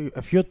worst thing.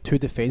 If you're too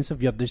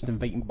defensive, you're just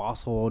inviting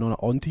Barcelona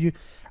onto you,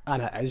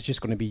 and it is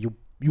just going to be you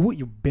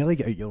barely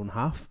get out your own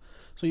half.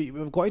 So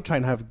we've got to try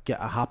and get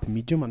a happy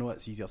medium. I know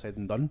it's easier said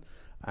than done,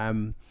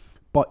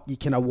 but you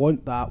kind of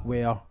want that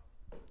where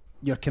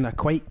you're kind of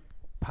quite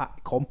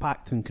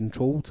compact and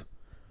controlled,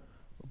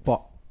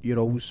 but you're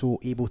also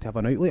able to have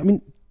an outlet. I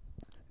mean,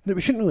 we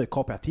shouldn't really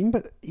copy a team,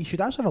 but you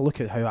should actually have a look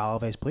at how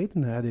Alaves played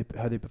and how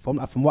they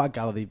performed. From what I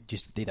gather, they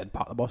did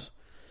park the bus.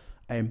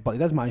 But he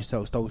does manage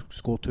to still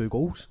score 2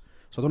 goals.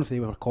 So I don't know if they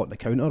were caught in the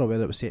counter or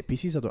whether it was set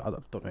pieces. I don't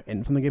know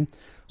anything from the game.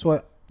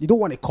 So you don't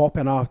want to copy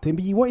another team,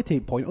 but you want to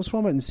take pointers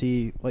from it and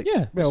say,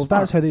 if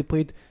that's how they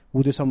played,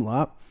 we'll do something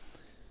like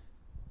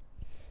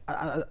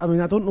that. I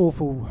mean, I don't know if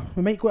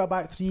we might go to a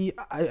back 3.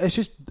 It's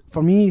just,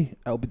 for me,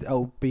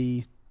 it'll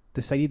be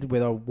decided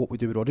what we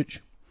do with Rodric,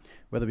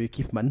 whether we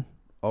keep him in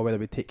or whether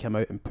we take him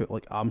out and put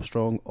like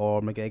Armstrong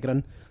or McGregor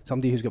in,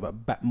 somebody who's got a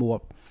bit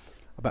more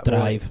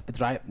drive.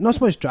 Not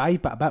so much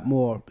drive, but a bit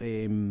more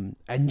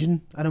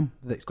engine in him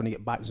that's going to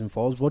get backwards and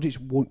forwards. Rodric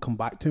won't come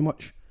back too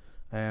much.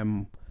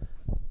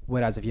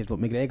 Whereas if you've got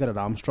McGregor or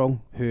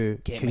Armstrong, who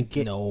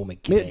McGregor.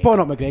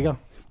 Not McGregor.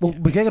 Well,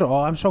 McGregor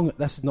or Armstrong,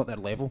 this is not their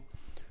level.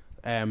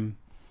 But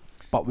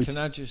can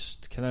I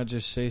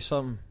just say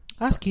something?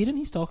 Ask Kieran,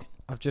 he's talking.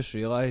 I've just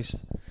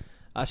realised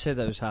I said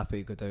I was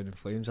happy to go down in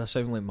flames. I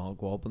sound like Mark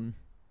Wahlberg.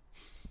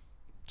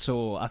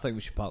 So I think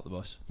we should park the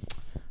bus.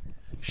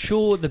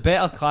 Show the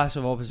better class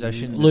of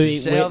opposition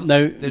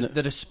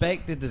the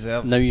respect they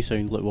deserve. Now you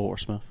sound like Walter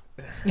Smith.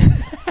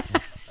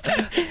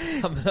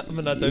 I'm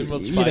in a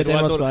downward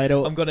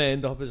spiral. I'm going to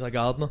end up as a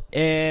gardener.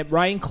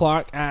 Ryan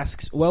Clark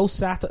asks,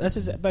 this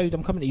is about,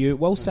 I'm coming to you,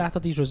 will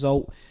Saturday's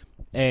result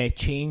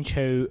change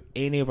how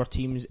any of our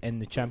teams in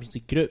the Champions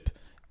League group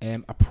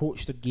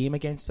approach their game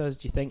against us?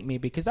 Do you think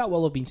maybe, because that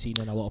will have been seen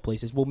in a lot of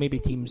places, will maybe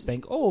teams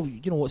think,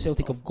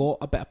 Celtic have got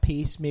a bit of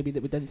pace maybe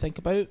that we didn't think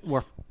about?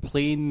 We're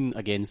playing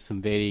against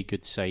some very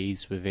good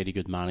sides with very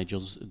good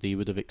managers. They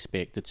would have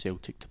expected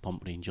Celtic to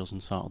pump Rangers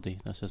on Saturday.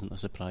 This isn't a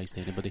surprise to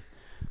anybody.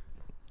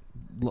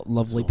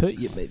 Lovely put.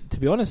 To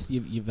be honest,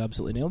 you've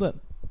absolutely nailed it.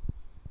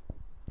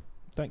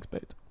 Thanks,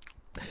 Bout.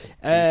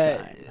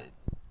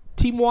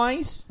 Team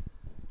wise,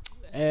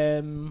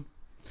 the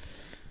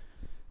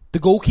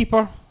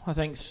goalkeeper, I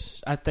think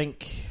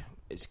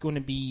it's going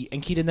to be.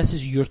 And Kieran, this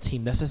is your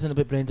team. This isn't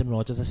about Brendan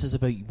Rodgers. This is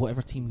about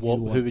whatever team you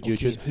want. Who would you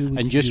choose?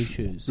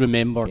 Choose?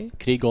 Remember,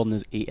 Craig Gordon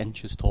is 8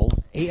 inches tall.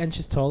 8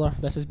 inches taller.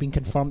 This has been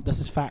confirmed. This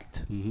is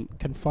fact. Mm-hmm.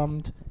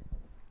 Confirmed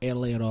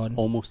earlier on.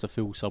 Almost a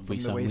full Subway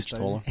sandwich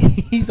taller.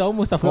 He's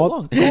almost a foot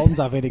long. Gordon's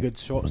a very good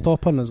shot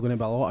stopper, and there's going to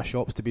be a lot of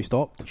shops to be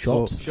stopped.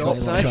 Shops.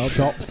 Shops.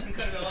 Shops.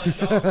 There's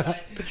going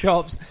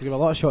to be a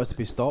lot of shots to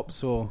be stopped.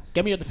 So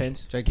give me your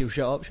defence. Jackie,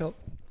 shut up, shop.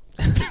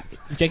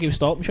 Jackie will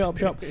stop and shut up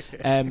shop.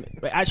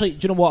 Actually, do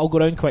you know what? I'll go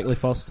around quickly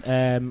first.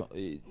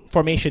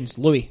 Formations,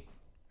 Louis.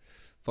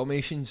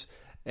 Formations.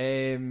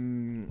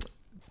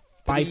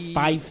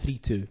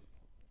 5-3-2.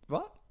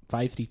 What?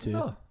 5-3-2.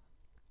 Oh,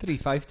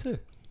 3-5-2.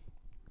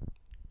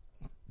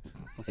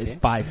 Okay. It's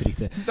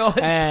 5-3-2. No,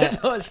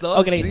 it's not.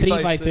 Okay,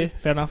 3-5-2.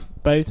 Fair enough.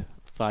 Bowed.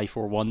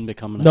 5-4-1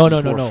 becoming a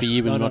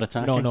 3-4-3 when we're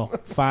attacking. No.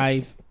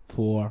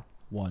 5-4-1.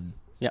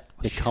 Yep,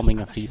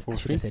 becoming a 3-4-3. I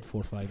should have said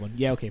 4-5-1.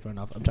 Yeah, okay, fair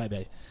enough. I'm trying to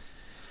be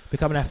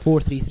becoming a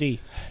 4-3-3.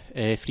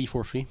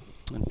 3-4-3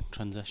 and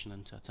transition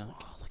into attack.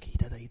 Oh, look, he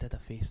did a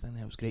face thing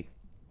there. It was great.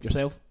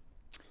 Yourself?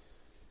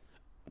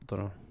 Don't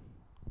know.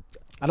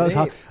 I know it's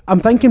hard. I'm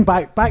thinking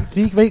back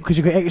 3, right? Because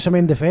you've got extra men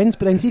in defence,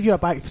 but then see if you're a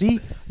back 3,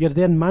 you're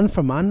there man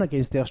for man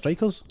against their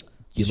strikers.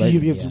 You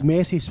have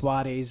Messi,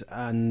 Suarez,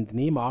 and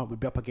Neymar would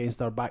be up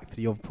against our back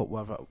 3 of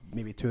whatever,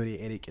 maybe Toure,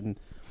 Eric, and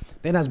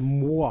then as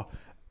more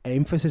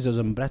emphasis is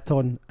on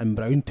Britton and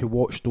Brown to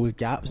watch those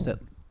gaps that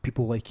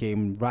people like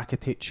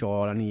Rakitic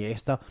or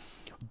Iniesta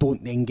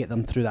don't then get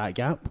them through that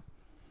gap.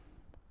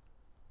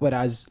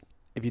 Whereas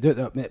if you do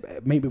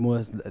it might be more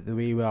the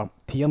way where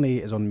Tierney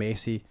is on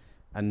Messi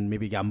and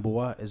maybe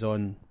Gamboa is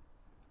on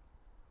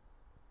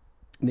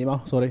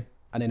Neymar, sorry,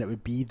 and then it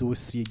would be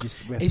those 3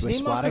 just with Is Neymar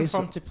Suarez.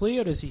 confirmed to play,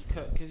 or is he?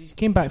 Because he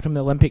came back from the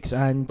Olympics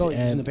and he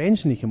was on the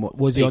bench and he came.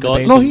 Was he on the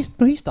bench? No,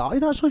 he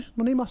started actually.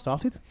 No, Neymar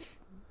started.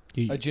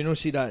 Do you not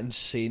see that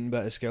insane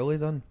bit of skill he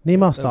done?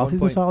 Neymar At started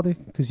one on point.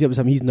 Saturday because it was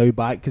him. He's now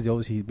back because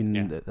obviously he's been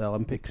Yeah. at the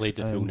Olympics. Played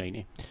the full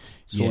 90.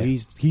 So Yeah.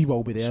 he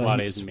will be there.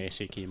 Suarez and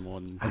Messi came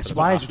on. And for Suarez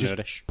about was half an just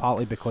hourish.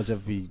 partly because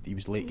of he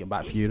was late getting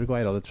back from Uruguay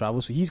and all the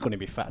travel, so he's going to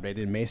be fit and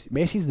ready. And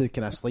Messi's the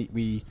kind of slight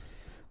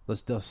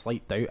there's a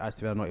slight doubt as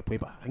to whether or not he play,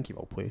 but I think he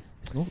will play.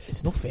 It's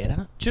no fair,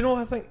 innit? Do you know?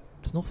 I think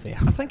Fair.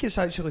 I think it's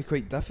actually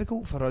quite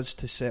difficult for us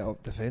to set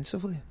up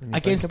defensively when you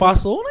Against think about it.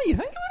 Barcelona, you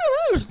think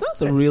about it?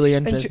 That's a really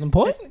interesting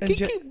point. in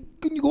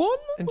Can you go on?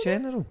 in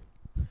general.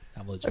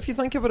 I'm legit. If you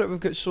think about it, we've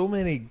got so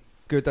many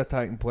good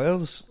attacking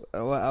players.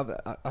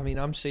 I mean,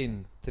 I'm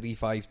saying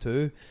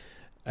 3-5-2,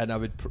 and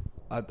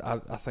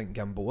I think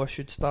Gamboa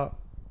should start.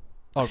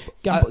 Or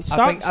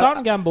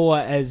Starting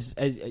Gamboa is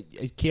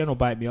Kieran will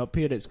back me up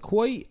here. It's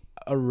quite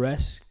a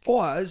risk.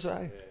 Oh, it is.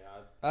 It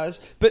is.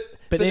 But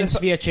Then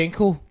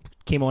Sviatchenko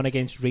came on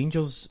against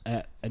Rangers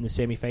in the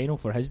semi-final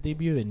for his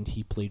debut, and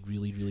he played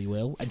really, really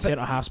well. And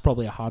centre half's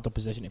probably a harder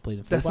position to play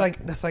than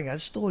fullback. the thing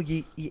is,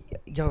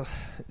 though,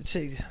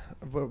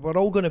 we're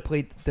all going to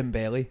play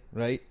Dembele,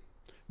 right?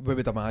 We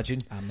would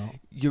imagine. I'm not.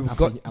 You've I'm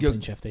got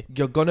playing Shifty.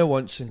 you're going to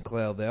want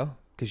Sinclair there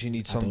because you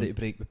need I somebody don't.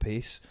 to break the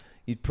pace.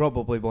 You'd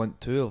probably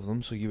want two of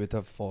them, so you would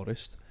have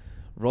Forrest.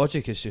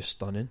 Rogic is just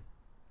stunning.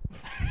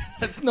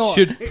 It's not.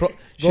 Should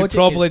Rogic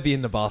probably is- be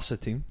in the Barca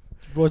team.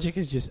 Rogic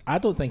is just. I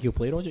don't think he'll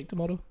play Rogic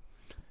tomorrow.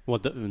 Well,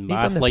 in He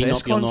my done the press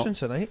lineup, you're not conference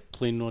tonight.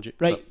 playing Rogic.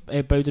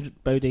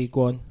 Right, Bowdy,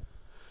 go on.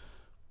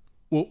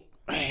 Well,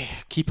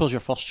 keeper's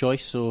your first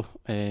choice, so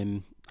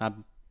I'm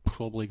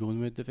probably going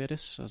with De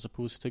Veres as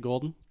opposed to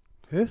Gordon.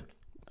 Who?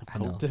 I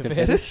know. De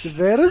Veres.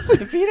 Veres?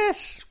 De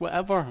Veres,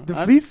 whatever. De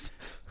Vries?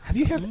 Have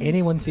you heard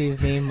anyone say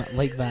his name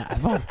like that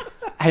ever?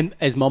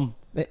 His mum.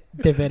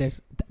 De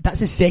Veres.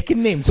 That's his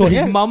second name. So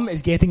his mum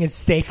is getting his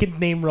second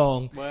name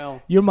wrong.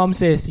 Well, Your mum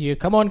says to you,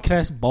 "Come on,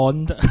 Chris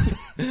Bond.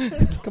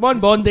 Come on,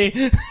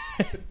 Bondy."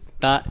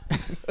 that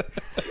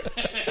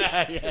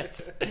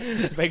Yes,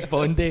 big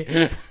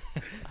Bondy.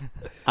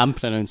 I'm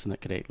pronouncing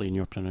it correctly, and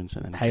you're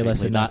pronouncing it Hey,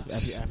 incorrectly. listen,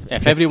 That's, if-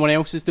 if everyone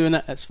else is doing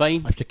it, it's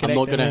fine. If you're I'm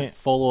not correct, going mate. to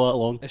follow it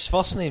along. His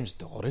first name's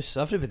Doris.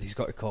 Everybody's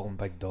got to call him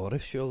Big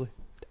Doris, surely.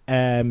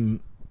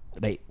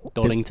 Right,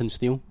 Dorrington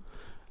Steele.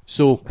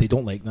 So they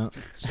don't like that.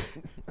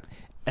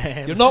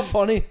 You're not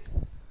funny.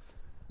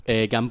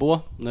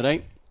 Gamboa, all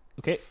right.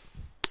 Okay.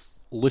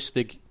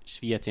 Lustig,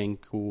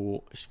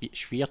 Sviatchenko,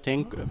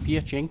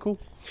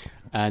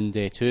 and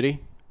Toure.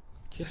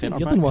 Centre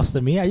You're doing backs. worse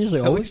than me. I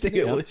usually I always wish to do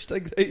get that.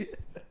 Lustig, right?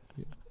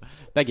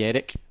 Big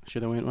Eric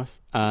should have went with,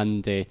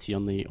 and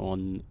Tierney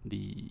on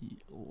the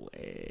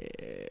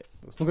left.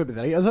 It's not going to be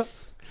the right, is it?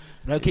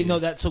 Right, okay, no,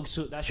 that's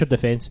so that's your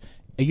defence.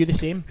 Are you the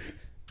same?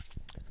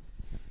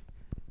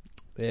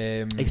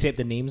 Except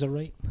the names are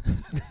right.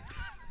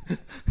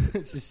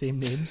 It's the same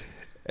names.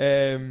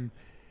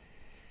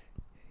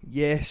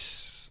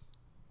 Yes,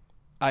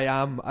 I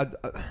am.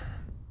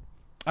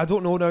 I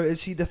don't know now.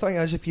 See, the thing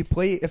is, if you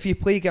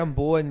play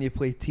Gamboa and you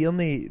play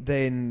Tierney,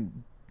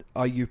 then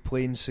are you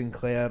playing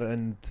Sinclair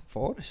and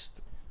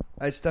Forrest?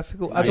 It's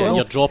difficult. I don't know.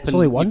 You're dropping. It's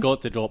only one. You've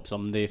got to drop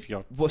somebody if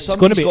you're. Well, It's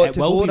going to somebody's be. got It to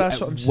will go. be. That's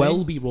what I'm It saying.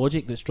 will be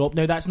Rogic that's dropped.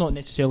 Now, that's not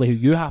necessarily who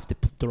you have to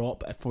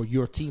drop for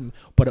your team,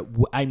 but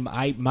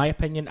my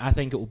opinion, I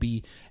think it will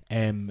be.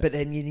 But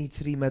then you need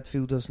three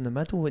midfielders in the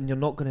middle, and you're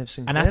not going to have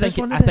Sinclair. And I as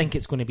one think of them. think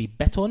it's going to be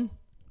Bitton,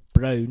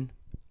 Brown,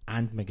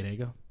 and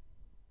McGregor.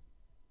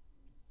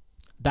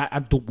 That I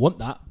don't want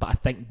that, but I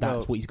think that's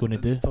Well, what he's going to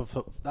do.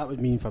 That would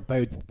mean for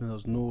Bowd,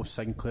 there's no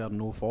Sinclair,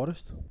 no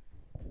Forrest.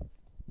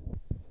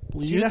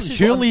 See, this is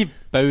Surely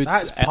Bowd's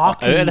That's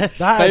out of this.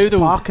 That is Bowd will-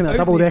 parking a How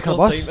double needs decker more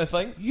bus. time to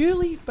think? You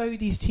leave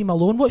Bowdy's team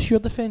alone. What's your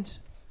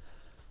defence?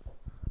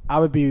 I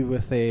would be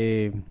with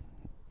the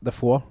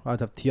four.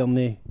 I'd have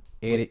Tierney,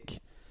 Eric,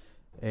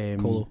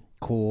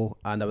 Colo,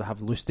 and I would have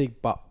Lustig,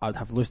 but I'd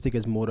have Lustig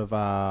as more of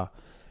a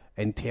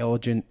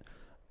intelligent,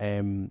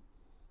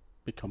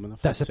 becoming a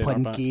disciplined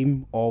centre-back.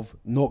 game of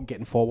not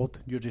getting forward.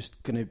 You're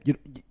just gonna.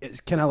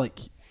 It's kind of like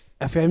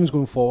if anyone's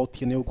going forward,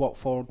 Tierney will go up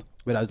forward,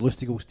 whereas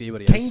Lustig will stay where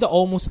he is. Kind of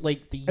almost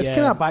like the. It's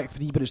kind of back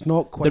three, but it's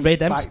not quite the Red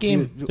back Imps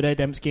game. three. The Red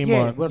Imps game.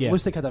 Yeah, or, where yeah.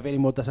 Lustig had a very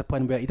more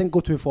discipline where he didn't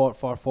go too far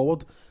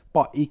forward,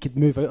 but he could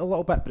move out a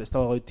little bit, but it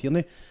still allowed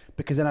Tierney.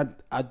 Because then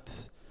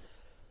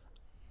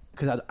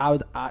I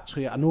would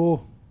actually, I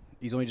know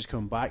he's only just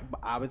coming back, but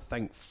I would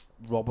think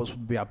Roberts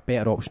would be a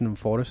better option than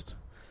Forrest.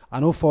 I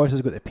know Forrest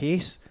has got the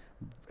pace,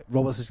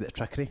 Roberts has got the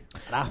trickery,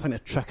 and I think the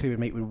trickery would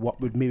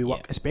maybe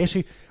work,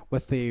 especially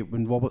with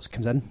when Roberts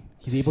comes in.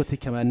 He's able to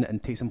come in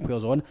and take some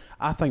players on.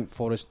 I think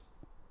Forrest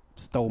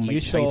still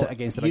might try it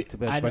against the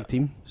big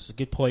team. It's a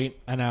good point,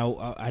 and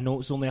I know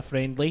it's only a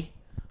friendly,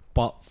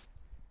 but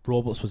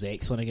Roberts was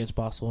excellent against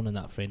Barcelona in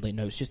that friendly.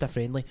 Now it's just a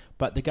friendly,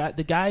 but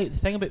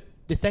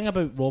the thing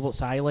about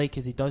Roberts I like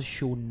is he does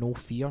show no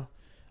fear.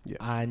 Yeah.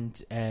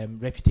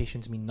 And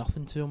reputations mean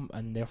nothing to him,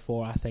 and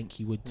therefore I think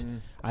he would.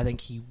 I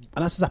think he.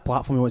 And this is a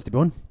platform he wants to be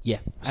on. Yeah,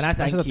 and I This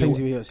think is the things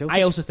he at Celtic.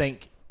 I also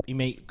think he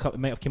might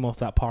have come off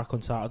that park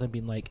on Saturday and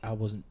been like, I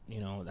wasn't.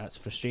 That's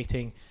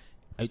frustrating.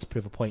 Out to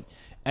prove a point.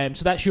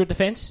 So that's your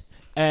defence.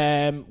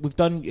 We've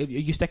done. Are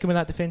you sticking with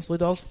that defence,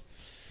 Ludolf?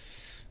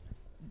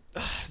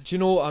 Do you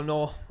know?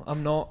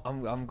 I'm not.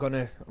 I'm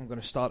gonna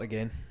start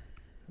again.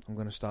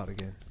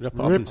 Rip it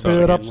up and Rip start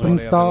it again, up Lloyd. and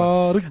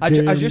start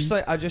again.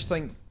 I just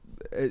think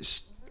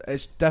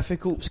it's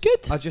difficult. It's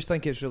good. I just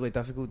think it's really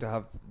difficult to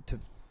have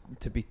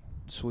to be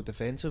so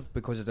defensive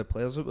because of the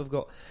players that we've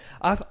got.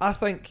 I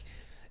think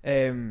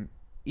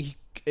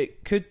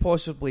it could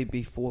possibly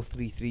be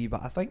 4-3-3,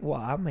 but I think what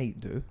I might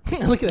do.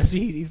 Look at this.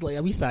 He's like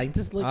a wee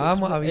scientist. Look,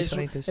 I'm a wee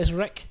scientist. It's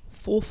Rick.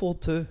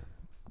 4-4-2.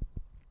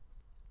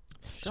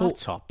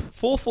 Shut up.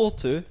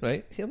 4-4-2,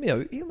 right? Hear me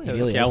out. Hear me out.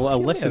 really Okay, is. I'll Hear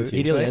me listen out. to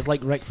He you. really is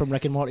like Rick from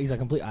Rick and Morty. He's a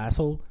complete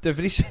asshole. De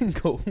Vries in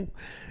goal.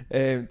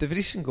 De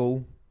Vries in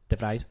goal.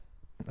 DeVries.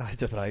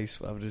 De Vries,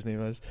 whatever his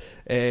name is.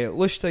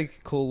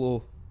 Lustig,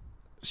 Kolo,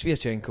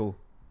 Sviatchenko,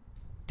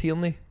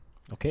 Tierney.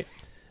 Okay.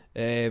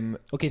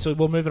 Okay, so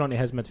we're moving on to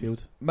his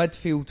midfield.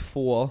 Midfield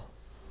 4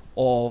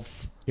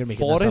 of You're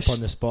making Forest. this up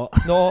on the spot.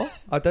 No,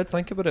 I did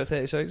think about it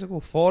 30 seconds ago.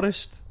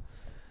 Forest,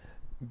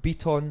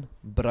 Beaton,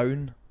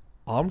 Brown,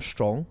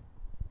 Armstrong.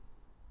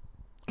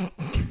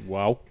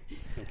 Wow.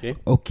 Okay.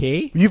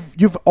 Okay.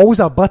 You've always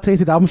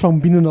obliterated Armstrong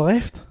being on the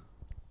left.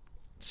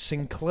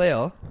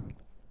 Sinclair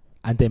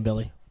And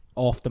Dembele.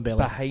 Off Dembele.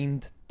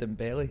 behind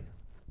Dembele.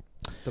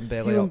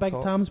 Dembele Stealing up Big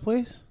top. Tam's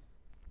place.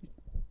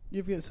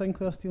 You've got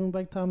Sinclair stealing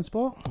Big Tam's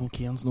spot.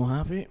 Okay, I'm not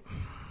happy.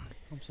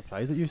 I'm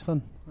surprised at you,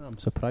 son. I'm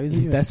surprised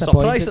He's at you.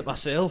 disappointed. Surprised at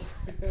myself.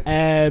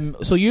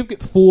 So you've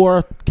got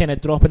 4 kind of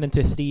dropping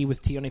into 3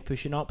 with Tierney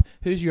pushing up.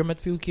 Who's your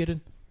midfield,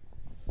 Kieran?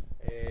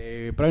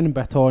 Brown and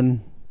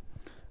Beton,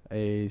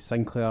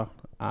 Sinclair,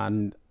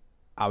 and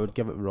I would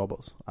give it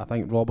Roberts. I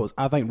think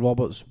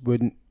Roberts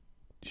wouldn't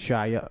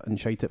shy it and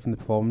shite it from the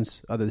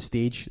performance at the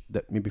stage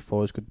that maybe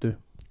Forrest could do.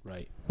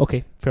 Right.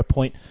 Okay, fair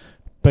point.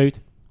 Boud.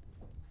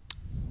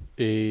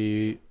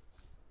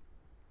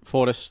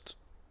 Forest,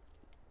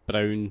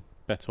 Brown,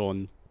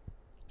 Beton,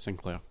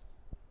 Sinclair.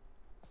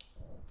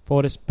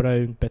 Forrest,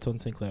 Brown, Beton,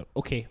 Sinclair.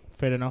 Okay,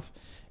 fair enough.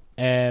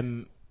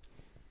 And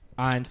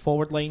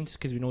forward lines,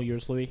 because we know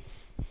yours, Louis.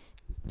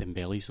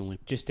 Dembele's only.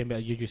 Just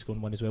Dembele, you're just going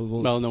one as well.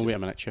 Well, no, wait a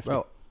minute, shift.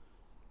 Well,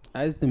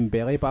 it is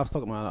Dembele, but I've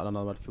stuck my at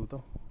another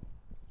midfielder,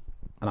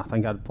 and I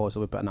think I'd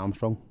possibly put an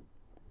Armstrong.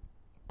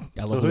 I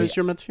So love the way- who's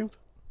your midfield?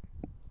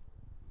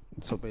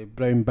 So it'd be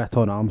Brown,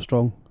 Beton,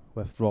 Armstrong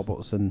with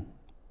Roberts and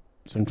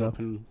Sinclair.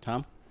 Dropping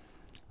Tam.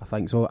 I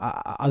think so.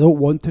 I don't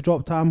want to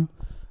drop Tam.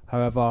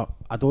 However,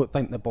 I don't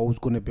think the ball's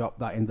going to be up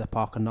that end of the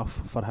park enough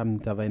for him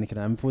to have any kind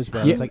of influence.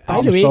 Whereas Yeah, like by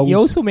the way, Armstrong's- you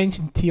also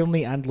mentioned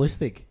Tierney and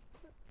Lustig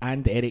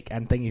and Eric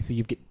and Thingy, so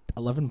you've got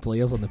 11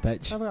 players on the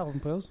pitch. I've got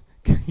 11 players.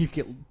 You've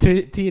got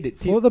two,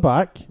 Four at the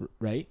back.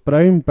 right?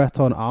 Brown,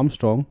 Beton,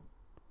 Armstrong,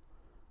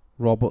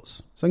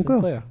 Roberts, Sinclair.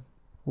 Sinclair.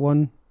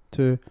 1,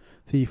 2,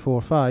 3,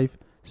 4, 5,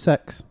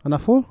 6, and a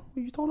 4. What are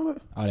you talking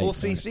about? All right,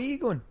 4-3-3 you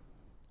going?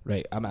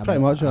 right. Pretty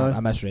much, I aye.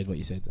 misread what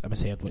you said. I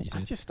misheard what you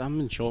said. I'm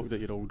in shock that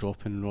you're all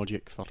dropping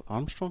Rogic for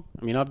Armstrong.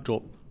 I mean, I've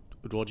dropped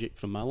Rogic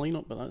from my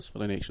lineup, but that's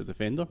for an extra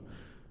defender.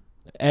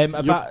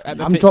 If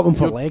I'm dropping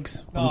for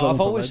legs. No, I'm dropping I've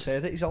for always legs.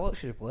 said it. He's a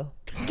luxury player.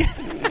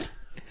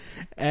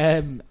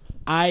 And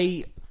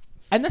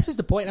this is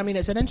the point. I mean,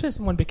 it's an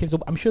interesting one because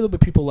I'm sure there'll be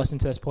people listening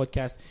to this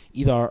podcast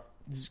either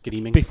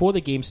Screaming. before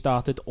the game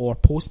started or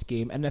post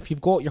game. And if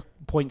you've got your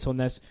points on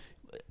this,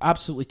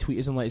 absolutely tweet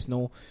us and let us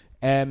know.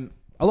 A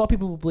lot of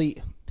people will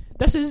be.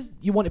 This is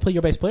you want to play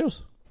your best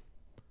players,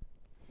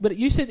 but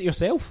you said it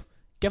yourself.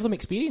 Give them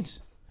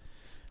experience.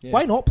 Yeah.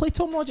 Why not play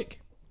Tom Logic?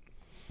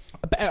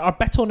 Are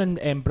Bitton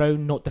and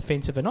Brown not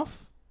defensive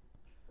enough?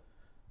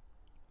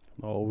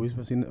 Not always.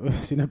 We've seen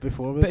it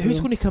before. But who's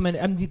going to come in?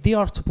 I mean, they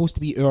are supposed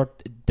to be our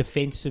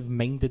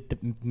defensive-minded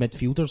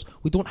midfielders.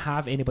 We don't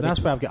have anybody.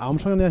 That's why I've got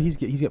Armstrong in there. He's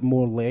got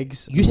more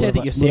legs. You said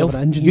it yourself. More of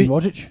an engine than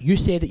Rogic. You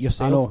said it I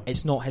yourself. know.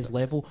 It's not his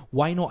level.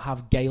 Why not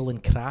have Guile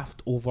and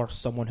Kraft over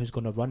someone who's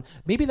going to run?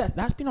 Maybe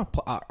that's been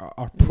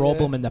our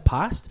problem in the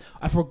past.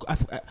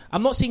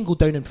 I'm not saying go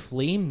down in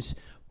flames,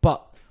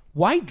 but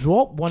why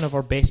drop one of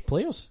our best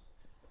players?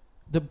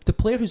 The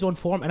player who's on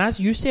form, and as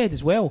you said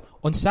as well,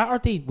 on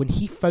Saturday when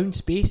he found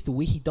space the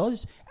way he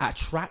does, it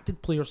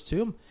attracted players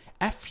to him.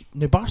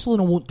 Now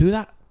Barcelona won't do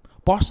that.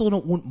 Barcelona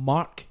won't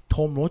mark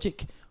Tom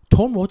Rogic.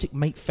 Tom Rogic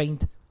might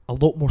find a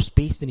lot more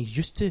space than he's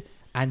used to,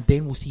 and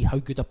then we'll see how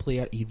good a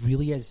player he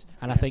really is.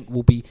 And I think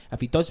we'll be,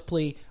 if he does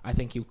play, I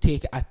think he'll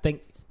take it. I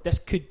think this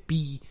could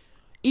be,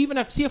 even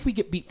if we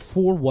get beat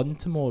 4-1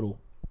 tomorrow,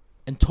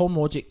 and Tom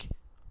Rogic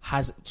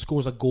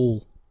scores a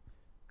goal,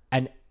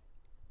 and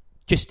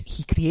just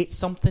he creates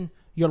something,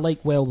 you're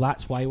like, well,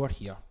 that's why we're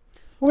here.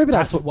 Well, maybe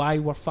That's why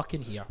we're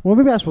fucking here. Well,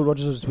 maybe that's what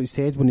Rodgers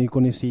said when he's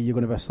going to say you're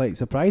going to be a slight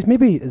surprise.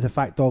 Maybe it's a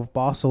fact of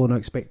Barcelona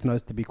expecting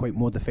us to be quite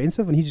more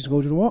defensive, and he's just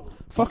going, you know what?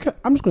 Fuck it.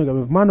 I'm just going to go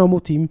with my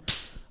normal team.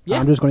 Yeah.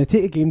 I'm just going to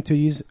take a game to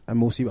you,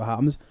 and we'll see what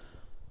happens.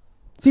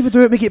 See if we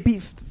do it, we get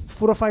beat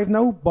 4 or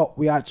 5-0, but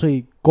we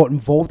actually got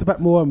involved a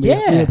bit more, and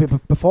we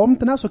performed,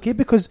 and that's okay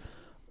because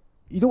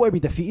you don't want to be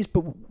defeated,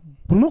 but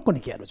we're not going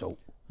to get a result.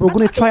 We're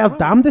going to try our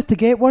damnedest to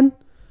get one.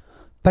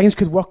 Things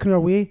could work in our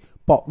way,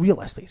 But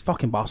realistically, it's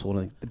fucking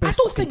Barcelona. The best I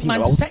don't fucking think team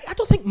in the world. I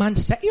don't think Man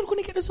City are going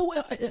to get a result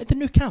at the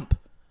new camp.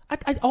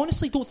 I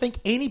honestly don't think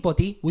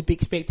anybody would be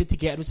expected to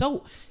get a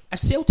result. If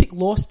Celtic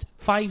lost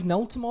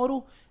 5-0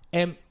 tomorrow,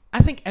 I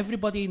think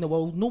everybody in the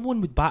world, no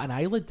one would bat an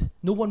eyelid.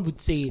 No one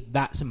would say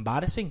that's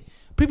embarrassing.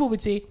 People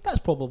would say that's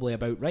probably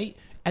about right.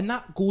 And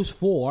that goes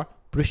for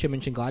Borussia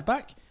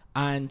Mönchengladbach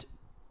and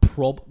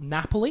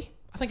Napoli.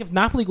 I think if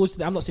Napoli goes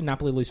to I'm not saying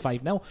Napoli lose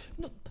 5-0, no,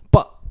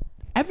 but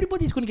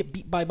everybody's going to get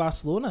beat by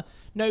Barcelona.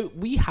 Now,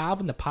 we have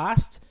in the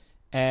past,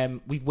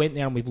 we've went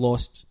there and we've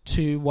lost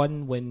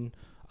 2-1 when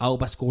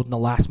Alba scored in the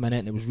last minute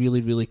and it was really,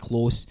 really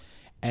close.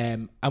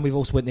 And we've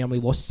also went there and we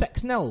lost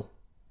 6-0.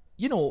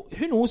 You know,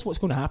 who knows what's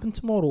going to happen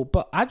tomorrow,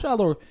 but I'd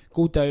rather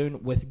go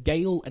down with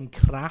guile and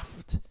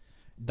craft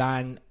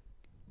than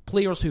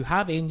players who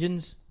have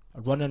engines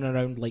running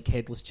around like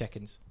headless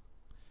chickens.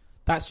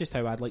 That's just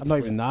how I'd like to Not play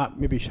even it. that.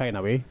 Maybe shying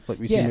away, like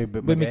we Yeah, see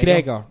with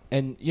McGregor.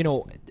 And, you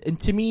know, and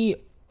to me,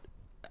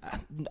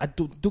 I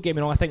don't get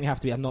me wrong, I think we have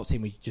to be, I'm not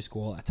saying we just go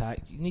all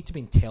attack. You need to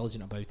be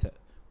intelligent about it.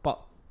 But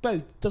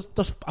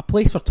there's a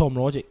place for Tom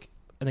Rogic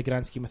in the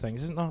grand scheme of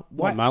things, isn't there?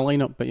 Not my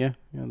lineup, but yeah,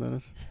 there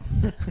is.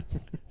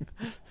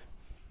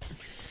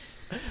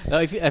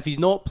 If he's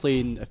not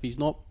playing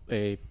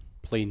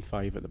playing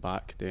five at the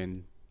back,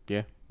 then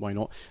yeah, why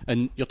not?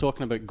 And you're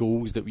talking about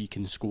goals that we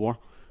can score.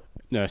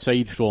 Now,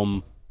 aside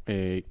from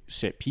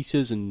set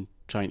pieces and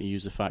trying to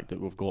use the fact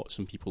that we've got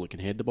some people that can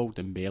head the ball,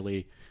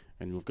 Dembele,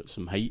 and we've got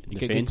some height in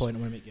defence. Good point I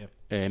want to make, yeah.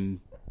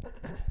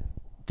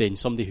 Then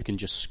somebody who can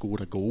just score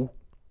a goal.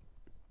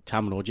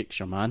 Tam Rogic's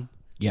your man.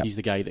 Yep. He's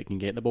the guy that can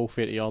get the ball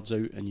 30 yards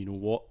out, and you know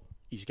what?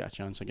 He's got a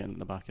chance of getting in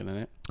the back of the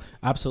net.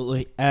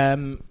 Absolutely.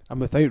 And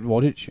without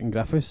Rogic and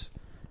Griffiths,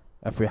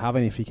 if we have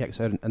any free kicks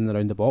in and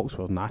around the box,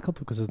 we're knackered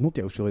because there's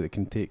nobody else really that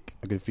can take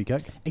a good free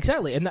kick.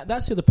 Exactly, and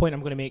that's the point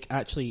I'm going to make.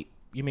 Actually,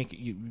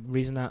 you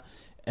raising that.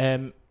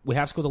 We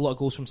have scored a lot of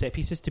goals from set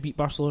pieces to beat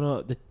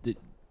Barcelona. The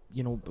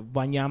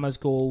Wanyama's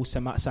goal,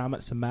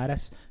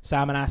 Samaras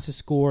has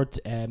scored.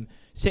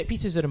 Set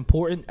pieces are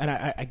important,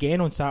 and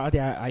again on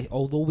Saturday,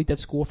 although we did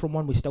score from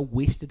one, we still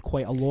wasted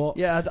quite a lot.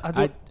 Yeah,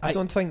 I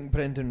don't think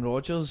Brendan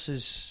Rodgers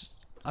is.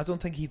 I don't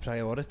think he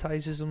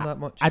prioritises them that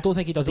much. I don't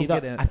think he does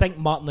either. I think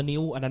Martin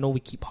O'Neill, and I know we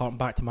keep harping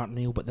back to Martin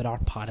O'Neill, but there are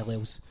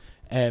parallels.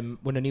 When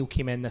O'Neill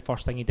came in, the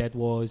first thing he did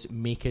was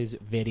make us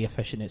very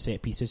efficient at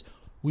set pieces.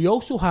 We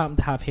also happen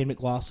to have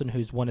Henrik Larsson,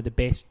 who's one of the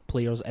best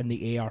players in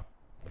the air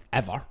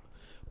ever.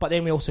 But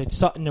then we also had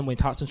Sutton and Wayne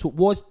Hudson, so it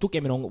was, don't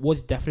get me wrong, it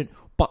was different,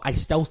 but I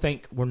still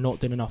think we're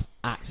not doing enough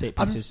at set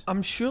pieces.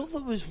 I'm sure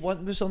there was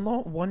there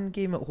not one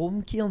game at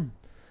home, Kieran,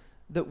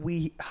 that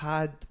we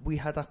had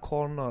a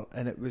corner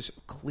and it was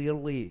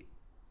clearly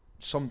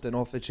something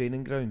off the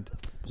training ground?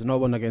 Was there not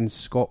one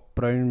against Scott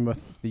Brown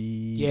with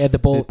the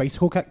ball, the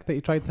bicycle kick that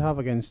he tried to have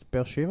against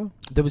Beersheba?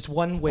 There was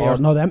one where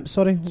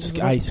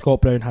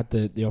Scott Brown had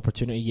the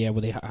opportunity,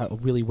 where they had a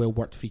really well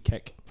worked free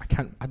kick.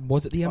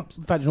 Was it the Imps?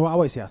 In fact, you know what? I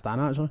want to say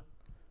Astana actually.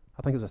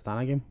 I think it was a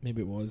Astana game.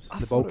 Maybe it was.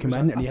 The ball came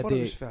in and he had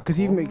because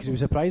he was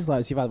surprised.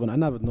 Like, see if I had one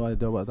in, I would no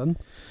idea what I'd done.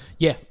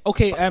 Yeah.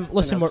 Okay.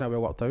 Listen,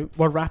 well worked out.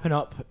 We're wrapping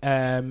up.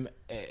 If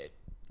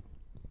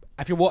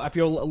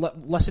you're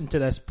listening to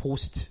this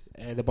post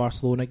the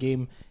Barcelona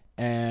game,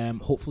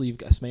 hopefully you've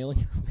got a smile on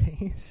your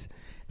face.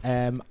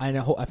 And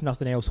if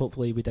nothing else,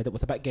 hopefully we did it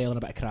with a bit of guile and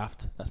a bit of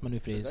craft. That's my new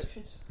phrase.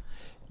 Predictions?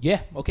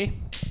 Yeah. Okay.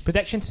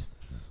 Predictions.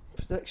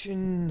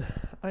 Prediction.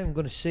 I'm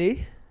going to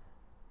say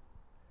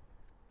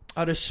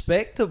a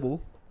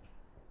respectable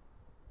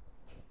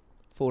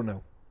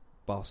 4-0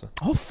 Barca.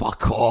 Oh,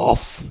 fuck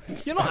off!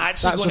 You're not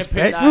actually going to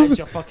put that as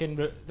your fucking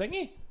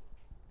thingy.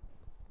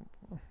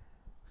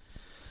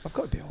 I've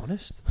got to be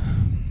honest.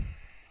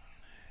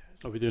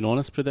 Are we doing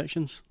honest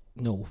predictions?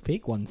 No,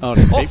 fake ones. Oh,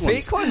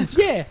 fake ones?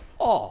 Yeah.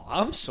 Oh,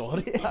 I'm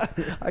sorry.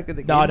 I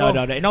could No.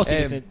 And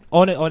also,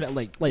 on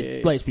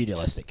it, let's be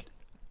realistic.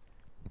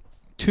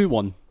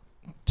 2-1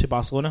 to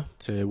Barcelona,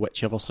 to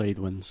whichever side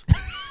wins.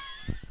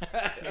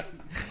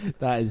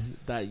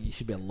 that you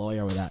should be a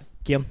lawyer with that.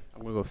 Kieran?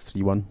 I'm going to go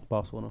 3-1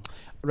 Barcelona.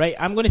 Right,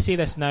 I'm going to say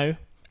this now,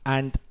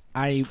 and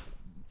I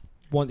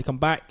want to come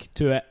back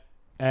to it.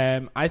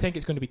 I think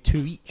it's going to be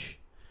 2 each.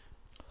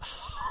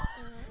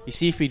 You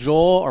see, if we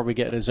draw or we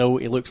get a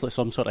result, he looks like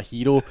some sort of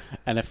hero,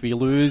 and if we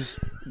lose,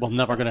 we're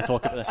never going to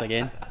talk about this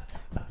again.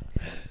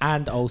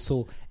 And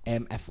also,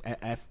 if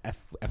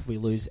we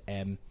lose,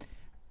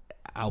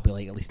 I'll be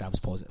like, at least I was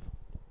positive.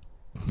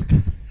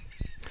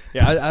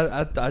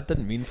 Yeah, I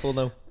didn't mean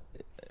 4-0.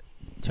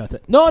 Chat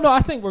it. No,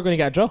 I think we're going to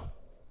get a draw.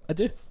 I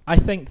do. I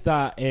think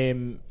that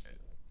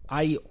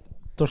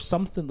there's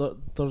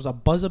a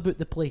buzz about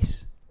the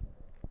place.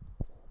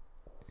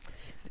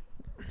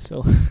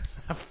 So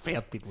I've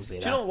heard people say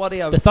that. Do you not worry?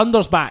 The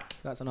Thunder's back.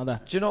 That's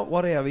another. Do you not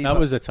worry a wee That bit?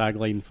 was the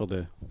tagline for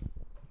the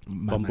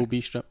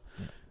Bumblebee strip.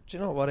 Yeah. Do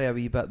you not worry a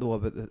wee bit though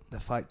about the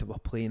fact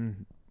that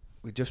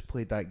we just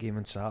played that game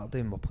on Saturday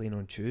and we're playing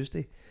on Tuesday?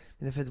 I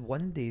mean, they've had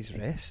 1 day's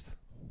rest.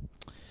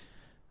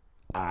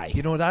 Aye.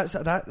 You know,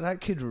 that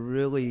could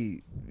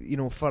really, you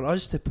know, for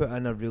us to put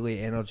in a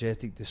really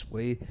energetic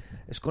display,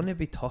 it's going to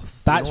be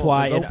tough. That's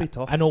why it will be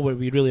tough. I know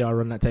we really are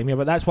running out of time here,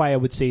 but that's why I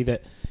would say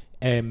that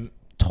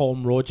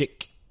Tom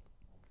Rogic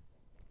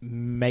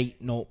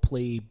might not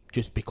play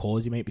just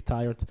because he might be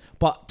tired.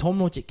 But Tom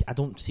Rogic, I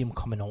don't see him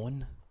coming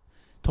on.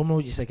 Tom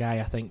Rogic's a guy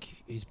I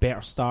think who's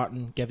better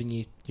starting, giving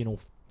you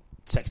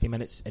 60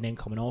 minutes and then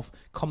coming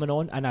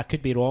on, and I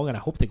could be wrong, and I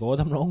hope to God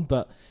I'm wrong,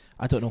 but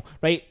I don't know.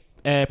 Right,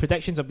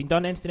 predictions have been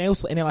done. Anything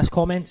else? Any last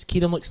comments?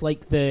 Kieran looks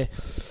like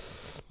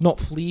not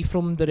Flea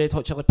from the Red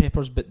Hot Chili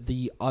Peppers, but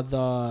the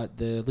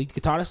lead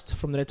guitarist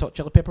from the Red Hot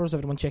Chili Peppers.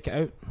 Everyone check it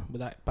out with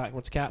that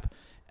backwards cap.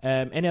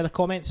 Any other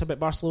comments about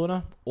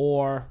Barcelona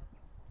or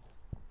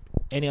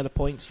any other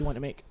points you want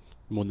to make?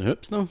 I'm on the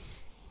hoops now.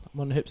 I'm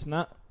on the hoops and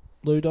that.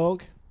 Blue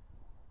Dog.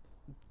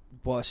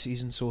 What a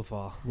season so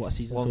far.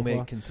 Long may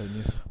far. it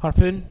continue.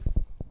 Harpoon.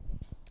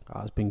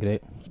 It's been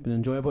great. It's been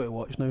enjoyable to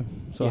watch now.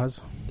 So Yeah. it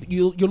has.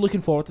 You're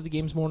looking forward to the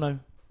games more now.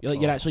 You're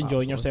actually enjoying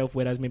absolutely. yourself,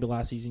 whereas maybe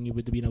last season you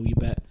would have been a wee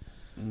bit.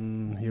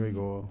 Here we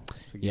go.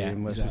 It's a Yeah,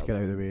 game. Let's exactly. just get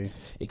out of the way.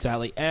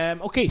 Exactly.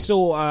 Okay,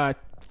 so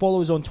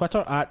follow us on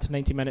Twitter at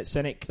 90 Minute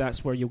Cynic.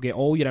 That's where you'll get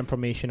all your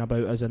information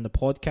about us in the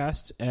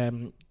podcast.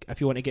 If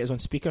you want to get us on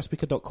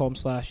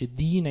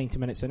speaker.com/the 90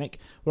 Minute Cynic.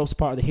 We're also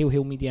part of the Hail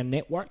Hail Media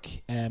Network.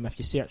 If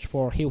you search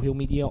for Hail Hail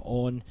Media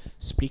on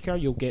Speaker,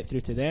 you'll get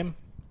through to them.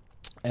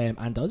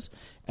 And us.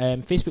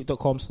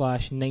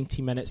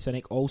 Facebook.com/90 Minute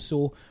Cynic. Also,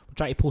 we're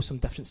trying to post some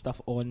different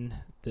stuff on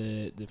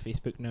the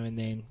Facebook now and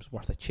then. It's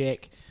worth a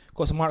check.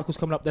 Got some articles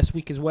coming up this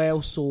week as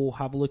well, so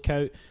have a look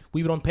out.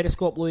 We were on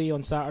Periscope, Louis,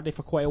 on Saturday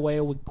for quite a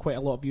while with quite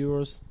a lot of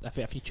viewers.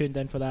 If you tuned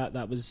in for that,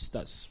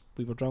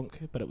 we were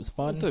drunk, but it was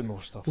fun. We'll do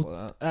more stuff like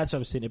that. That's what I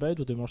was saying about.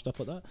 We'll do more stuff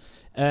like that.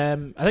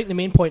 I think the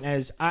main point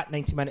is at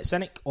 90 Minute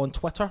Cynic on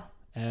Twitter.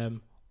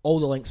 All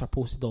the links are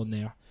posted on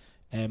there.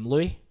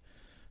 Louis,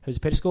 how's the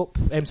Periscope?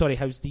 How's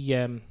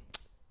the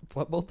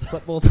Flipboard?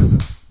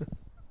 Flipboard?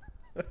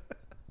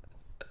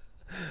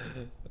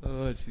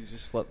 Oh,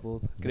 Jesus,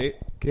 Flipboard. Great.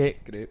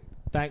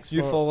 Thanks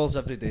New for followers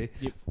every day.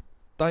 Yep.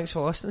 Thanks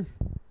for listening.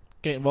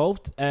 getting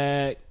involved.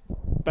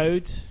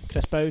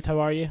 Chris Bowd, how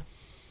are you?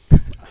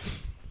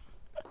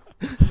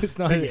 It's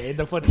not how you end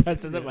the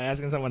podcast, is it, by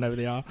asking someone how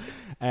they are?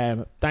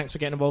 Thanks for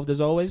getting involved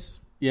as always.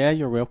 Yeah,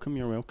 you're welcome.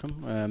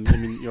 I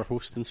mean, your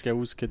hosting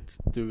skills could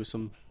do with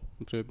some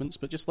improvements,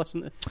 but just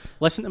listen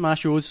to my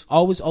shows.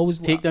 Always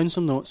Take down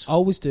some notes.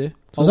 Always do.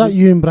 So is that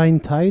you and Brian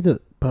tied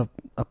at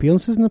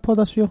appearances in the pod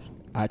this year?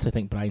 I actually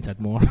think Brian's had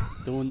more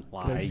Don't this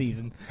lie.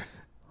 season.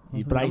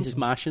 I'm Brian's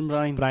smashing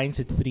Brian. Brian's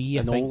had 3,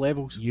 I in think. all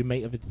levels. You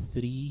might have had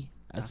 3.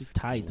 That's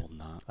tied. More than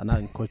that. And that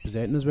includes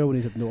presenting as well when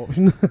he's had no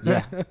option.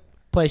 Yeah.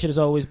 Pleasure as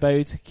always,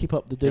 Bowd. Keep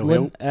up the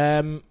doodling.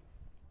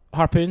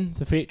 Harpoon,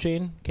 the freight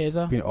train,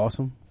 Keza. It's been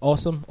awesome.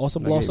 Awesome Been a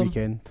great blossom.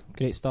 weekend.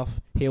 Great stuff.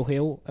 Hail,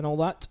 hail, and all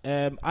that.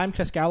 I'm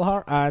Chris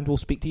Gallagher, and we'll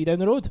speak to you down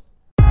the road.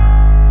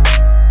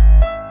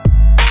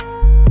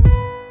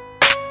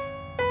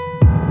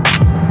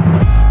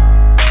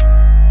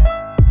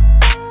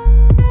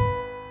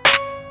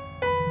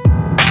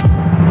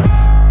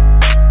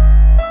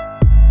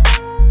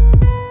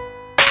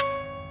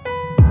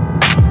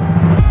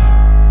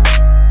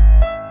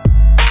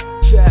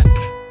 Check.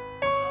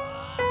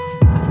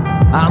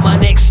 I'm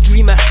an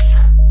extremist.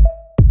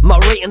 My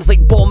ratings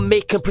like bomb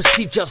making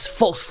procedures.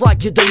 False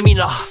flag your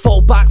demeanor.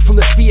 Fall back from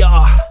the theatre.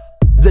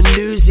 The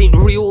news ain't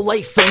real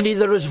life, and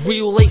neither is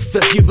real life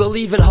if you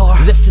believe in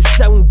her. This is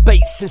sound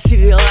bites and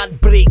serial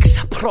ad breaks.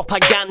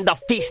 Propaganda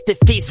face to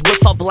face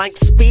with a blank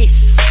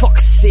space.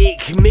 Fuck's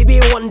sake, maybe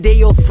one day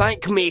you'll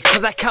thank me,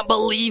 cause I can't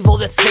believe all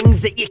the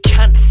things that you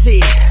can't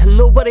say.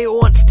 Nobody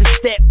wants to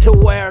step to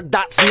where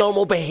that's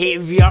normal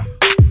behaviour.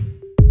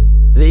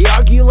 They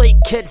argue like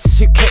kids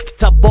who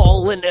kicked a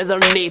ball into their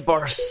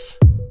neighbours.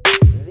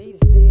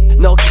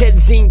 No,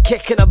 kids ain't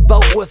kicking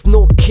about with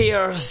no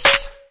cares.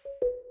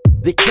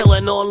 They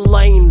killing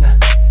online,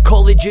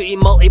 Call of Duty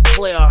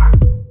multiplayer.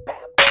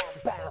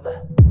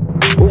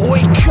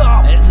 Wake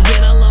up! It's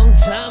been a long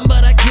time,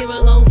 but I came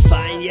along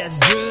fine. Yes,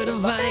 Drew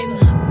Divine,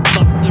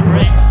 fuck the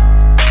rest.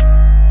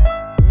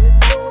 You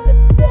know the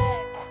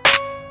set.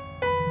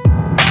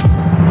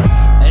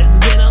 It's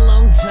been a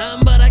long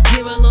time, but I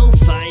came along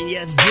fine.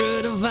 Yes,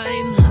 Drew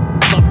Divine,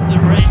 fuck the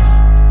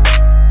rest.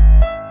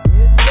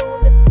 You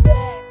know the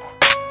set.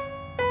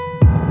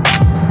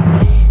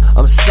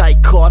 I'm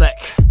psychotic,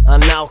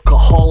 an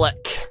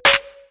alcoholic.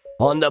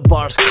 On the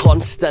bar's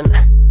constant.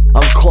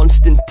 I'm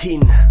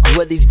Constantine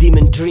with these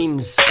demon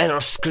dreams,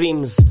 inner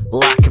screams,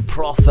 lack of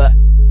profit.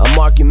 I'm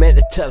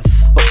argumentative,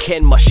 but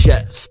ken my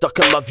shit. Stuck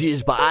in my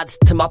views, but adds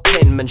to my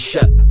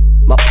penmanship.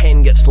 My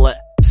pen gets lit,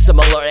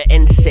 similar to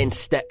incense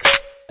sticks.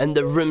 And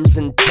the room's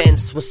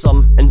intense with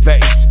some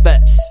inverted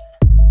spits.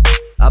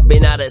 I've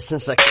been at it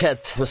since a kid,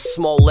 with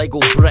small Lego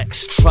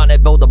bricks, trying to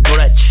build a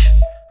bridge.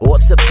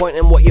 What's the point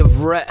in what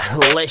you've writ,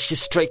 unless you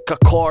strike a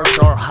chord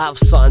or have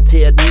something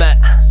to admit?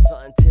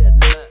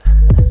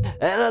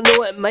 And I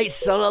know it might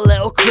sound a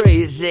little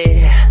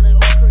crazy,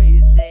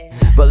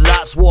 but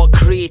that's what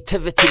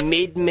creativity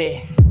made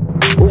me.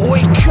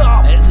 Wake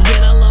up! It's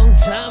been a long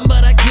time,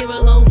 but I came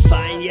along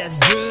fine. Yes,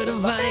 Drew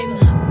Divine